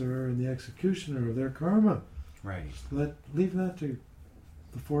sentencer and the executioner of their karma. Right. Leave that to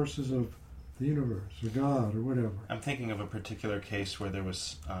the forces of the universe or God or whatever. I'm thinking of a particular case where there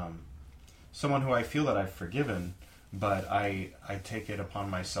was someone who I feel that I've forgiven, but I take it upon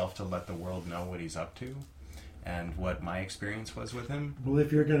myself to let the world know what he's up to and what my experience was with him. Well,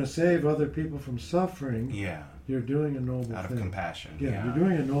 if you're going to save other people from suffering, you're doing a noble thing. Out of compassion. Yeah, you're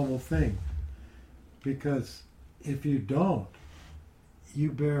doing a noble thing. Because if you don't,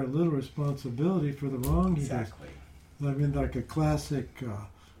 you bear a little responsibility for the wrong he does. Exactly. I mean, like a classic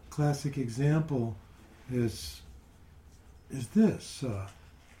example is this.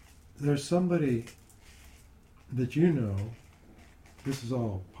 There's somebody that you know, this is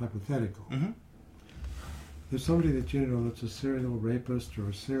all hypothetical. There's somebody that you know that's a serial rapist or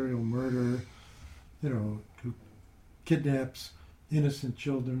a serial murderer, who kidnaps innocent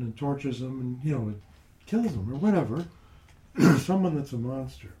children and tortures them and, kills them or whatever. Someone that's a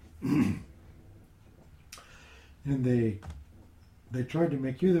monster. And they tried to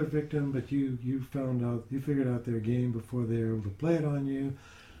make you their victim, but you figured out their game before they were able to play it on you,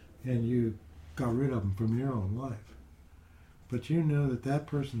 and you got rid of them from your own life. But you know that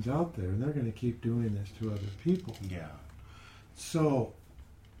person's out there, and they're going to keep doing this to other people. Yeah. So,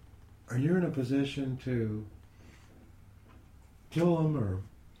 are you in a position to kill them or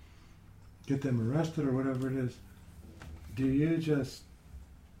get them arrested or whatever it is? Do you just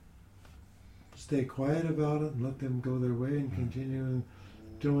stay quiet about it and let them go their way and continue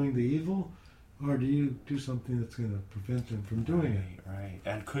doing the evil? Or do you do something that's going to prevent them from doing it? Right.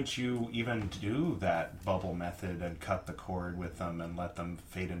 And could you even do that bubble method and cut the cord with them and let them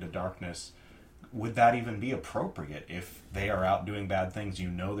fade into darkness? Would that even be appropriate if they are out doing bad things? You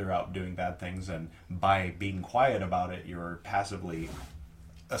know they're out doing bad things, and by being quiet about it, you're passively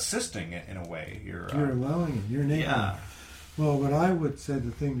assisting it in a way. You're allowing it. You're enabling Yeah. it. Well, what I would say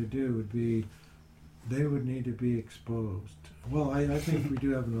the thing to do would be they would need to be exposed. Well, I think we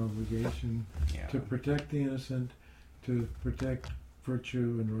do have an obligation to protect the innocent, to protect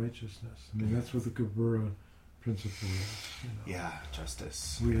virtue and righteousness. I mean, that's what the Kabura principle is. Yeah,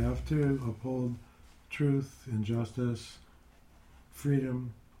 justice. We have to uphold truth and justice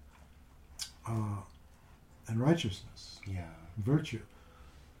freedom, and righteousness, Yeah. virtue.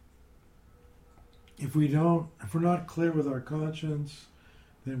 If we're not clear with our conscience,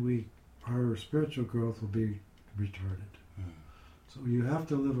 then our spiritual growth will be retarded. So you have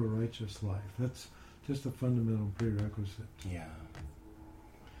to live a righteous life. That's just a fundamental prerequisite. Yeah.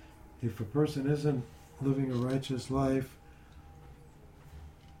 If a person isn't living a righteous life,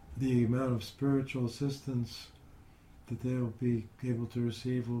 the amount of spiritual assistance that they'll be able to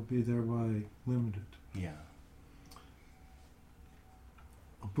receive will be thereby limited. Yeah.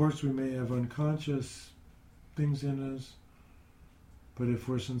 Of course, we may have unconscious things in us, but if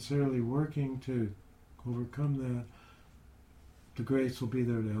we're sincerely working to overcome that, the grace will be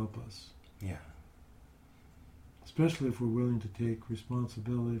there to help us. Yeah. Especially if we're willing to take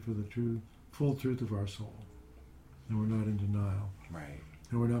responsibility for the full truth of our soul, and we're not in denial, Right.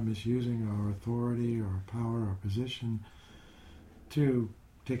 and we're not misusing our authority, our power, our position to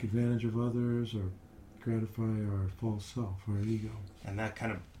take advantage of others or gratify our false self, our ego. And that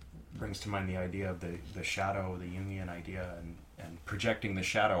kind of brings to mind the idea of the shadow, the Jungian idea, and projecting the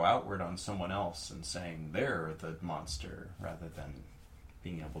shadow outward on someone else and saying they're the monster rather than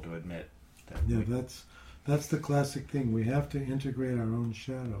being able to admit that. Yeah, that's the classic thing. We have to integrate our own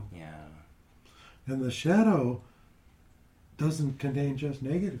shadow. Yeah. And the shadow doesn't contain just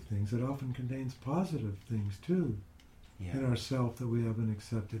negative things. It often contains positive things too Yeah. in ourself that we haven't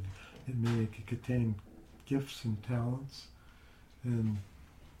accepted. It may contain gifts and talents and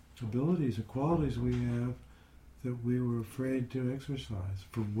abilities and qualities we have that we were afraid to exercise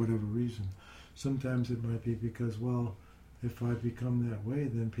for whatever reason. Sometimes it might be because, well, if I become that way,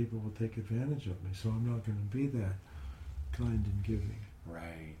 then people will take advantage of me, so I'm not going to be that kind and giving.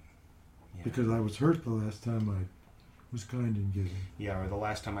 Right. Yeah. Because I was hurt the last time I was kind and giving. Yeah, or the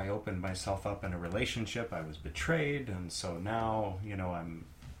last time I opened myself up in a relationship, I was betrayed, and so now, I'm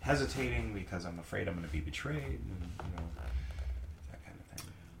hesitating because I'm afraid I'm going to be betrayed, and, that kind of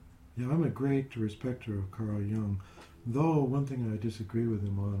thing. Yeah, I'm a great respecter of Carl Jung, though one thing I disagree with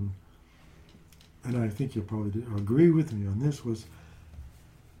him on, and I think you'll probably agree with me on this, was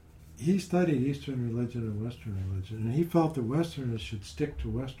he studied Eastern religion and Western religion, and he felt that Westerners should stick to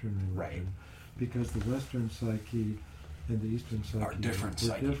Western religion, Right. because the Western psyche and the Eastern psyche Are different were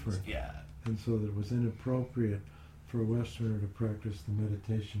psyches. different. Yeah. And so that it was inappropriate for a Westerner to practice the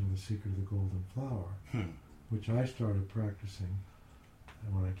meditation of the Secret of the Golden Flower, which I started practicing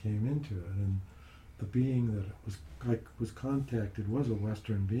when I came into it. And the being that I was contacted was a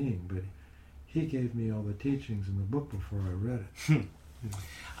Western being, but he gave me all the teachings in the book before I read it.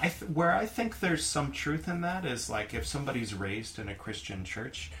 Where I think there's some truth in that is, like, if somebody's raised in a Christian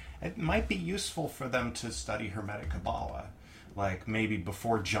church, it might be useful for them to study Hermetic Kabbalah, like maybe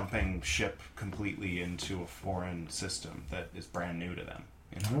before jumping ship completely into a foreign system that is brand new to them.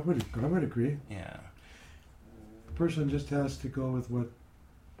 I would agree. Yeah. A person just has to go with what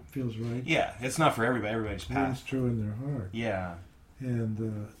feels right. Yeah, it's not for everybody. Everybody's Rings path. true in their heart. Yeah.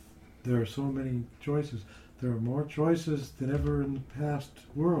 And there are so many choices. There are more choices than ever in the past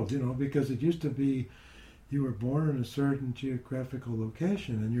world, because it used to be you were born in a certain geographical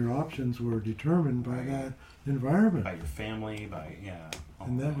location and your options were determined by that environment. By your family, all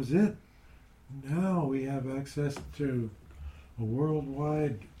And that was it. Now we have access to a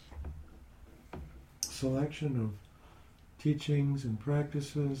worldwide selection of teachings and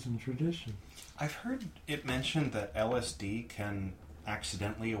practices and tradition. I've heard it mentioned that LSD can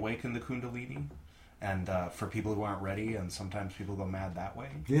accidentally awaken the Kundalini, and for people who aren't ready, and sometimes people go mad that way.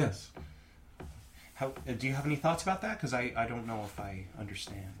 Yes. How do you have any thoughts about that? Because I don't know if I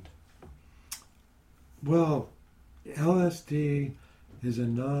understand. Well, LSD is a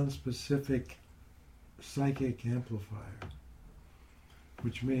non-specific psychic amplifier,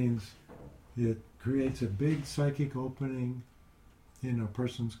 which means it creates a big psychic opening in a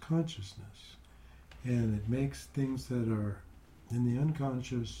person's consciousness, and it makes things that are in the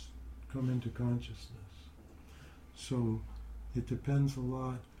unconscious come into consciousness. So it depends a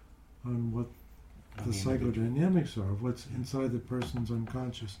lot on what the psychodynamics are, of what's inside the person's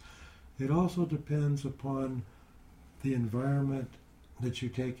unconscious. It also depends upon the environment that you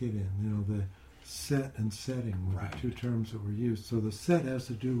take it in. The set and setting were the two terms that were used. So the set has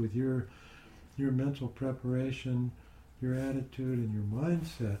to do with your mental preparation, your attitude, and your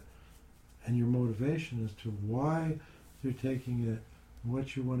mindset, and your motivation as to why you're taking it,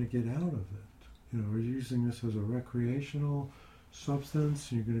 what you want to get out of it. Are you using this as a recreational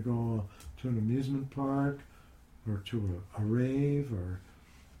substance? You're going to go to an amusement park or to a rave, or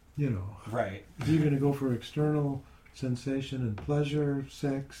Right. you're going to go for external sensation and pleasure,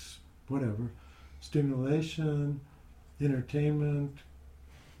 sex, whatever, stimulation, entertainment?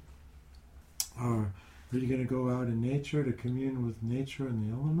 Are you going to go out in nature to commune with nature and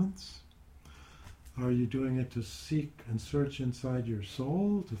the elements? Are you doing it to seek and search inside your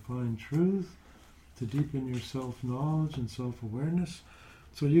soul, to find truth, to deepen your self-knowledge and self-awareness?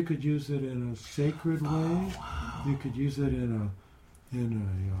 So you could use it in a sacred way. Wow. You could use it in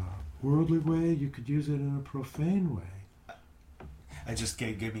a worldly way. You could use it in a profane way. I just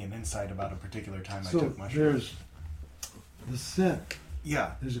gave me an insight about a particular time I So took mushrooms. there's the set.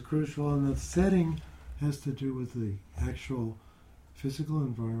 Yeah. There's a crucial, and the setting has to do with the actual physical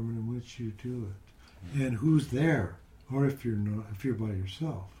environment in which you do it, and who's there, or if you're by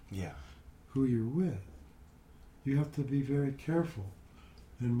yourself, Yeah. who you're with. You have to be very careful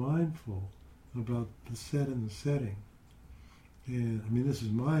and mindful about the set and the setting. And I mean, this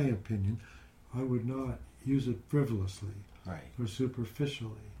is my opinion. I would not use it frivolously Right. or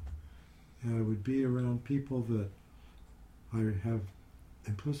superficially. And I would be around people that I have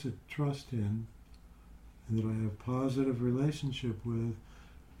implicit trust in, and that I have positive relationship with,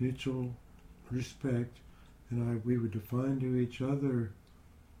 mutual respect, and we would define to each other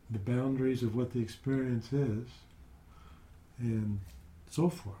the boundaries of what the experience is, and so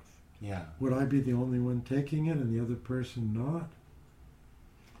forth. Yeah. Would I be the only one taking it and the other person not?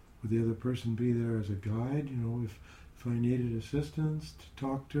 Would the other person be there as a guide, if I needed assistance to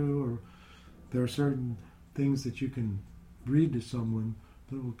talk to, or there are certain things that you can read to someone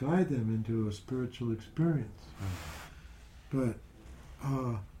that will guide them into a spiritual experience. But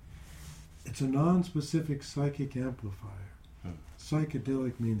it's a non-specific psychic amplifier.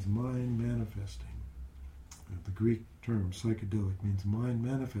 Psychedelic means mind manifesting. The Greek term psychedelic means mind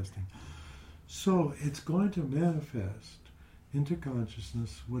manifesting. So it's going to manifest into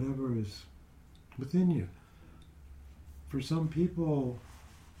consciousness whatever is within you. For some people,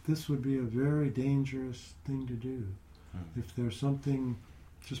 this would be a very dangerous thing to do. If there's something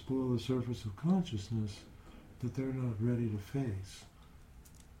just below the surface of consciousness that they're not ready to face.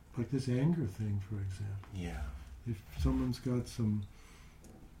 Like this anger thing, for example. Yeah. If someone's got some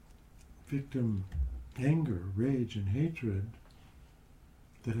victim anger, rage, and hatred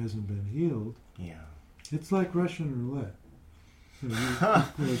that hasn't been healed, Yeah. it's like Russian roulette.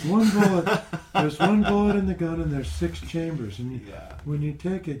 There's one bullet in the gun, and there's 6 chambers. And when you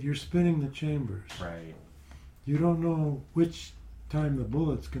take it, you're spinning the chambers. Right. You don't know which time the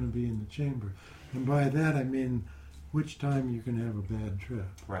bullet's going to be in the chamber. And by that I mean which time you can have a bad trip.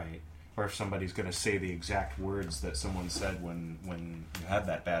 Right. Or if somebody's going to say the exact words that someone said when you had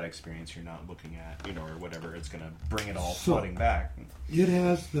that bad experience you're not looking at, or whatever, it's going to bring it all flooding back. It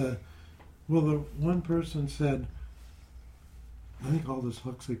has the one person said, I think Aldous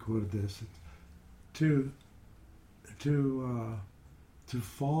Huxley quoted this, to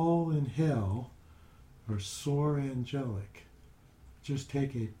fall in hell or soar angelic, just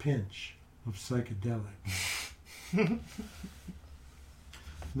take a pinch of psychedelic.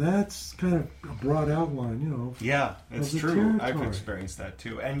 That's kind of a broad outline, Yeah, it's of the true. I've territory. experienced that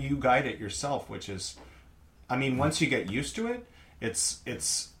too. And you guide it yourself, which is, I mean, once you get used to it, it's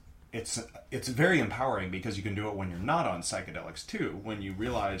very empowering, because you can do it when you're not on psychedelics too, when you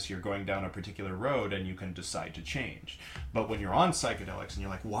realize you're going down a particular road and you can decide to change. But when you're on psychedelics and you're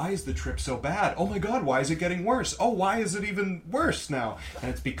like, why is the trip so bad? Oh my God, why is it getting worse? Oh, why is it even worse now?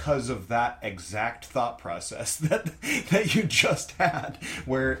 And it's because of that exact thought process that you just had,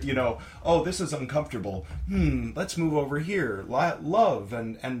 where, oh, this is uncomfortable. Let's move over here. Love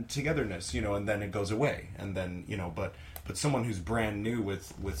and togetherness, and then it goes away. And then, but someone who's brand new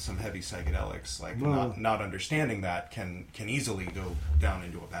with some heavy psychedelics, like not understanding that, can easily go down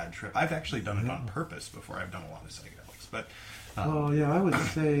into a bad trip. I've actually done it on purpose before. I've done a lot of psychedelics, but I would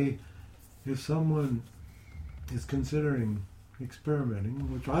say if someone is considering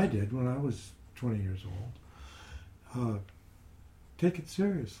experimenting, which I did when I was 20 years old, take it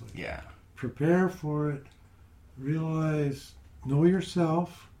seriously. Yeah. Prepare for it. Know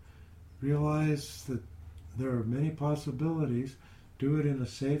yourself. Realize that there are many possibilities. Do it in a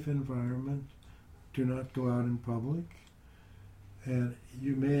safe environment. Do not go out in public. And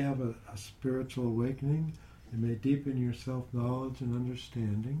you may have a spiritual awakening. You may deepen your self-knowledge and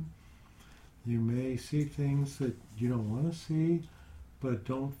understanding. You may see things that you don't want to see, but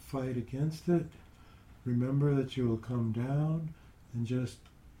don't fight against it. Remember that you will come down and just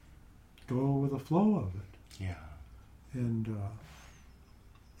go with the flow of it. Yeah. And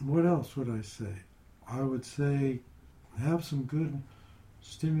what else would I say? I would say have some good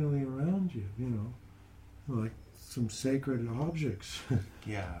stimuli around you, like some sacred objects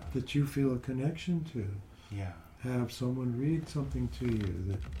Yeah. that you feel a connection to. Yeah. Have someone read something to you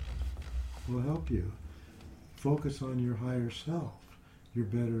that will help you. focus on your higher self, your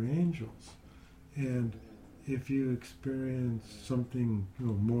better angels. And if you experience something,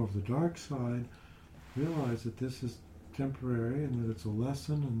 more of the dark side, realize that this is temporary and that it's a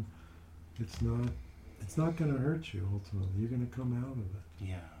lesson, and it's not going to hurt you ultimately. You're going to come out of it.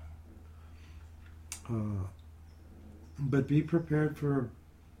 Yeah. But be prepared for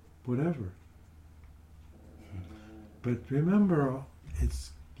whatever. But remember,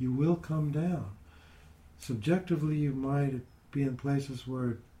 you will come down. Subjectively, you might be in places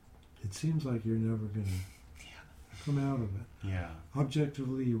where it seems like you're never going to come out of it. Yeah.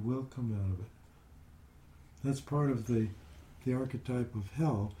 Objectively, you will come out of it. That's part of the archetype of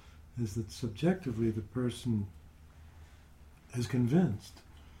hell, is that subjectively the person is convinced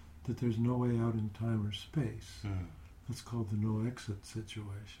that there's no way out in time or space. Mm. That's called the no exit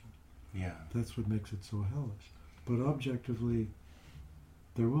situation. Yeah. That's what makes it so hellish. But objectively,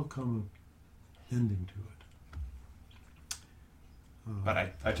 there will come an ending to it. But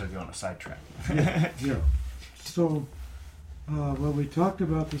I took you on a sidetrack. Yeah. So, we talked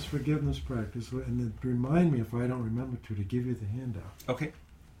about this forgiveness practice, and then remind me, if I don't remember to give you the handout. Okay.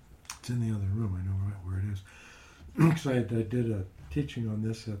 It's in the other room. I know right where it is. Because I did a teaching on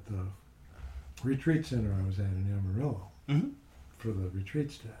this at the retreat center I was at in Amarillo for the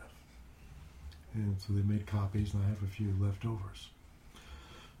retreat staff. And so they made copies, and I have a few leftovers.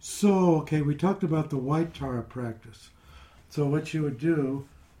 So, okay, we talked about the white Tara practice. So what you would do,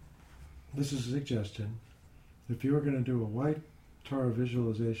 this is a suggestion, if you were going to do a white Tara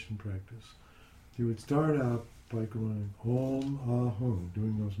visualization practice, you would start out by going Om Ahum,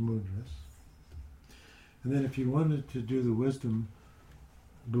 doing those mudras. And then if you wanted to do the wisdom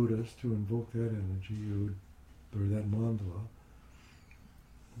Buddhas, to invoke that energy, you would, or that mandala,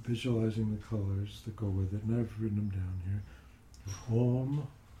 visualizing the colors that go with it, and I've written them down here. Om,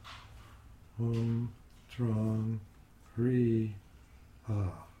 Hum, Trong, Hri,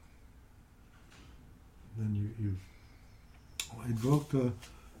 Ah. Then you invoke the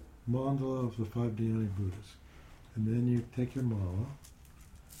mandala of the 5 Dhyani Buddhas. And then you take your mala,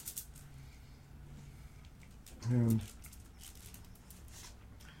 and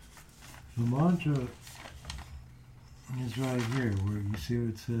the mantra is right here, where you see where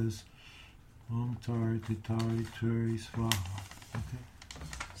it says Om Tari Titari Turi Swaha. Okay?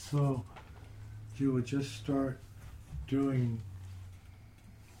 So you would just start doing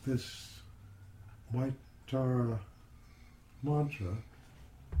this white Tara mantra,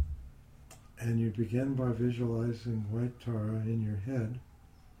 and you begin by visualizing white Tara in your head.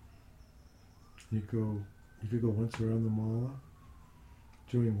 You could go once around the mala,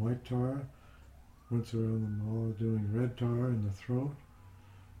 doing white Tara, once around the mala doing red Tara in the throat,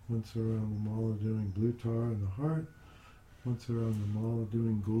 once around the mala doing blue Tara in the heart, once around the mala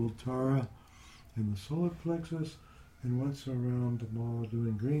doing gold Tara in the solar plexus, and once around the mala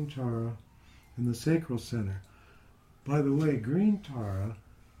doing green Tara in the sacral center. By the way, green Tara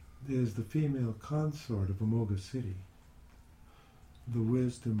is the female consort of Amoghasiddhi, the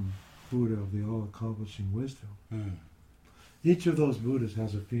wisdom Buddha of the all-accomplishing wisdom. Mm. Each of those Buddhas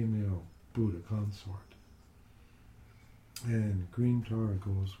has a female Buddha consort. And green Tara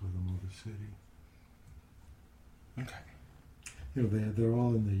goes with Amoghasiddhi. Okay. They're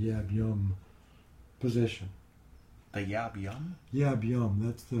all in the Yab Yum position. The Yab Yum? Yab Yum,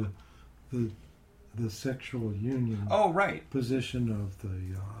 that's the sexual union position of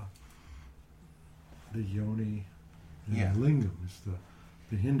the yoni and Yeah. the lingam is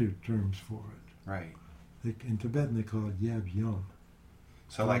the Hindu terms for it. Right. In Tibetan they call it Yab Yum.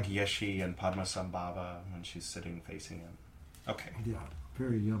 So like Yeshi and Padmasambhava when she's sitting facing him. Okay. Yeah,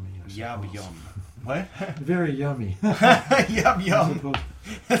 very yummy. I Yab suppose. Yum. What? Very yummy. Yab I Yum. suppose.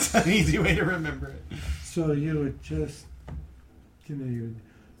 That's an easy way to remember it. So you would just, you would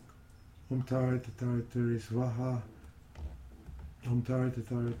Om Tara Tatara Turi Swaha, Om Tara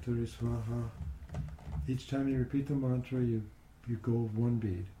Tatara Turi Swaha. Each time you repeat the mantra, you go one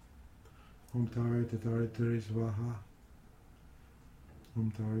bead. Om Tara Tatara Turi Swaha,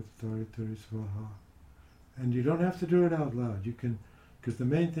 Om Tara Tatara Turi Swaha. And you don't have to do it out loud. You can, because the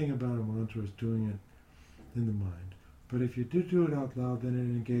main thing about a mantra is doing it in the mind. But if you do it out loud, then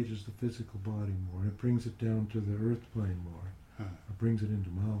it engages the physical body more. It brings it down to the earth plane more. It brings it into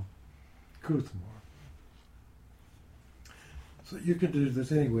Malkuth more. So you can do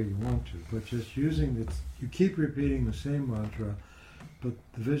this any way you want to, but just using it, you keep repeating the same mantra, but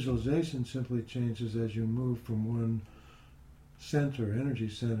the visualization simply changes as you move from one center, energy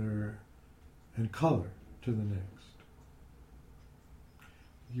center, and color to the next.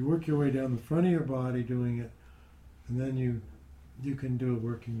 You work your way down the front of your body doing it, and then you can do it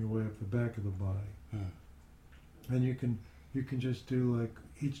working your way up the back of the body. And you can just do like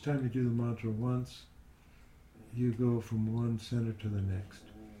each time you do the mantra once, you go from one center to the next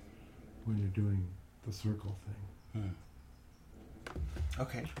when you're doing the circle thing.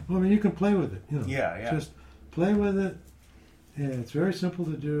 Okay. Well, I mean, you can play with it. Yeah. Just play with it. Yeah, it's very simple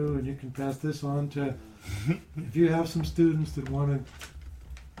to do, and you can pass this on to. If you have some students that want to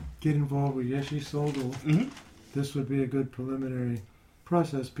get involved with Yeshi Sogal, this would be a good preliminary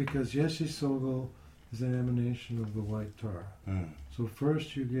process because Yeshi Sogal is an emanation of the white Tara. So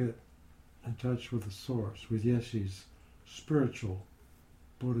first you get in touch with the source, with Yeshi's spiritual,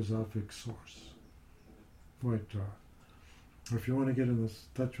 bodhisattvic source, white Tara. Or if you want to get in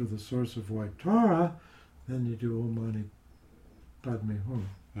touch with the source of white Tara, then you do Om Mani Padme Hum.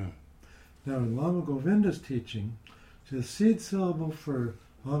 Now in Lama Govinda's teaching, the seed syllable for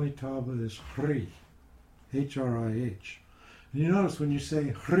Amitabha is Hri, H-R-I-H. And you notice when you say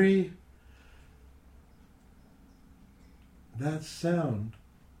Hri, that sound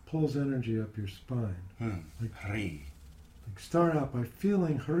pulls energy up your spine. Hri. Like start out by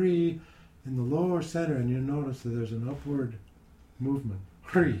feeling Hri in the lower center, and you notice that there's an upward movement.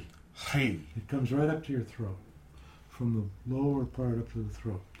 Hri. Hri. It comes right up to your throat, from the lower part up to the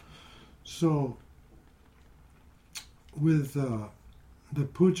throat. So, with the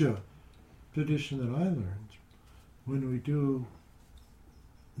puja tradition that I learned, when we do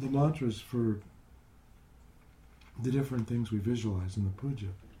the mantras for the different things we visualize in the puja,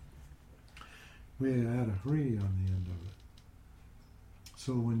 we add a Hri on the end of it.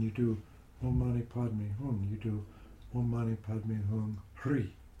 So when you do Om Mani Padme Hum, you do Om Mani Padme Hum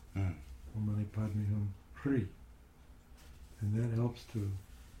Hri. Om Mani Padme Hum Hri. And that helps to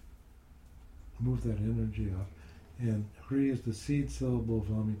move that energy up. And Hri is the seed syllable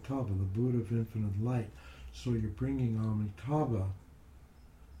of Amitabha, the Buddha of infinite light. So you're bringing Amitabha,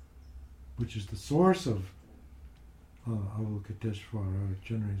 which is the source of Avalokiteshvara, or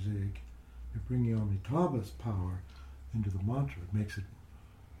Chenrezig. You're bringing Amitabha's power into the mantra. It makes it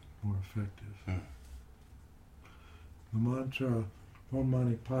more effective. The mantra Om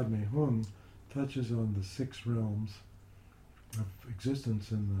Mani Padme Hum touches on the 6 realms of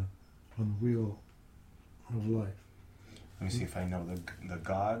existence on the wheel of life. Let me see if I know the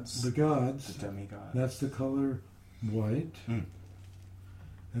gods. The gods. The demigods. That's the color white. And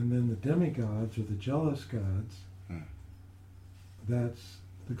then the demigods, or the jealous gods, that's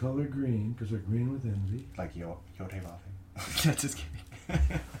the color green, because they're green with envy. Like Yotevave. Just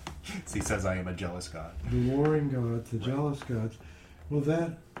kidding. So he says, I am a jealous god. The warring gods, the jealous gods. Well,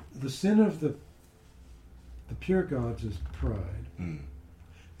 the sin of the pure gods is pride.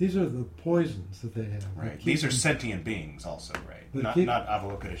 These are the poisons that they have. Right. These are sentient beings also, right? Not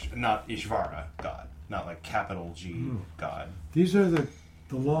Avalokiteshvara, not Ishvara God. Not like capital G God. These are the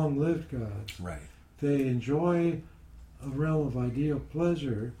long-lived gods. Right. They enjoy a realm of ideal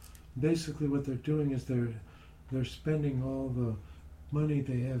pleasure. Basically what they're doing is they're spending all the money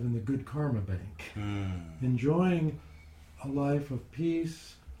they have in the good karma bank. Enjoying a life of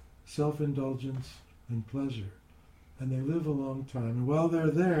peace, self-indulgence, and pleasure. And they live a long time. And while they're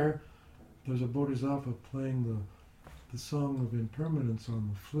there, there's a bodhisattva playing the song of impermanence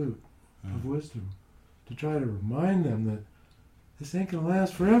on the flute of wisdom to try to remind them that this ain't going to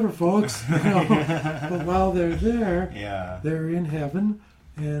last forever, folks. But while they're there, they're in heaven,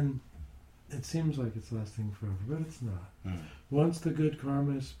 and it seems like it's lasting forever, but it's not. Once the good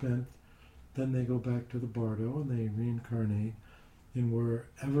karma is spent, then they go back to the bardo and they reincarnate in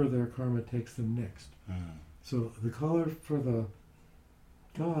wherever their karma takes them next. So the color for the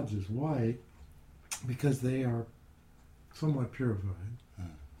gods is white because they are somewhat purified,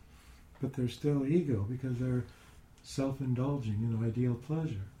 but they're still ego because they're self-indulging in ideal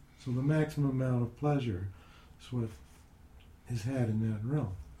pleasure. So the maximum amount of pleasure is what is had in that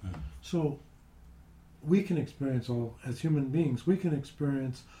realm. So we can experience as human beings, we can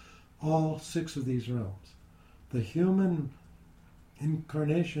experience all 6 of these realms. The human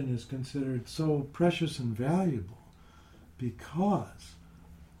incarnation is considered so precious and valuable because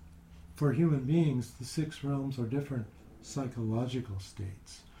for human beings, the 6 realms are different psychological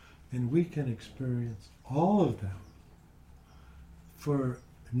states, and we can experience all of them. For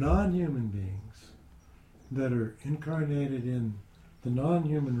non-human beings that are incarnated in the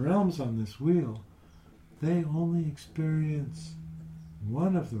non-human realms on this wheel, they only experience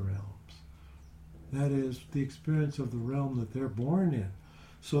one of the realms. That is, the experience of the realm that they're born in.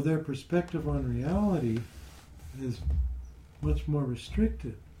 So their perspective on reality is much more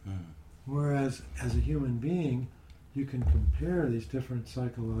restricted. Whereas, as a human being, you can compare these different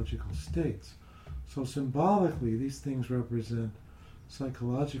psychological states. So symbolically, these things represent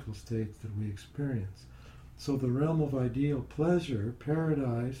psychological states that we experience. So the realm of ideal pleasure,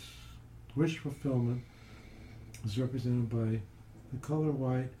 paradise, wish fulfillment is represented by the color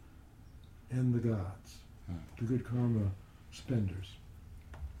white and the gods, the good karma spenders.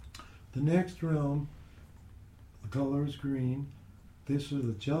 The next realm, the color is green. These are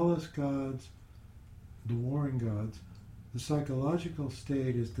the jealous gods, the warring gods. The psychological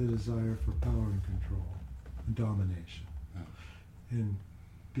state is the desire for power and control and domination and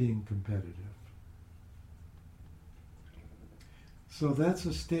being competitive. So that's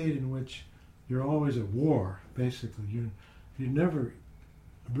a state in which you're always at war, basically. You never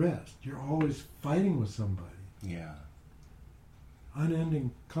rest. You're always fighting with somebody. Yeah.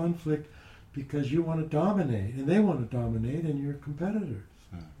 Unending conflict because you want to dominate, and they want to dominate, and you're competitors.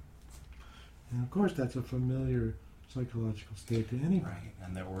 And of course, that's a familiar psychological state to anybody. Right,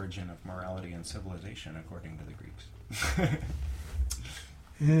 and the origin of morality and civilization, according to the Greeks.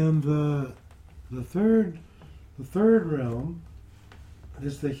 And the third realm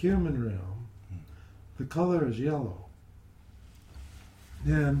is the human realm. The color is yellow.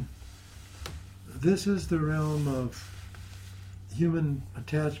 And this is the realm of human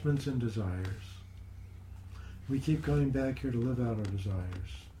attachments and desires. We keep going back here to live out our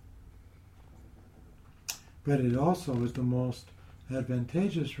desires. But it also is the most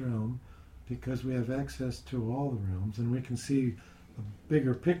advantageous realm because we have access to all the realms and we can see a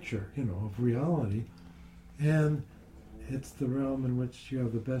bigger picture, of reality. And it's the realm in which you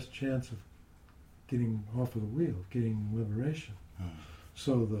have the best chance of getting off of the wheel, getting liberation.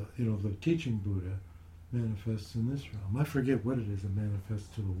 So the teaching Buddha manifests in this realm. I forget what it is that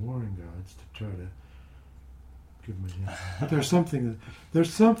manifests to the warring gods to try to give them a hint. But there's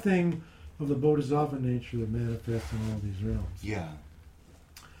something of the Bodhisattva nature that manifests in all these realms. Yeah.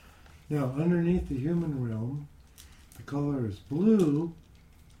 Now, underneath the human realm, the color is blue,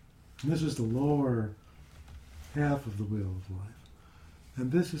 and this is the lower half of the wheel of life. And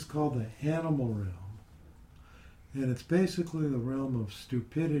this is called the animal realm. And it's basically the realm of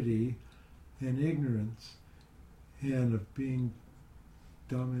stupidity and ignorance and of being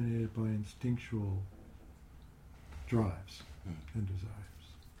dominated by instinctual drives and desires.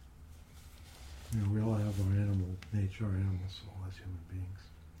 We all have our animal nature, our animal soul as human beings.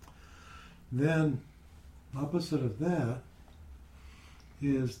 Then, opposite of that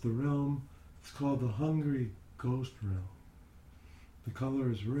is the realm, it's called the hungry ghost realm. The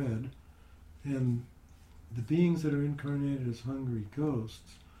color is red, and the beings that are incarnated as hungry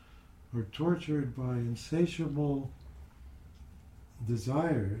ghosts are tortured by insatiable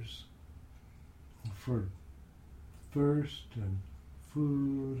desires for thirst and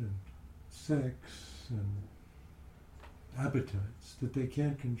food and sex and appetites that they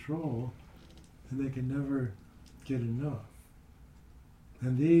can't control, and they can never get enough.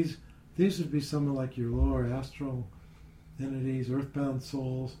 And these would be some of like your lower astral entities, earthbound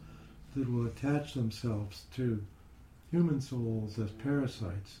souls that will attach themselves to human souls as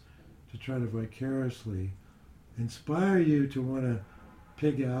parasites to try to vicariously inspire you to want to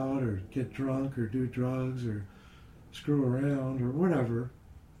pig out or get drunk or do drugs or screw around or whatever,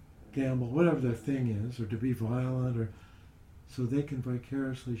 gamble, whatever their thing is, or to be violent, or so they can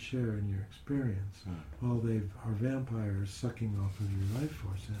vicariously share in your experience while they are vampires sucking off of your life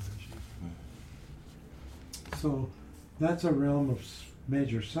force energy. So that's a realm of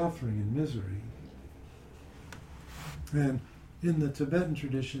major suffering and misery. And in the Tibetan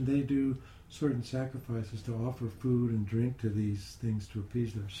tradition, they do certain sacrifices to offer food and drink to these things to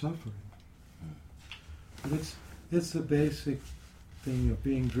appease their suffering. But it's the basic thing of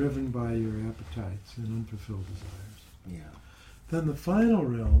being driven by your appetites and unfulfilled desires. Yeah. Then the final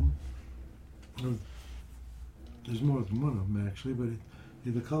realm, there's more than one of them actually, but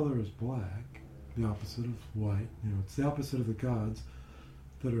the color is black, the opposite of white. It's the opposite of the gods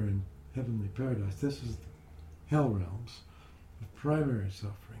that are in heavenly paradise. This is the hell realms of primary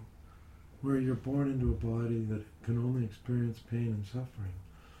suffering, where you're born into a body that can only experience pain and suffering.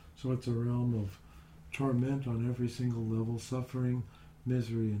 So it's a realm of torment on every single level, suffering,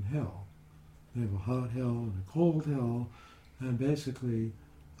 misery, and hell. They have a hot hell and a cold hell, and basically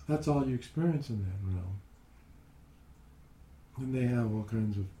that's all you experience in that realm. And they have all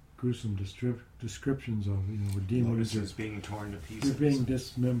kinds of gruesome descriptions of where demons Lotus is being torn to pieces. You're being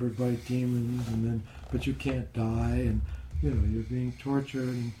dismembered by demons, but you can't die, and you're being tortured,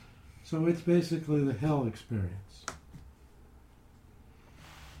 and so it's basically the hell experience.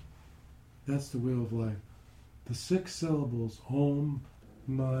 That's the wheel of life. The 6 syllables, Om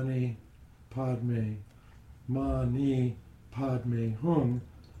Mani Padme, Mani Padme Hum,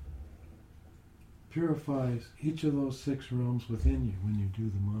 purifies each of those 6 realms within you when you do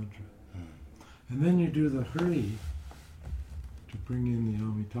the mantra. And then you do the Hri to bring in the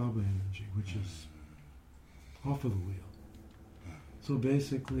Amitabha energy, which is off of the wheel. So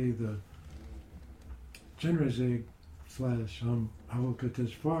basically the Chenrezig /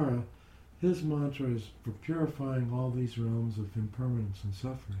 Avalokiteshvara, his mantra is for purifying all these realms of impermanence and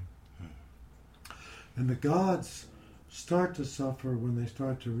suffering. And the gods start to suffer when they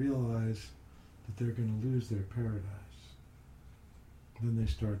start to realize that they're going to lose their paradise. Then they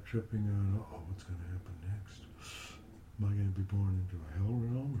start tripping on, what's going to happen next? Am I going to be born into a hell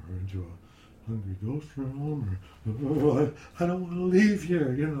realm or into a hungry ghost realm? Or I don't want to leave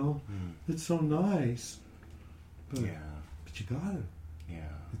here, It's so nice. But you got it.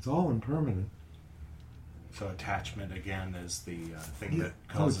 Yeah. It's all impermanent. So attachment, again, is the thing that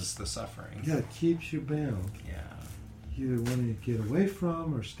causes the suffering. Yeah, it keeps you bound. Yeah. You either want to get away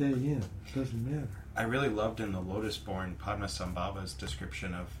from or stay in. It doesn't matter. I really loved in the Lotus-born Padmasambhava's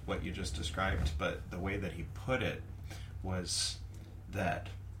description of what you just described, but the way that he put it was that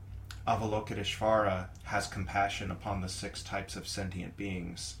Avalokiteshvara has compassion upon the 6 types of sentient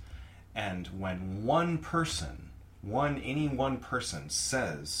beings, and when any one person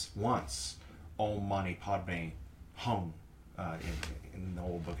says once, Om Mani Padme Hum, in the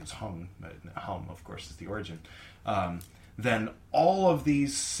old book it's Hum, but Hum, of course, is the origin, then all of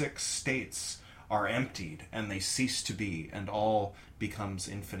these 6 states are emptied and they cease to be, and all becomes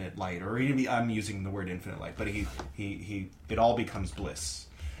infinite light. Or I'm using the word infinite light, but it all becomes bliss.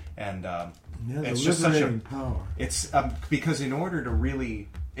 And it's just such a power. It's because in order to really,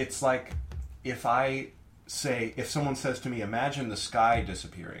 it's like if someone says to me, "Imagine the sky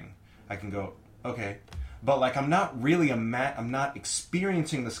disappearing," I can go, "Okay." But like I'm not I'm not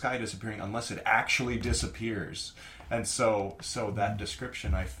experiencing the sky disappearing unless it actually disappears. And so that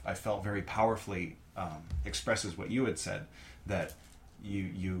description I felt very powerfully expresses what you had said, that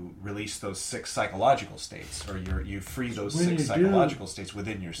you release those 6 psychological states, or you free those 6 psychological states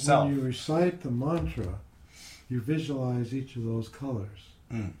within yourself. When you recite the mantra, you visualize each of those colors,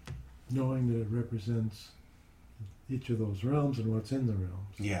 knowing that it represents each of those realms and what's in the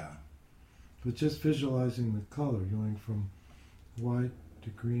realms. Yeah. But just visualizing the color, going from white to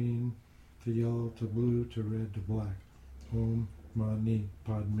green to yellow to blue to red to black. Om Mani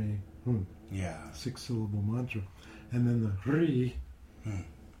Padme Hum. Yeah. 6-syllable mantra. And then the Hri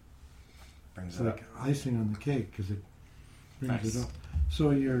brings it's it like up. icing on the cake because it brings Nice. it up.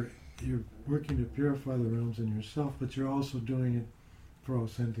 So you're working to purify the realms in yourself, but you're also doing it for all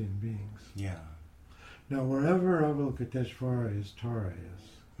sentient beings. Yeah. Now, wherever Avalokiteshvara is, Tara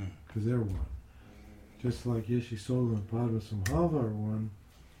is, because they're one. Just like Yeshisola and Padmasambhava are one.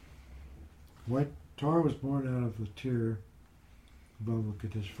 Tara was born out of the tear of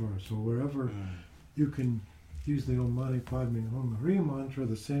Avalokiteshvara. So wherever you can use the Om Mani Padme Hum Hri mantra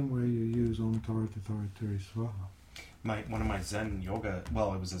the same way you use Om Tar Tatara Teri Svaha. One of my Zen yoga,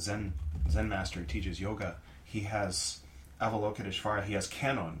 well, it was a Zen master who teaches yoga. He has Avalokiteshvara. He has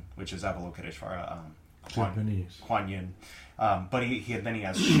Kannon, which is Avalokiteshvara, Japanese. Kuan Yin. But then he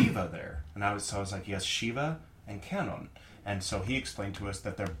has Shiva there, and I was like, he has Shiva and Kannon, and so he explained to us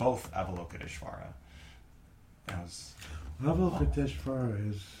that they're both Avalokiteshvara. Avalokiteshvara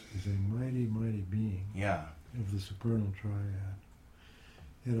is a mighty, mighty being. Yeah. Of the supernal triad.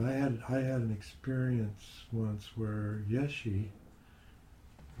 And I had an experience once where Yeshi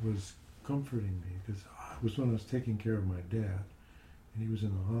was comforting me, because it was when I was taking care of my dad, and he was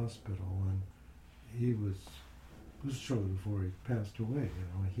in the hospital, and it was shortly before he passed away.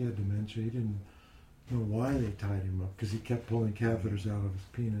 He had dementia. He didn't know why they tied him up, because he kept pulling catheters out of his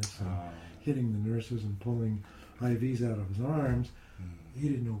penis and hitting the nurses and pulling IVs out of his arms. He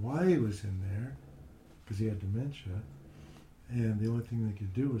didn't know why he was in there, because he had dementia, and the only thing they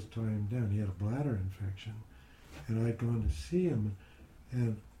could do was tie him down. He had a bladder infection, and I'd gone to see him,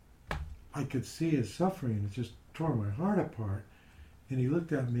 and I could see his suffering, and it just tore my heart apart. And he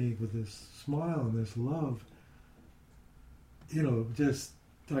looked at me with this smile and this love, just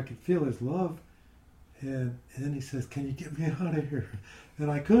I could feel his love. And then he says, "Can you get me out of here?"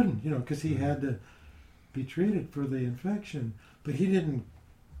 And I couldn't, because he had to be treated for the infection, but he didn't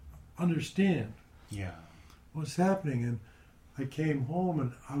understand what's happening. And I came home,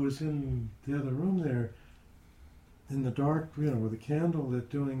 and I was in the other room there in the dark, with a candle lit,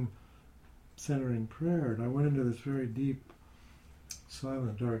 doing centering prayer. And I went into this very deep,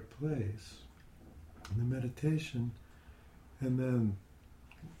 silent, dark place in the meditation. And then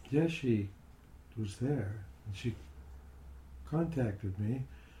Yeshi was there, and she contacted me,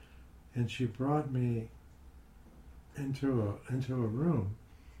 and she brought me into a room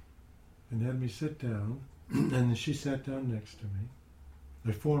and had me sit down, and she sat down next to me,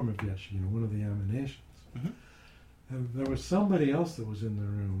 a form of Yeshe, one of the emanations. And there was somebody else that was in the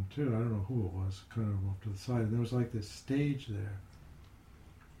room too. I don't know who it was, kind of off to the side. And there was like this stage there.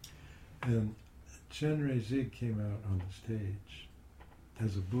 And Chenrezig Zig came out on the stage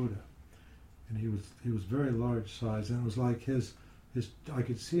as a Buddha. And he was very large size, and it was like his I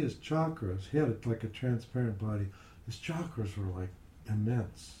could see his chakras. He had like a transparent body. His chakras were like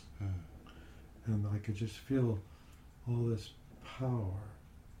immense. And I could just feel all this power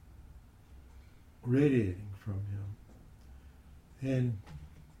radiating from him. And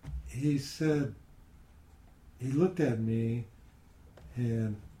he said, he looked at me,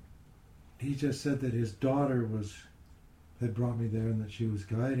 and he just said that his daughter had brought me there and that she was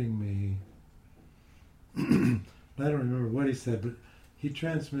guiding me. I don't remember what he said, but he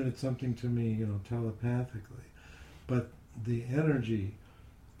transmitted something to me, telepathically. But the energy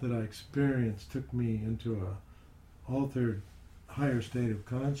that I experienced took me into a altered, higher state of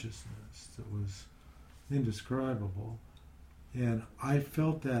consciousness that was indescribable. And I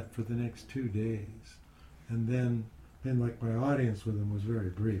felt that for the next 2 days. And then, like my audience with him was very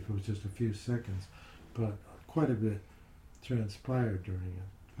brief. It was just a few seconds, but quite a bit transpired during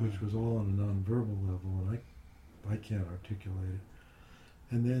it, which was all on a nonverbal level, and I can't articulate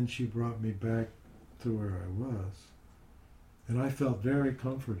it. And then she brought me back to where I was. And I felt very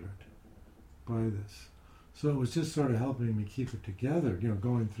comforted by this. So it was just sort of helping me keep it together,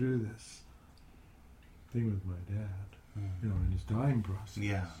 going through this thing with my dad, in his dying process.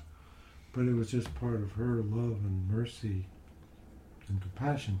 Yeah. But it was just part of her love and mercy and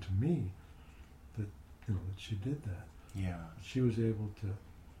compassion to me that, that she did that. Yeah. She was able to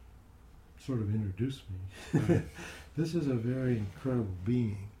sort of introduce me. This is a very incredible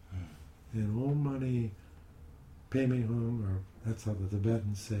being. And Om Mani Padme Hum, or that's how the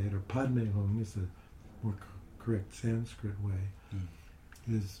Tibetans say it, or Padme Hum is the more correct Sanskrit way,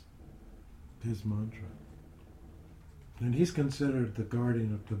 is his mantra. And he's considered the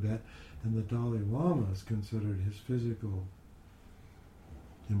guardian of Tibet, and the Dalai Lama is considered his physical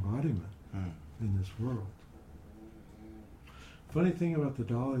embodiment in this world. Funny thing about the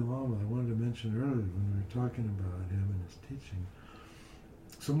Dalai Lama, I wanted to mention earlier when we were talking about him and his teaching,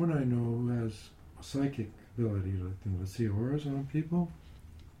 someone I know who has a psychic ability to see auras on people,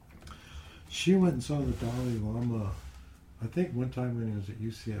 she went and saw the Dalai Lama, I think one time when he was at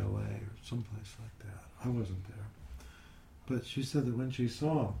UCLA or someplace like that. I wasn't there. But she said that when she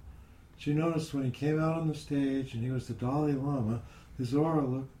saw him, she noticed when he came out on the stage and he was the Dalai Lama, his aura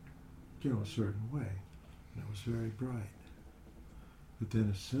looked, a certain way. And it was very bright. But then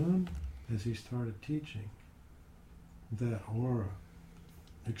as soon as he started teaching, that aura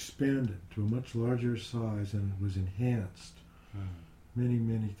expanded to a much larger size, and it was enhanced many,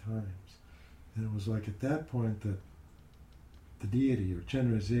 many times. And it was like at that point that the deity, or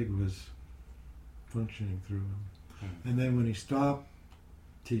Chenrezig Zig, was functioning through him. And then when he stopped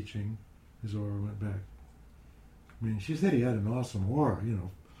teaching, his aura went back. I mean, she said he had an awesome aura,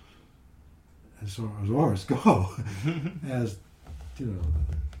 as far as auras go, as,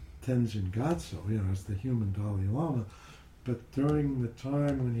 Tenzin Gyatso, as the human Dalai Lama. But during the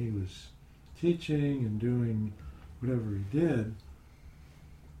time when he was teaching and doing whatever he did,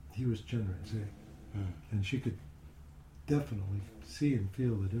 he was Chenrezig Zig. And she could definitely see and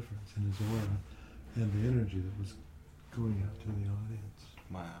feel the difference in his aura and the energy that was going out to the audience.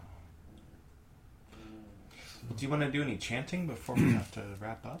 Wow. Do you want to do any chanting before we have to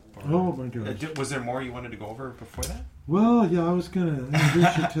wrap up? Or, oh my gosh. Was there more you wanted to go over before that? Well, yeah, I was going to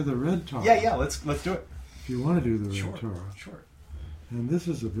introduce you to the Red Tara. Yeah, let's do it. If you want to do the Red Tara. Sure. And this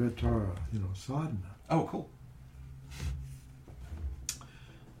is a Red Tara, sadhana. Oh, cool.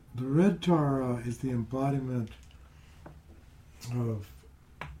 The Red Tara is the embodiment of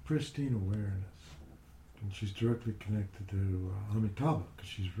pristine awareness. And she's directly connected to Amitabha, because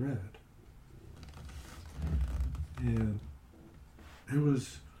she's red. And it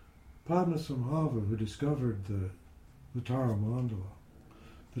was Padmasambhava who discovered the Tara Mandala.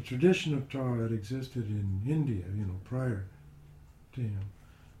 The tradition of Tara had existed in India, prior to him,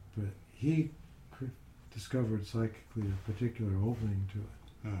 but he discovered psychically a particular opening to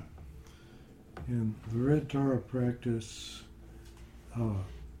it. And the Red Tara practice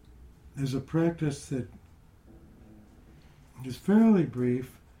is a practice that is fairly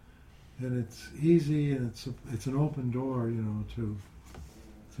brief, and it's easy, and it's an open door,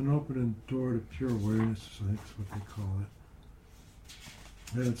 it's an open door to pure awareness, I think is what they call it.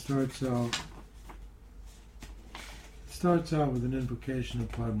 And it starts out with an invocation of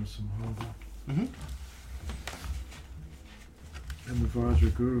Padmasambhava. And the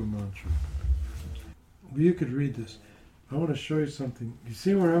Vajraguru mantra. Well, you could read this. I want to show you something. You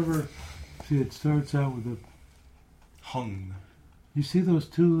see wherever, see it starts out with a, Hung. you see those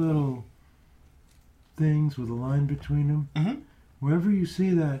two little things with a line between them? Mm-hmm. Wherever you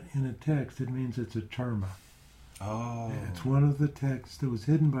see that in a text, it means it's a terma. Oh. It's one of the texts that was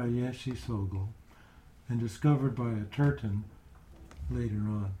hidden by Yeshi Sogol and discovered by a Turton later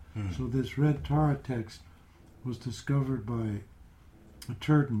on. So this Red Tara text was discovered by a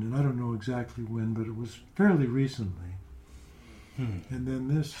Turton, and I don't know exactly when, but it was fairly recently. And then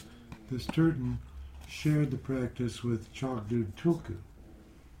this Turton shared the practice with Chogdud Tulku,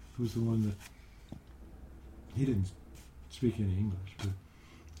 who's the one that, he didn't speak any English, but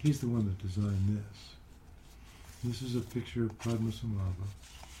he's the one that designed this. This is a picture of Padmasambhava.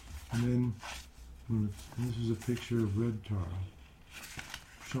 And then this is a picture of Red Tara.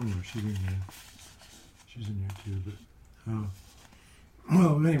 Somewhere she's in here. She's in here too, but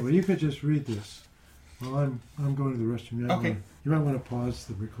well, anyway, you could just read this. Well, I'm going to the restroom. Okay. You might want to pause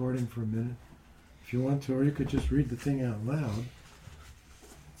the recording for a minute if you want to, or you could just read the thing out loud. It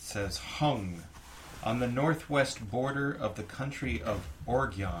says, Hung, on the northwest border of the country of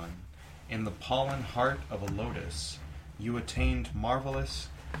Orgyan, in the pollen heart of a lotus, you attained marvelous,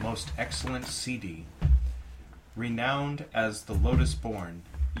 most excellent Siddhi. Renowned as the lotus-born,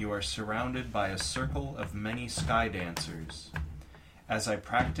 you are surrounded by a circle of many sky dancers. As I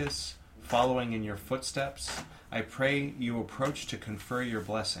practice, following in your footsteps, I pray you approach to confer your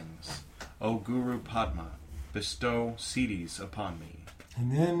blessings. O Guru Padma, bestow Siddhis upon me.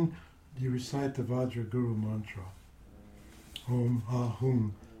 And then you recite the Vajra Guru mantra. Om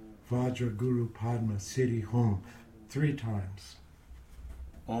Ahum Vajra Guru Padma Siddhi Hum 3 times.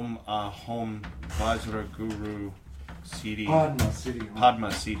 Om Ahom Vajra Guru Siddhi Padma Siddhi Hum. Padma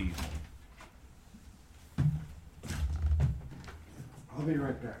Siddhi. I'll be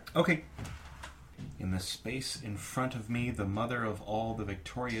right back. Okay. In the space in front of me, the mother of all the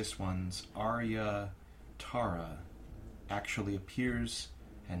victorious ones, Arya Tara, actually appears,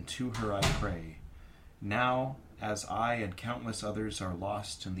 and to her I pray. Now, as I and countless others are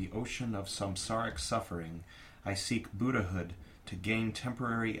lost in the ocean of samsaric suffering, I seek Buddhahood to gain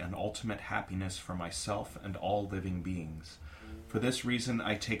temporary and ultimate happiness for myself and all living beings. For this reason,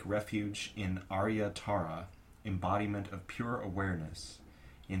 I take refuge in Arya Tara, embodiment of pure awareness,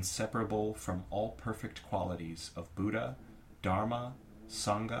 inseparable from all perfect qualities of Buddha, Dharma,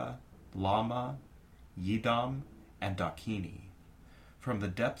 Sangha, Lama, Yidam, and Dakini. From the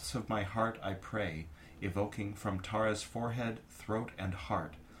depths of my heart I pray, evoking from Tara's forehead, throat, and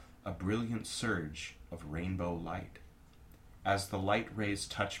heart a brilliant surge of rainbow light. As the light rays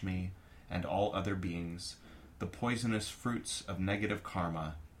touch me and all other beings, the poisonous fruits of negative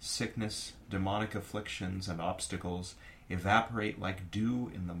karma, sickness, demonic afflictions, and obstacles evaporate like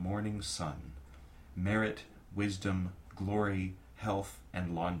dew in the morning sun. Merit, wisdom, glory, health,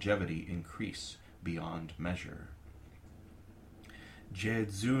 and longevity increase beyond measure.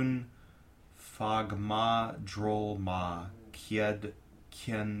 Jedzun fagma drolma kied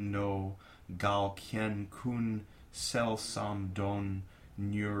kien no gal kien kun sel sam don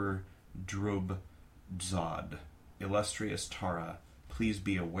nur drub dzad. Illustrious Tara, please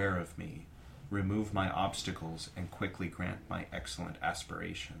be aware of me, remove my obstacles, and quickly grant my excellent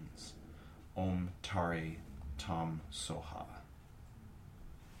aspirations. Om Tare Tam Soha.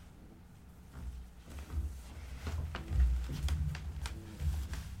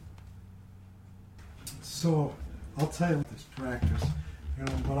 So, I'll tell you this practice. You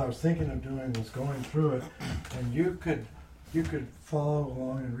know, what I was thinking of doing was going through it, and you could follow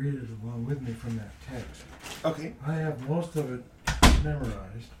along and read it along with me from that text. Okay. I have most of it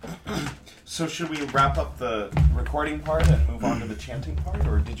memorized. So should we wrap up the recording part and move on to the chanting part,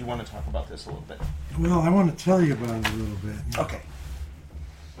 or did you want to talk about this a little bit? Well, I want to tell you about it a little bit. Okay.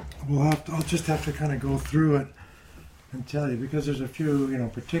 I'll just have to kind of go through it and tell you, because there's a few,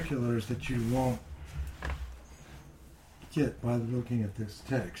 particulars that you won't get by looking at this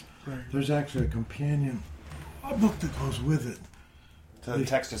text. Right. There's actually a book that goes with it. So the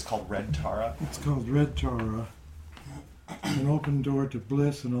text is called Red Tara? It's called Red Tara, An Open Door to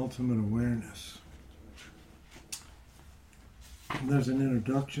Bliss and Ultimate Awareness. And there's an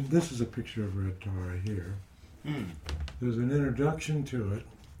introduction. This is a picture of Red Tara here. There's an introduction to it.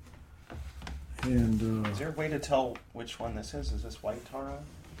 And is there a way to tell which one this is? Is this white Tara?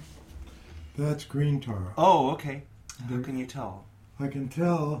 That's green Tara. Oh, okay. How can you tell? I can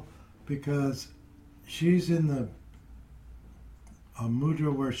tell because she's in a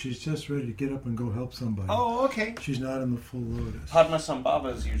mudra where she's just ready to get up and go help somebody. Oh, okay. She's not in the full lotus.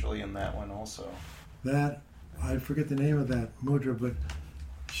 Padmasambhava is usually in that one also. That, I forget the name of that mudra, but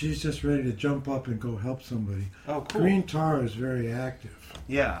she's just ready to jump up and go help somebody. Oh, cool. Green Tara is very active.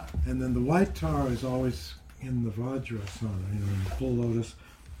 Yeah. And then the white Tara is always in the Vajrasana, in the full lotus,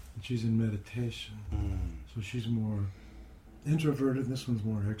 and she's in meditation. So she's more introverted, this one's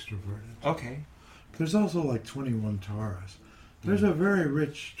more extroverted. Okay. There's also like 21 Taras. There's a very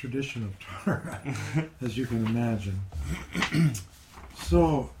rich tradition of Tara, as you can imagine.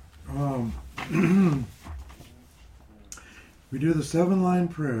 So, we do the 7-line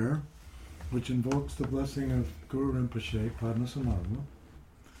prayer, which invokes the blessing of Guru Rinpoche, Padmasambhava.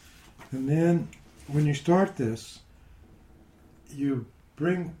 And then, when you start this, you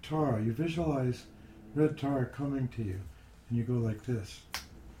bring Tara, you visualize red Tara coming to you, and you go like this.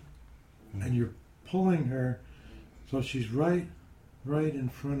 And you're pulling her so she's right in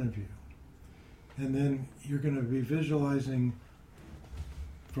front of you. And then you're going to be visualizing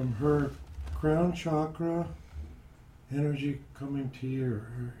from her crown chakra, energy coming to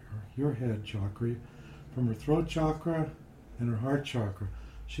your head chakra, from her throat chakra and her heart chakra.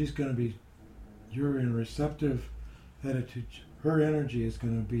 She's going to be, you're in a receptive attitude. Her energy is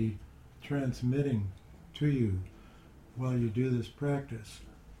going to be transmitting to you while you do this practice.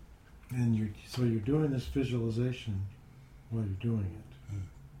 And so you're doing this visualization while you're doing it.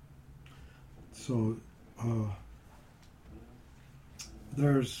 So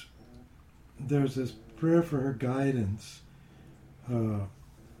there's this prayer for her guidance. The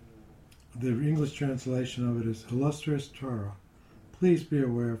English translation of it is, Illustrious Tara, please be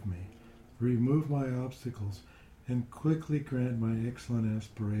aware of me, remove my obstacles, and quickly grant my excellent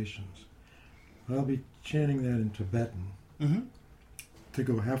aspirations. I'll be chanting that in Tibetan to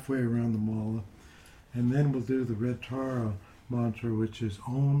go halfway around the mala, and then we'll do the red Tara mantra, which is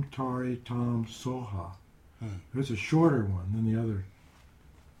Om Tari Tam Soha. It's a shorter one than the other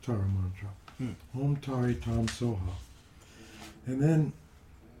Tara mantra. Om Tari Tam Soha. And then,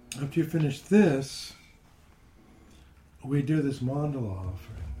 after you finish this, we do this mandala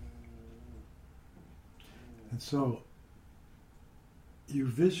offering. And so, you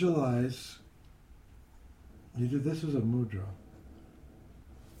visualize, this is a mudra,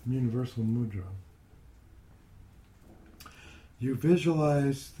 universal mudra. You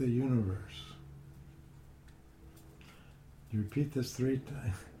visualize the universe. You repeat this 3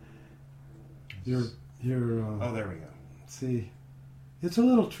 times. Oh, there we go. See, it's a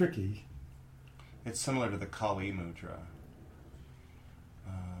little tricky. It's similar to the Kali Mudra.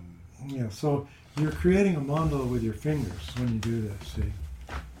 Yeah, so you're creating a mandala with your fingers when you do this, see?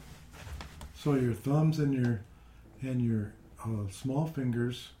 So your thumbs and your small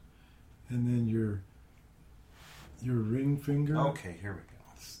fingers, and then your ring finger Okay, here we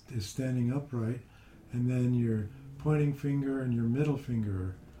go. is standing upright, and then your pointing finger and your middle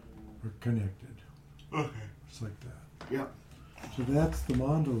finger are connected. Okay. Just like that. Yep. So that's the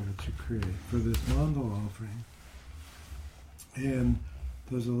mandala that you create for this mandala offering. And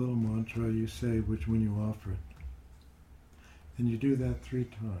there's a little mantra you say when you offer it. And you do that 3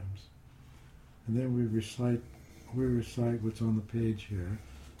 times. And then we recite what's on the page here.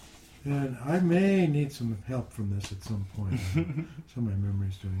 And I may need some help from this at some point. Some of my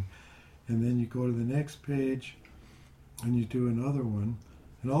memory's doing. And then you go to the next page and you do another one.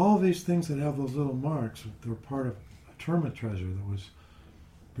 And all these things that have those little marks, they're part of a Terma treasure that was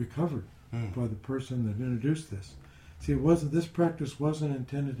recovered by the person that introduced this. See, this practice wasn't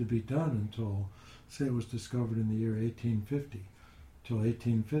intended to be done until, say, it was discovered in the year 1850, till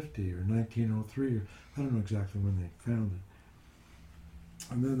 1850 or 1903, or I don't know exactly when they found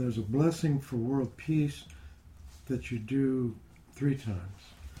it. And then there's a blessing for world peace that you do 3 times.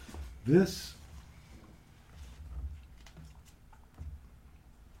 This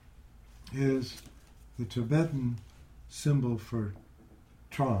is the Tibetan symbol for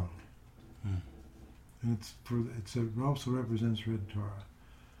Trong. And it also represents red Tara.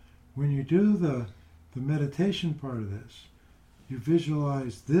 When you do the meditation part of this, you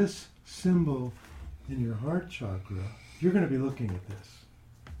visualize this symbol in your heart chakra. You're going to be looking at this,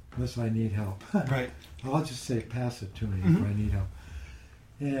 unless I need help. Right. I'll just say, pass it to me if I need help.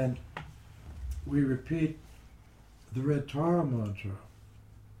 And we repeat the red Tara mantra.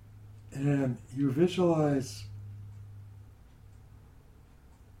 And you visualize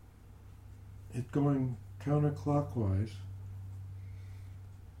it going counterclockwise.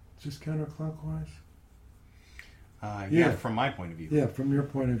 Just counterclockwise? Yeah, from my point of view. Yeah, from your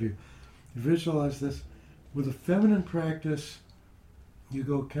point of view. You visualize this. With a feminine practice, you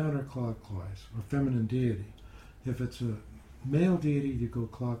go counterclockwise, or feminine deity. If it's a male deity, you go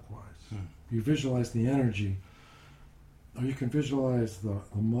clockwise. You visualize the energy, or you can visualize the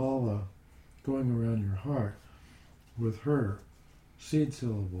mala going around your heart with her. seed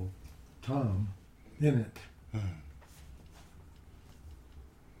syllable, Tom, in it.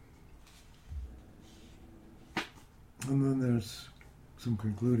 And then there's some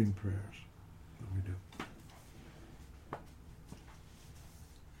concluding prayers that we do.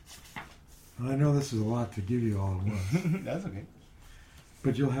 I know this is a lot to give you all at once. That's okay.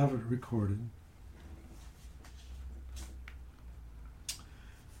 But you'll have it recorded.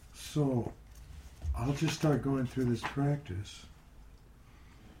 So, I'll just start going through this practice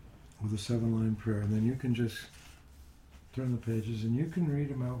with a 7-line prayer, and then you can just turn the pages, and you can read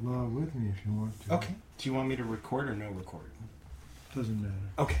them out loud with me if you want to. Okay. Do you want me to record or no record? Doesn't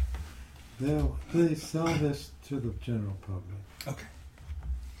matter. Okay. They sell this to the general public. Okay.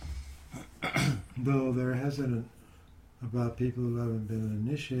 Though they're hesitant about people who haven't been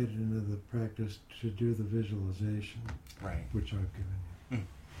initiated into the practice to do the visualization, Right. which I've given you.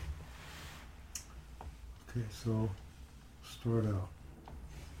 Okay, so start out.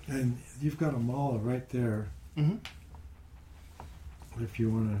 And you've got a mala right there Mm-hmm. if you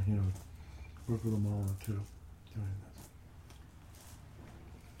want to, work with a mala too, doing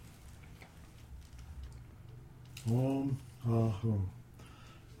this. Om Ahum,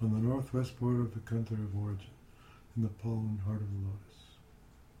 on the northwest border of the country of origin, in the pollen heart of the lotus.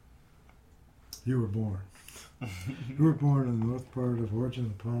 You were born. You were born in the north part of origin,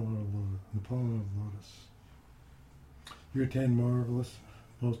 the pollen of lotus. You attained marvelous,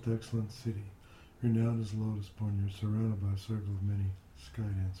 most excellent city. Renowned as lotus born, you're surrounded by a circle of many sky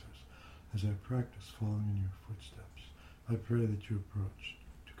dancers. As I practice following in your footsteps, I pray that you approach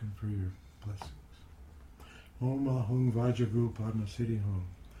to confer your blessings. Om Ahung Vajragu Padma Siddhi Hum.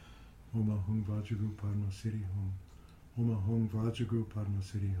 Om Ahung Vajragu Padma Siddhi Hum. Om Ahung Vajragu Padma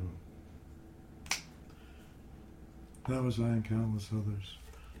Siddhi Hum. That was I and countless others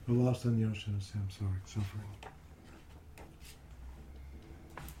were lost on the ocean of samsaric suffering.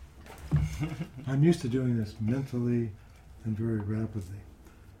 I'm used to doing this mentally and very rapidly.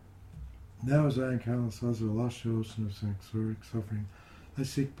 Now as I and countless others are lost in the ocean of samsaric suffering, I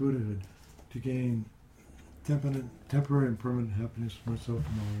seek Buddhahood to gain temporary and permanent happiness for myself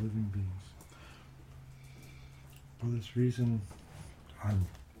and all living beings. For this reason,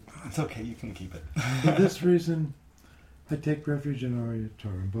 It's okay, you can keep it. For this reason, I take refuge in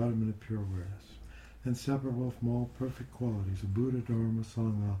Aryatara, embodiment of pure awareness, inseparable from all perfect qualities of Buddha, Dharma,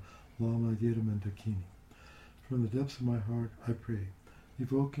 Sangha, Lama, Yidam, and Dakini. From the depths of my heart, I pray,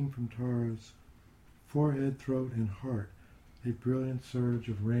 evoking from Tara's forehead, throat, and heart a brilliant surge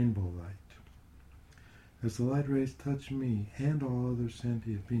of rainbow light. As the light rays touch me and all other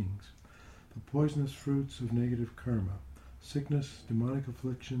sentient beings, the poisonous fruits of negative karma, sickness, demonic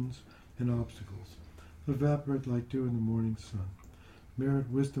afflictions, and obstacles evaporate like dew in the morning sun. Merit,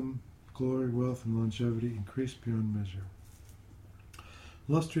 wisdom, glory, wealth, and longevity increase beyond measure.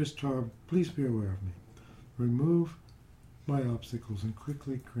 Illustrious Tara, please be aware of me. Remove my obstacles and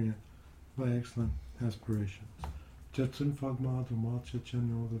quickly grant my excellent aspirations. Jetsun Fagma Dramal Chechen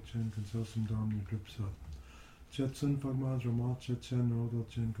Rodal Chen Conselsum Domni Dripsod. Jetsun Fagma Dramal Chechen Rodal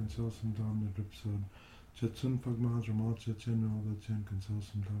Chen Conselsum Domni Dripsod. Jetsun Fagma Dramal Chechen Rodal Chen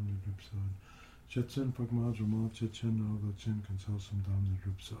Conselsum Domni Dripsod. Jetsun Fagma Dramal Chechen Rodal Chen Conselsum Domni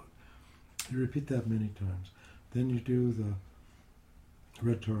Dripsod. You repeat that many times. Then you do the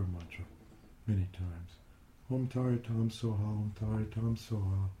Red Tara mantra many times. Om Tari Tam Soha, Om Tari Tam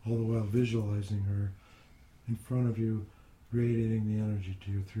Soha, all the while visualizing her in front of you, radiating the energy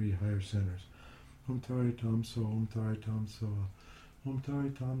to your 3 higher centers. Om Tari Tam Soha, Om Tari Tam Soha, Om Tari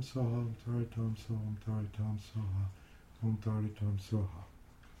Tam Soha, Om Tari Tam Soha, Om Tari Tam Soha, Om Tari Tam Soha.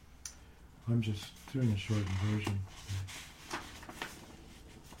 I'm just doing a shortened version.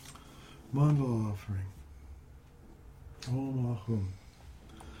 Mandala offering. Om Ahum.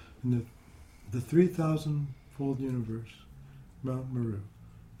 In the 3,000-fold universe, Mount Meru,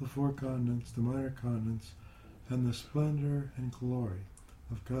 the 4 continents, the minor continents, and the splendor and glory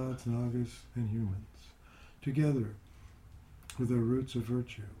of gods, nagas, and humans, together with their roots of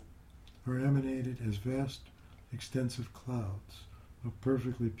virtue, are emanated as vast, extensive clouds of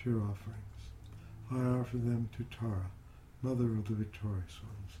perfectly pure offerings. I offer them to Tara, mother of the victorious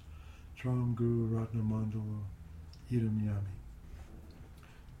ones, Tram Guru Ratna Mandala Idam Yami.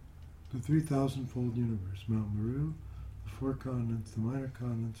 The 3,000-fold universe, Mount Meru, the 4 continents, the minor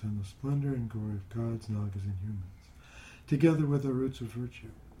continents, and the splendor and glory of gods, nagas, and humans, together with their roots of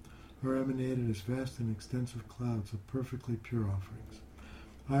virtue, are emanated as vast and extensive clouds of perfectly pure offerings.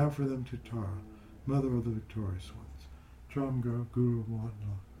 I offer them to Tara, mother of the victorious ones, Tram Guru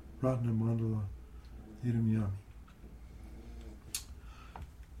Ratna Mandala Idam Yami.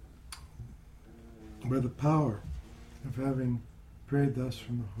 By the power of having prayed thus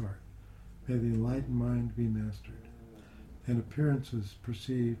from the heart. May the enlightened mind be mastered, and appearances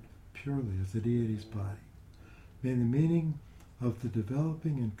perceived purely as the deity's body. May the meaning of the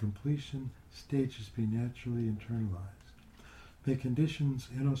developing and completion stages be naturally internalized. May conditions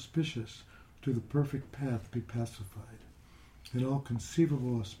inauspicious to the perfect path be pacified, and all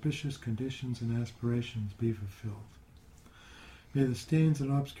conceivable auspicious conditions and aspirations be fulfilled. May the stains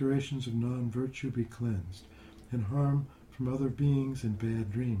and obscurations of non-virtue be cleansed, and harm from other beings and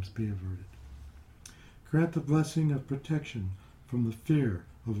bad dreams be averted. Grant the blessing of protection from the fear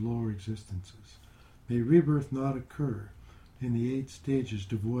of lower existences. May rebirth not occur in the 8 stages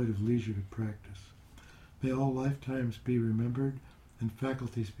devoid of leisure to practice. May all lifetimes be remembered and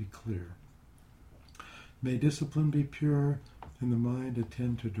faculties be clear. May discipline be pure and the mind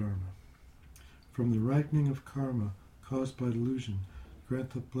attend to Dharma. From the ripening of karma caused by delusion,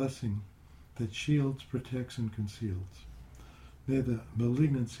 grant the blessing that shields, protects, and conceals. May the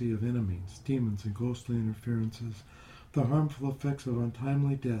malignancy of enemies, demons, and ghostly interferences, the harmful effects of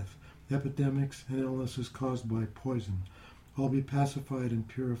untimely death, epidemics, and illnesses caused by poison, all be pacified and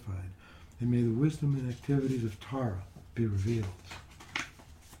purified, and may the wisdom and activities of Tara be revealed.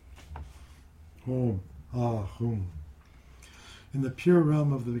 Om, Ah, Hum. In the pure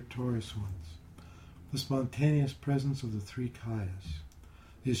realm of the victorious ones, the spontaneous presence of the 3 Kayas,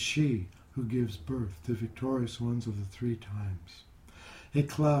 is she who gives birth to victorious ones of the 3 times, a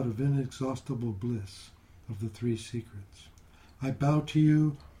cloud of inexhaustible bliss of the 3 secrets. I bow to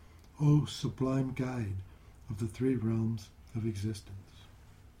you, O sublime guide of the 3 realms of existence.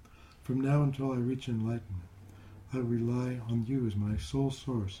 From now until I reach enlightenment, I rely on you as my sole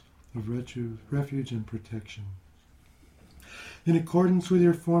source of refuge and protection. In accordance with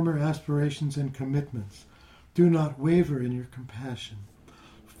your former aspirations and commitments, do not waver in your compassion.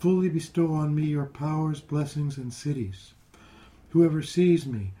 Fully bestow on me your powers, blessings, and cities. Whoever sees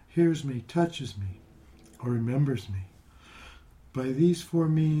me, hears me, touches me, or remembers me, by these 4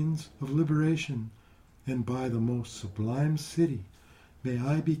 means of liberation and by the most sublime city, may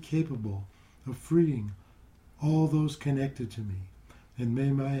I be capable of freeing all those connected to me, and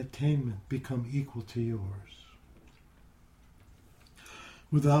may my attainment become equal to yours.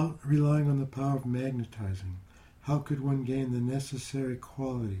 Without relying on the power of magnetizing, how could one gain the necessary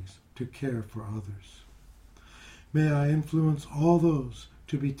qualities to care for others? May I influence all those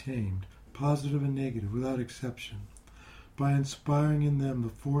to be tamed, positive and negative, without exception, by inspiring in them the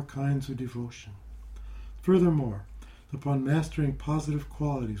 4 kinds of devotion. Furthermore, upon mastering positive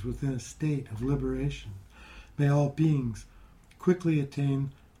qualities within a state of liberation, may all beings quickly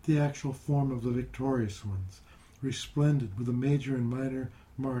attain the actual form of the victorious ones, resplendent with the major and minor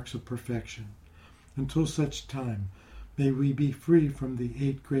marks of perfection. Until such time, may we be free from the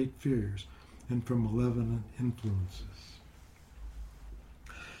 8 great fears and from malevolent influences.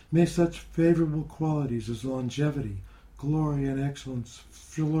 May such favorable qualities as longevity, glory, and excellence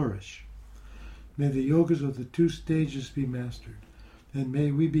flourish. May the yogas of the 2 stages be mastered, and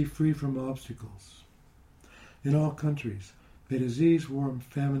may we be free from obstacles. In all countries, may disease, war, and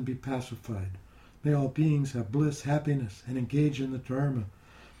famine be pacified. May all beings have bliss, happiness, and engage in the Dharma.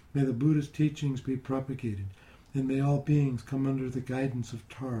 May the Buddha's teachings be propagated, and may all beings come under the guidance of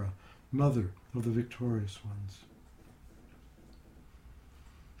Tara, mother of the victorious ones.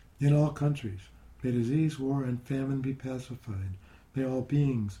 In all countries, may disease, war, and famine be pacified. May all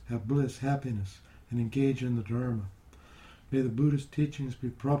beings have bliss, happiness, and engage in the Dharma. May the Buddha's teachings be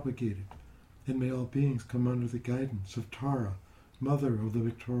propagated, and may all beings come under the guidance of Tara, mother of the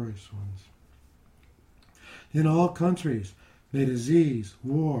victorious ones. In all countries, may disease,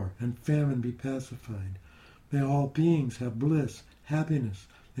 war, and famine be pacified. May all beings have bliss, happiness,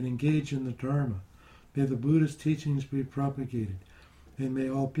 and engage in the Dharma. May the Buddha's teachings be propagated, and may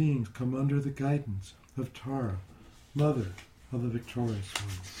all beings come under the guidance of Tara, mother of the victorious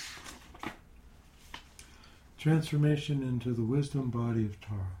ones. Transformation into the wisdom body of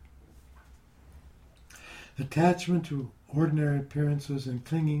Tara. Attachment to ordinary appearances and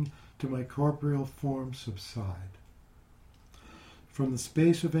clinging to my corporeal form subside. From the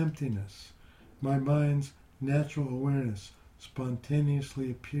space of emptiness, my mind's natural awareness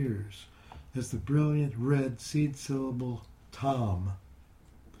spontaneously appears as the brilliant red seed syllable Tam.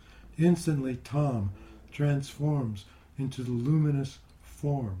 Instantly Tam transforms into the luminous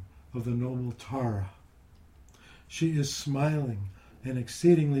form of the noble Tara. She is smiling and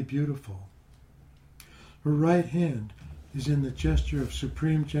exceedingly beautiful. Her right hand is in the gesture of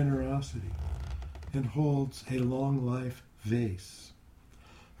supreme generosity and holds a long life vase.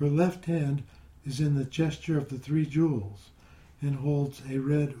 Her left hand is in the gesture of the 3 jewels and holds a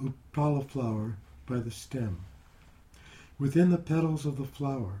red upala flower by the stem. Within the petals of the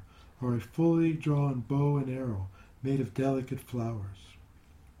flower are a fully drawn bow and arrow made of delicate flowers.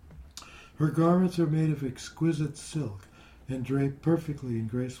 Her garments are made of exquisite silk and draped perfectly in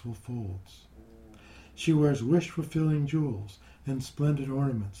graceful folds. She wears wish-fulfilling jewels and splendid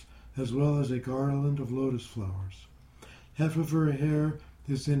ornaments, as well as a garland of lotus flowers. Half of her hair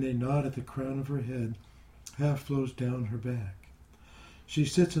is in a knot at the crown of her head, half flows down her back. She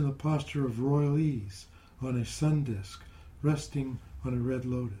sits in the posture of royal ease on a sun disk, resting on a red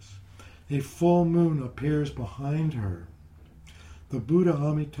lotus. A full moon appears behind her. The Buddha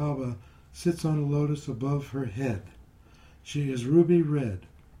Amitabha sits on a lotus above her head. She is ruby red.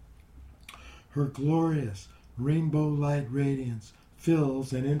 Her glorious rainbow light radiance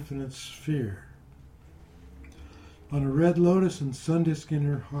fills an infinite sphere. On a red lotus and sun disk in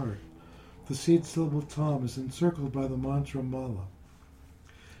her heart, the seed syllable Tam is encircled by the mantra Mala.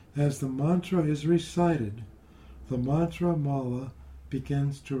 As the mantra is recited, the mantra Mala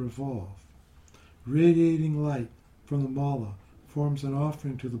begins to revolve. Radiating light from the Mala forms an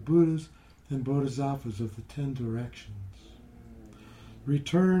offering to the Buddhas and Bodhisattvas of the 10 directions.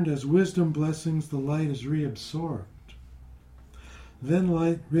 Returned as wisdom blessings, the light is reabsorbed. Then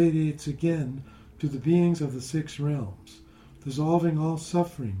light radiates again to the beings of the 6 realms, dissolving all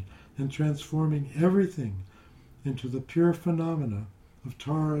suffering and transforming everything into the pure phenomena of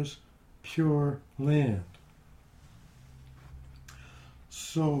Tara's pure land.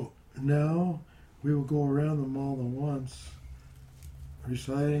 So now we will go around the mala once,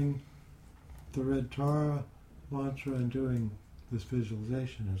 reciting the red Tara mantra and doing this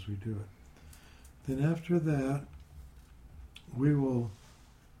visualization as we do it. Then after that, we will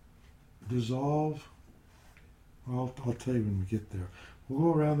dissolve. I'll tell you when we get there.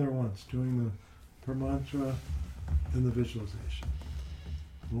 We'll go around there once, doing the per mantra and the visualization.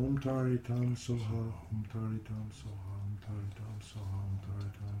 Om Tari Tam Soha, Om Tari Tam Soha, Om Tari Tam Soha, Om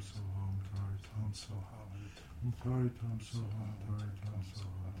Tari Tam Soha, Om Tari Tam Soha, Om Tari Tam Soha, Om Tari Tam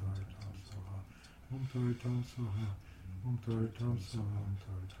Soha, Om Tari Tam Soha, Om Tari Tam Soha, Om Tari Tam Soha, Om Tari Tam Soha, Om Tari Tam Soha, Om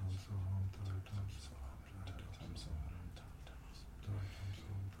Tari Tam Soha, Om Tari Tam Soha.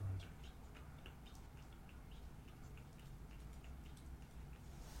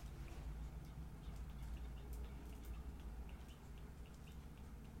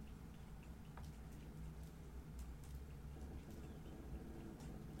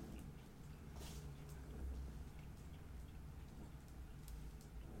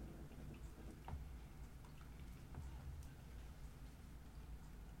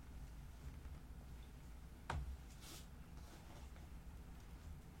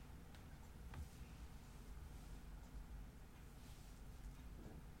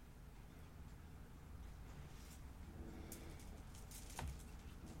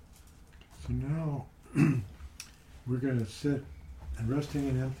 So now we're going to sit and resting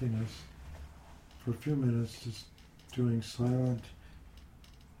in emptiness for a few minutes, just doing silent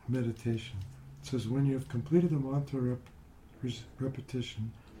meditation. It says, when you have completed the mantra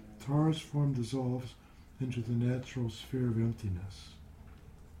repetition, Tara's form dissolves into the natural sphere of emptiness.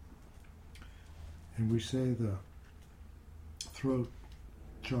 And we say the throat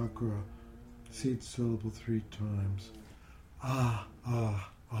chakra seed syllable 3 times. Ah, ah,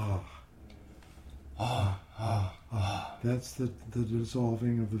 ah. Ah, ah, ah. That's the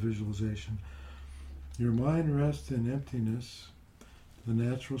dissolving of the visualization. Your mind rests in emptiness, the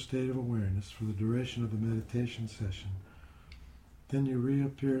natural state of awareness, for the duration of the meditation session. Then you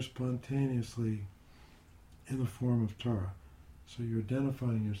reappear spontaneously in the form of Tara. So you're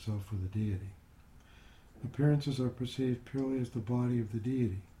identifying yourself with the deity. Appearances are perceived purely as the body of the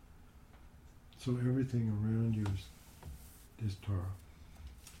deity. So everything around you is Tara.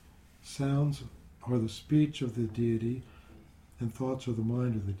 Sounds are the speech of the deity, and thoughts are the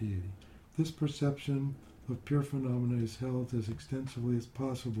mind of the deity. This perception of pure phenomena is held as extensively as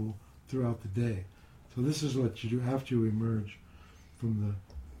possible throughout the day. So this is what you do after you emerge from the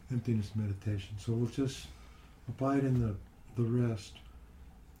emptiness meditation. So we'll just abide in the rest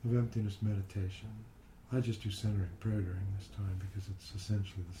of emptiness meditation. I just do centering prayer during this time because it's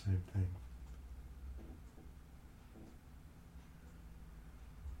essentially the same thing.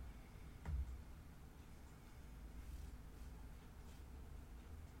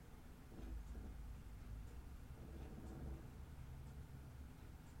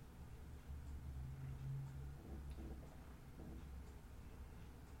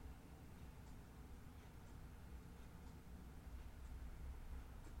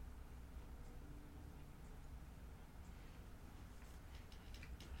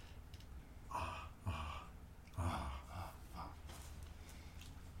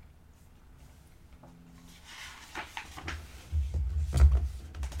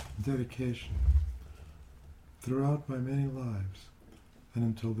 Dedication. Throughout my many lives, and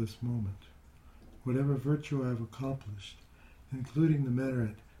until this moment, whatever virtue I have accomplished, including the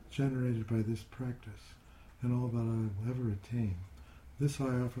merit generated by this practice, and all that I will ever attain, this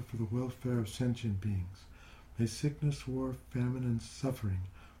I offer for the welfare of sentient beings. May sickness, war, famine, and suffering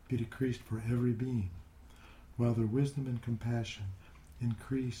be decreased for every being, while their wisdom and compassion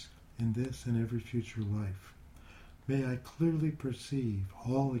increase in this and every future life. May I clearly perceive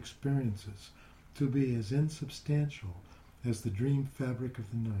all experiences to be as insubstantial as the dream fabric of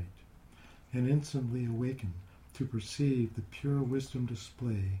the night, and instantly awaken to perceive the pure wisdom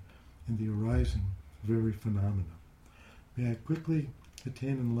display in the arising of every phenomena. May I quickly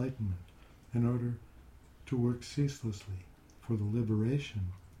attain enlightenment in order to work ceaselessly for the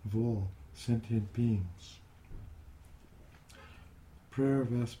liberation of all sentient beings. Prayer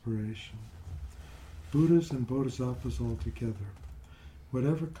of aspiration. Buddhas and Bodhisattvas all together,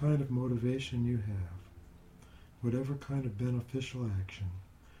 whatever kind of motivation you have, whatever kind of beneficial action,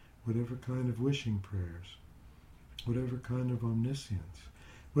 whatever kind of wishing prayers, whatever kind of omniscience,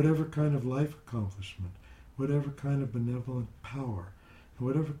 whatever kind of life accomplishment, whatever kind of benevolent power, and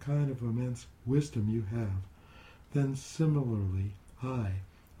whatever kind of immense wisdom you have, then similarly I,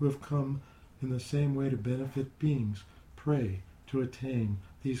 who have come in the same way to benefit beings, pray to attain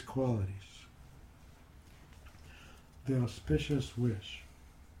these qualities. The auspicious wish.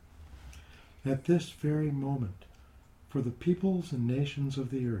 At this very moment, for the peoples and nations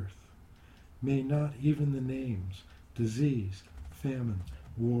of the earth, may not even the names disease, famine,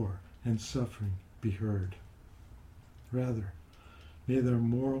 war, and suffering be heard. Rather, may their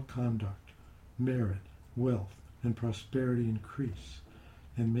moral conduct, merit, wealth, and prosperity increase,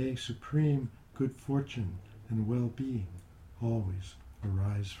 and may supreme good fortune and well-being always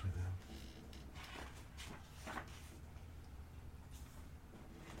arise for them.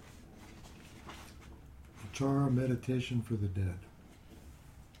 Tara Meditation for the Dead.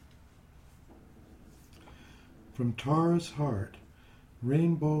 From Tara's heart,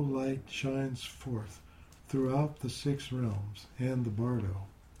 rainbow light shines forth throughout the 6 realms and the Bardo,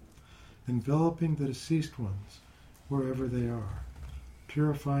 enveloping the deceased ones wherever they are,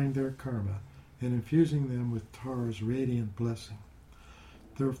 purifying their karma and infusing them with Tara's radiant blessing.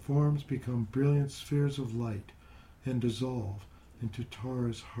 Their forms become brilliant spheres of light and dissolve into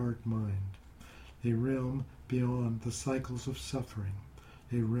Tara's heart-mind, a realm beyond the cycles of suffering,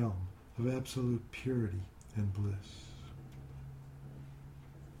 a realm of absolute purity and bliss.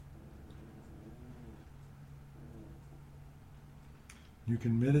 You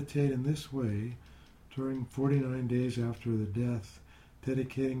can meditate in this way during 49 days after the death,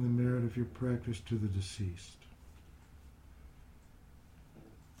 dedicating the merit of your practice to the deceased.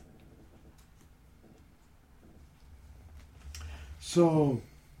 So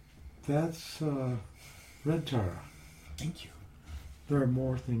that's Red Tara. Thank you. There are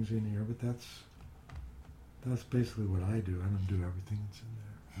more things in here, but that's basically what I do. I don't do everything that's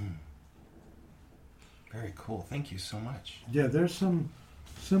in there. Very cool. Thank you so much. Yeah, there's some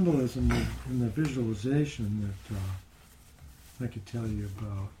symbolism in the visualization that I could tell you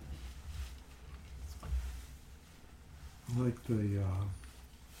about. Like the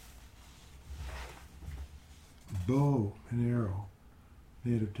bow and arrow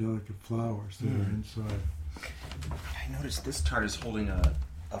made of delicate flowers that are inside. I noticed this Tara is holding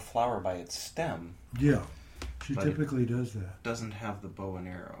a flower by its stem. Yeah, she But typically does that. Doesn't have the bow and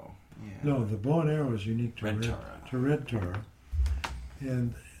arrow. Yeah. No, the bow and arrow is unique to Red Red Tara. Tara.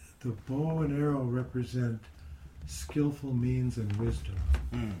 And the bow and arrow represent skillful means and wisdom.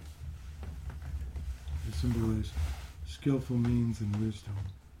 Mm. They symbolize skillful means and wisdom.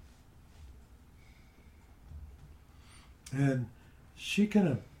 And she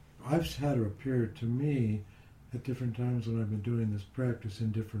I've had her appear to me at different times when I've been doing this practice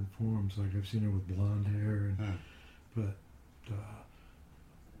in different forms. Like I've seen her with blonde hair, but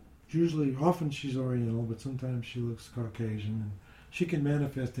often she's Oriental, but sometimes she looks Caucasian. And she can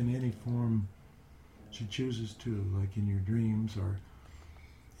manifest in any form she chooses to, like in your dreams or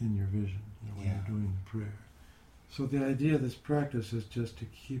in your vision, when you're doing the prayer. So the idea of this practice is just to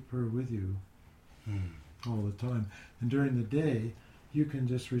keep her with you all the time. And during the day, you can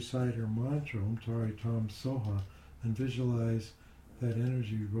just recite her mantra, Om Tari Tam Soha, and visualize that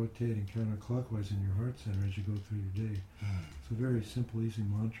energy rotating counterclockwise in your heart center as you go through your day. It's a very simple, easy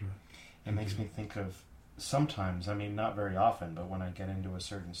mantra. It makes me think of sometimes, I mean, not very often, but when I get into a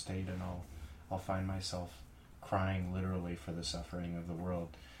certain state and I'll find myself crying literally for the suffering of the world.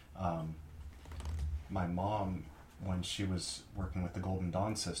 My mom, when she was working with the Golden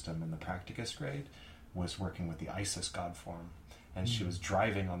Dawn system in the Practicus grade, was working with the Isis God form. and she was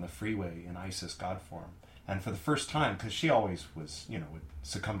driving on the freeway in Isis God form. And for the first time, because she always was, would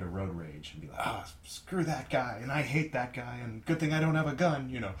succumb to road rage and be like, oh, screw that guy, and I hate that guy, and good thing I don't have a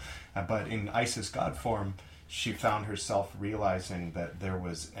gun, But in Isis God form, she found herself realizing that there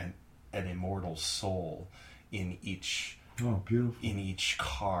was an immortal soul in each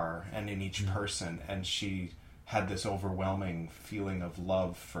car and in each person, and she had this overwhelming feeling of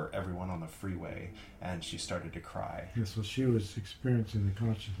love for everyone on the freeway, and she started to cry. Yes, well, she was experiencing the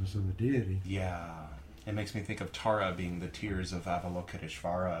consciousness of the deity. Yeah. It makes me think of Tara being the tears of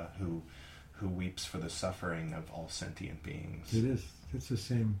Avalokiteshvara, who weeps for the suffering of all sentient beings. It is. It's the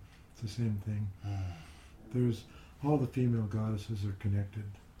same thing. There's all the female goddesses are connected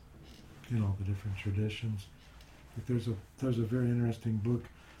in all the different traditions. Like there's a very interesting book.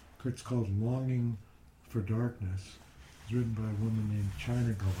 It's called Longing for Darkness. It's written by a woman named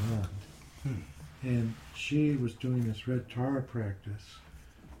China Galland. And she was doing this Red Tara practice,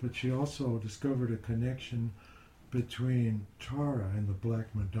 but she also discovered a connection between Tara and the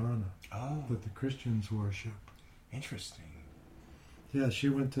Black Madonna that the Christians worship. Interesting. Yeah, she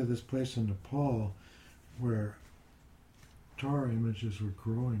went to this place in Nepal where Tara images were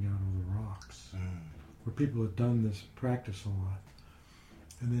growing out of the rocks, where people had done this practice a lot.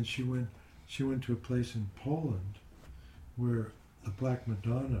 And then she went to a place in Poland where the Black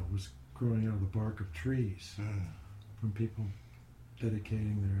Madonna was growing out of the bark of trees from people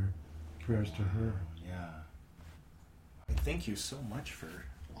dedicating their prayers to her. Yeah. Thank you so much for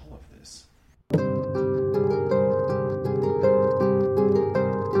all of this.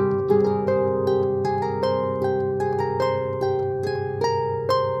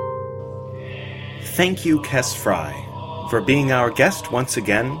 Thank you, Kes Fry, for being our guest once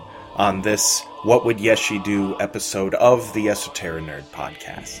again on this What Would Yeshi Do episode of the Esoteric Nerd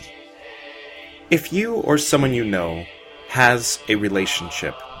podcast. If you or someone you know has a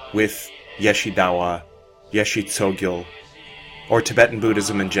relationship with Yeshi Dawa, Yeshi Tsogyal, or Tibetan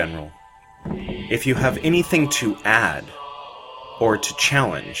Buddhism in general, if you have anything to add or to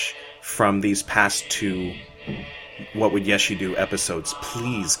challenge from these past two What Would Yeshi Do episodes,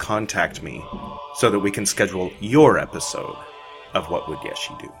 please contact me so that we can schedule your episode of What Would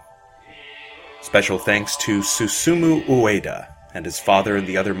Yeshi Do. Special thanks to Susumu Ueda and his father and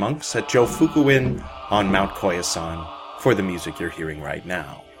the other monks at Jofuku-in on Mount Koyasan for the music you're hearing right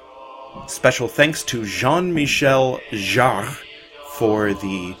now. Special thanks to Jean-Michel Jarre for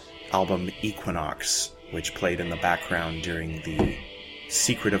the album Equinox, which played in the background during the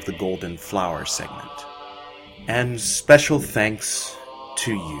Secret of the Golden Flower segment. And special thanks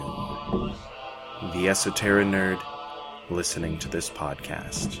to you, the Esoteric Nerd, listening to this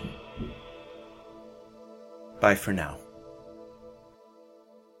podcast. Bye for now.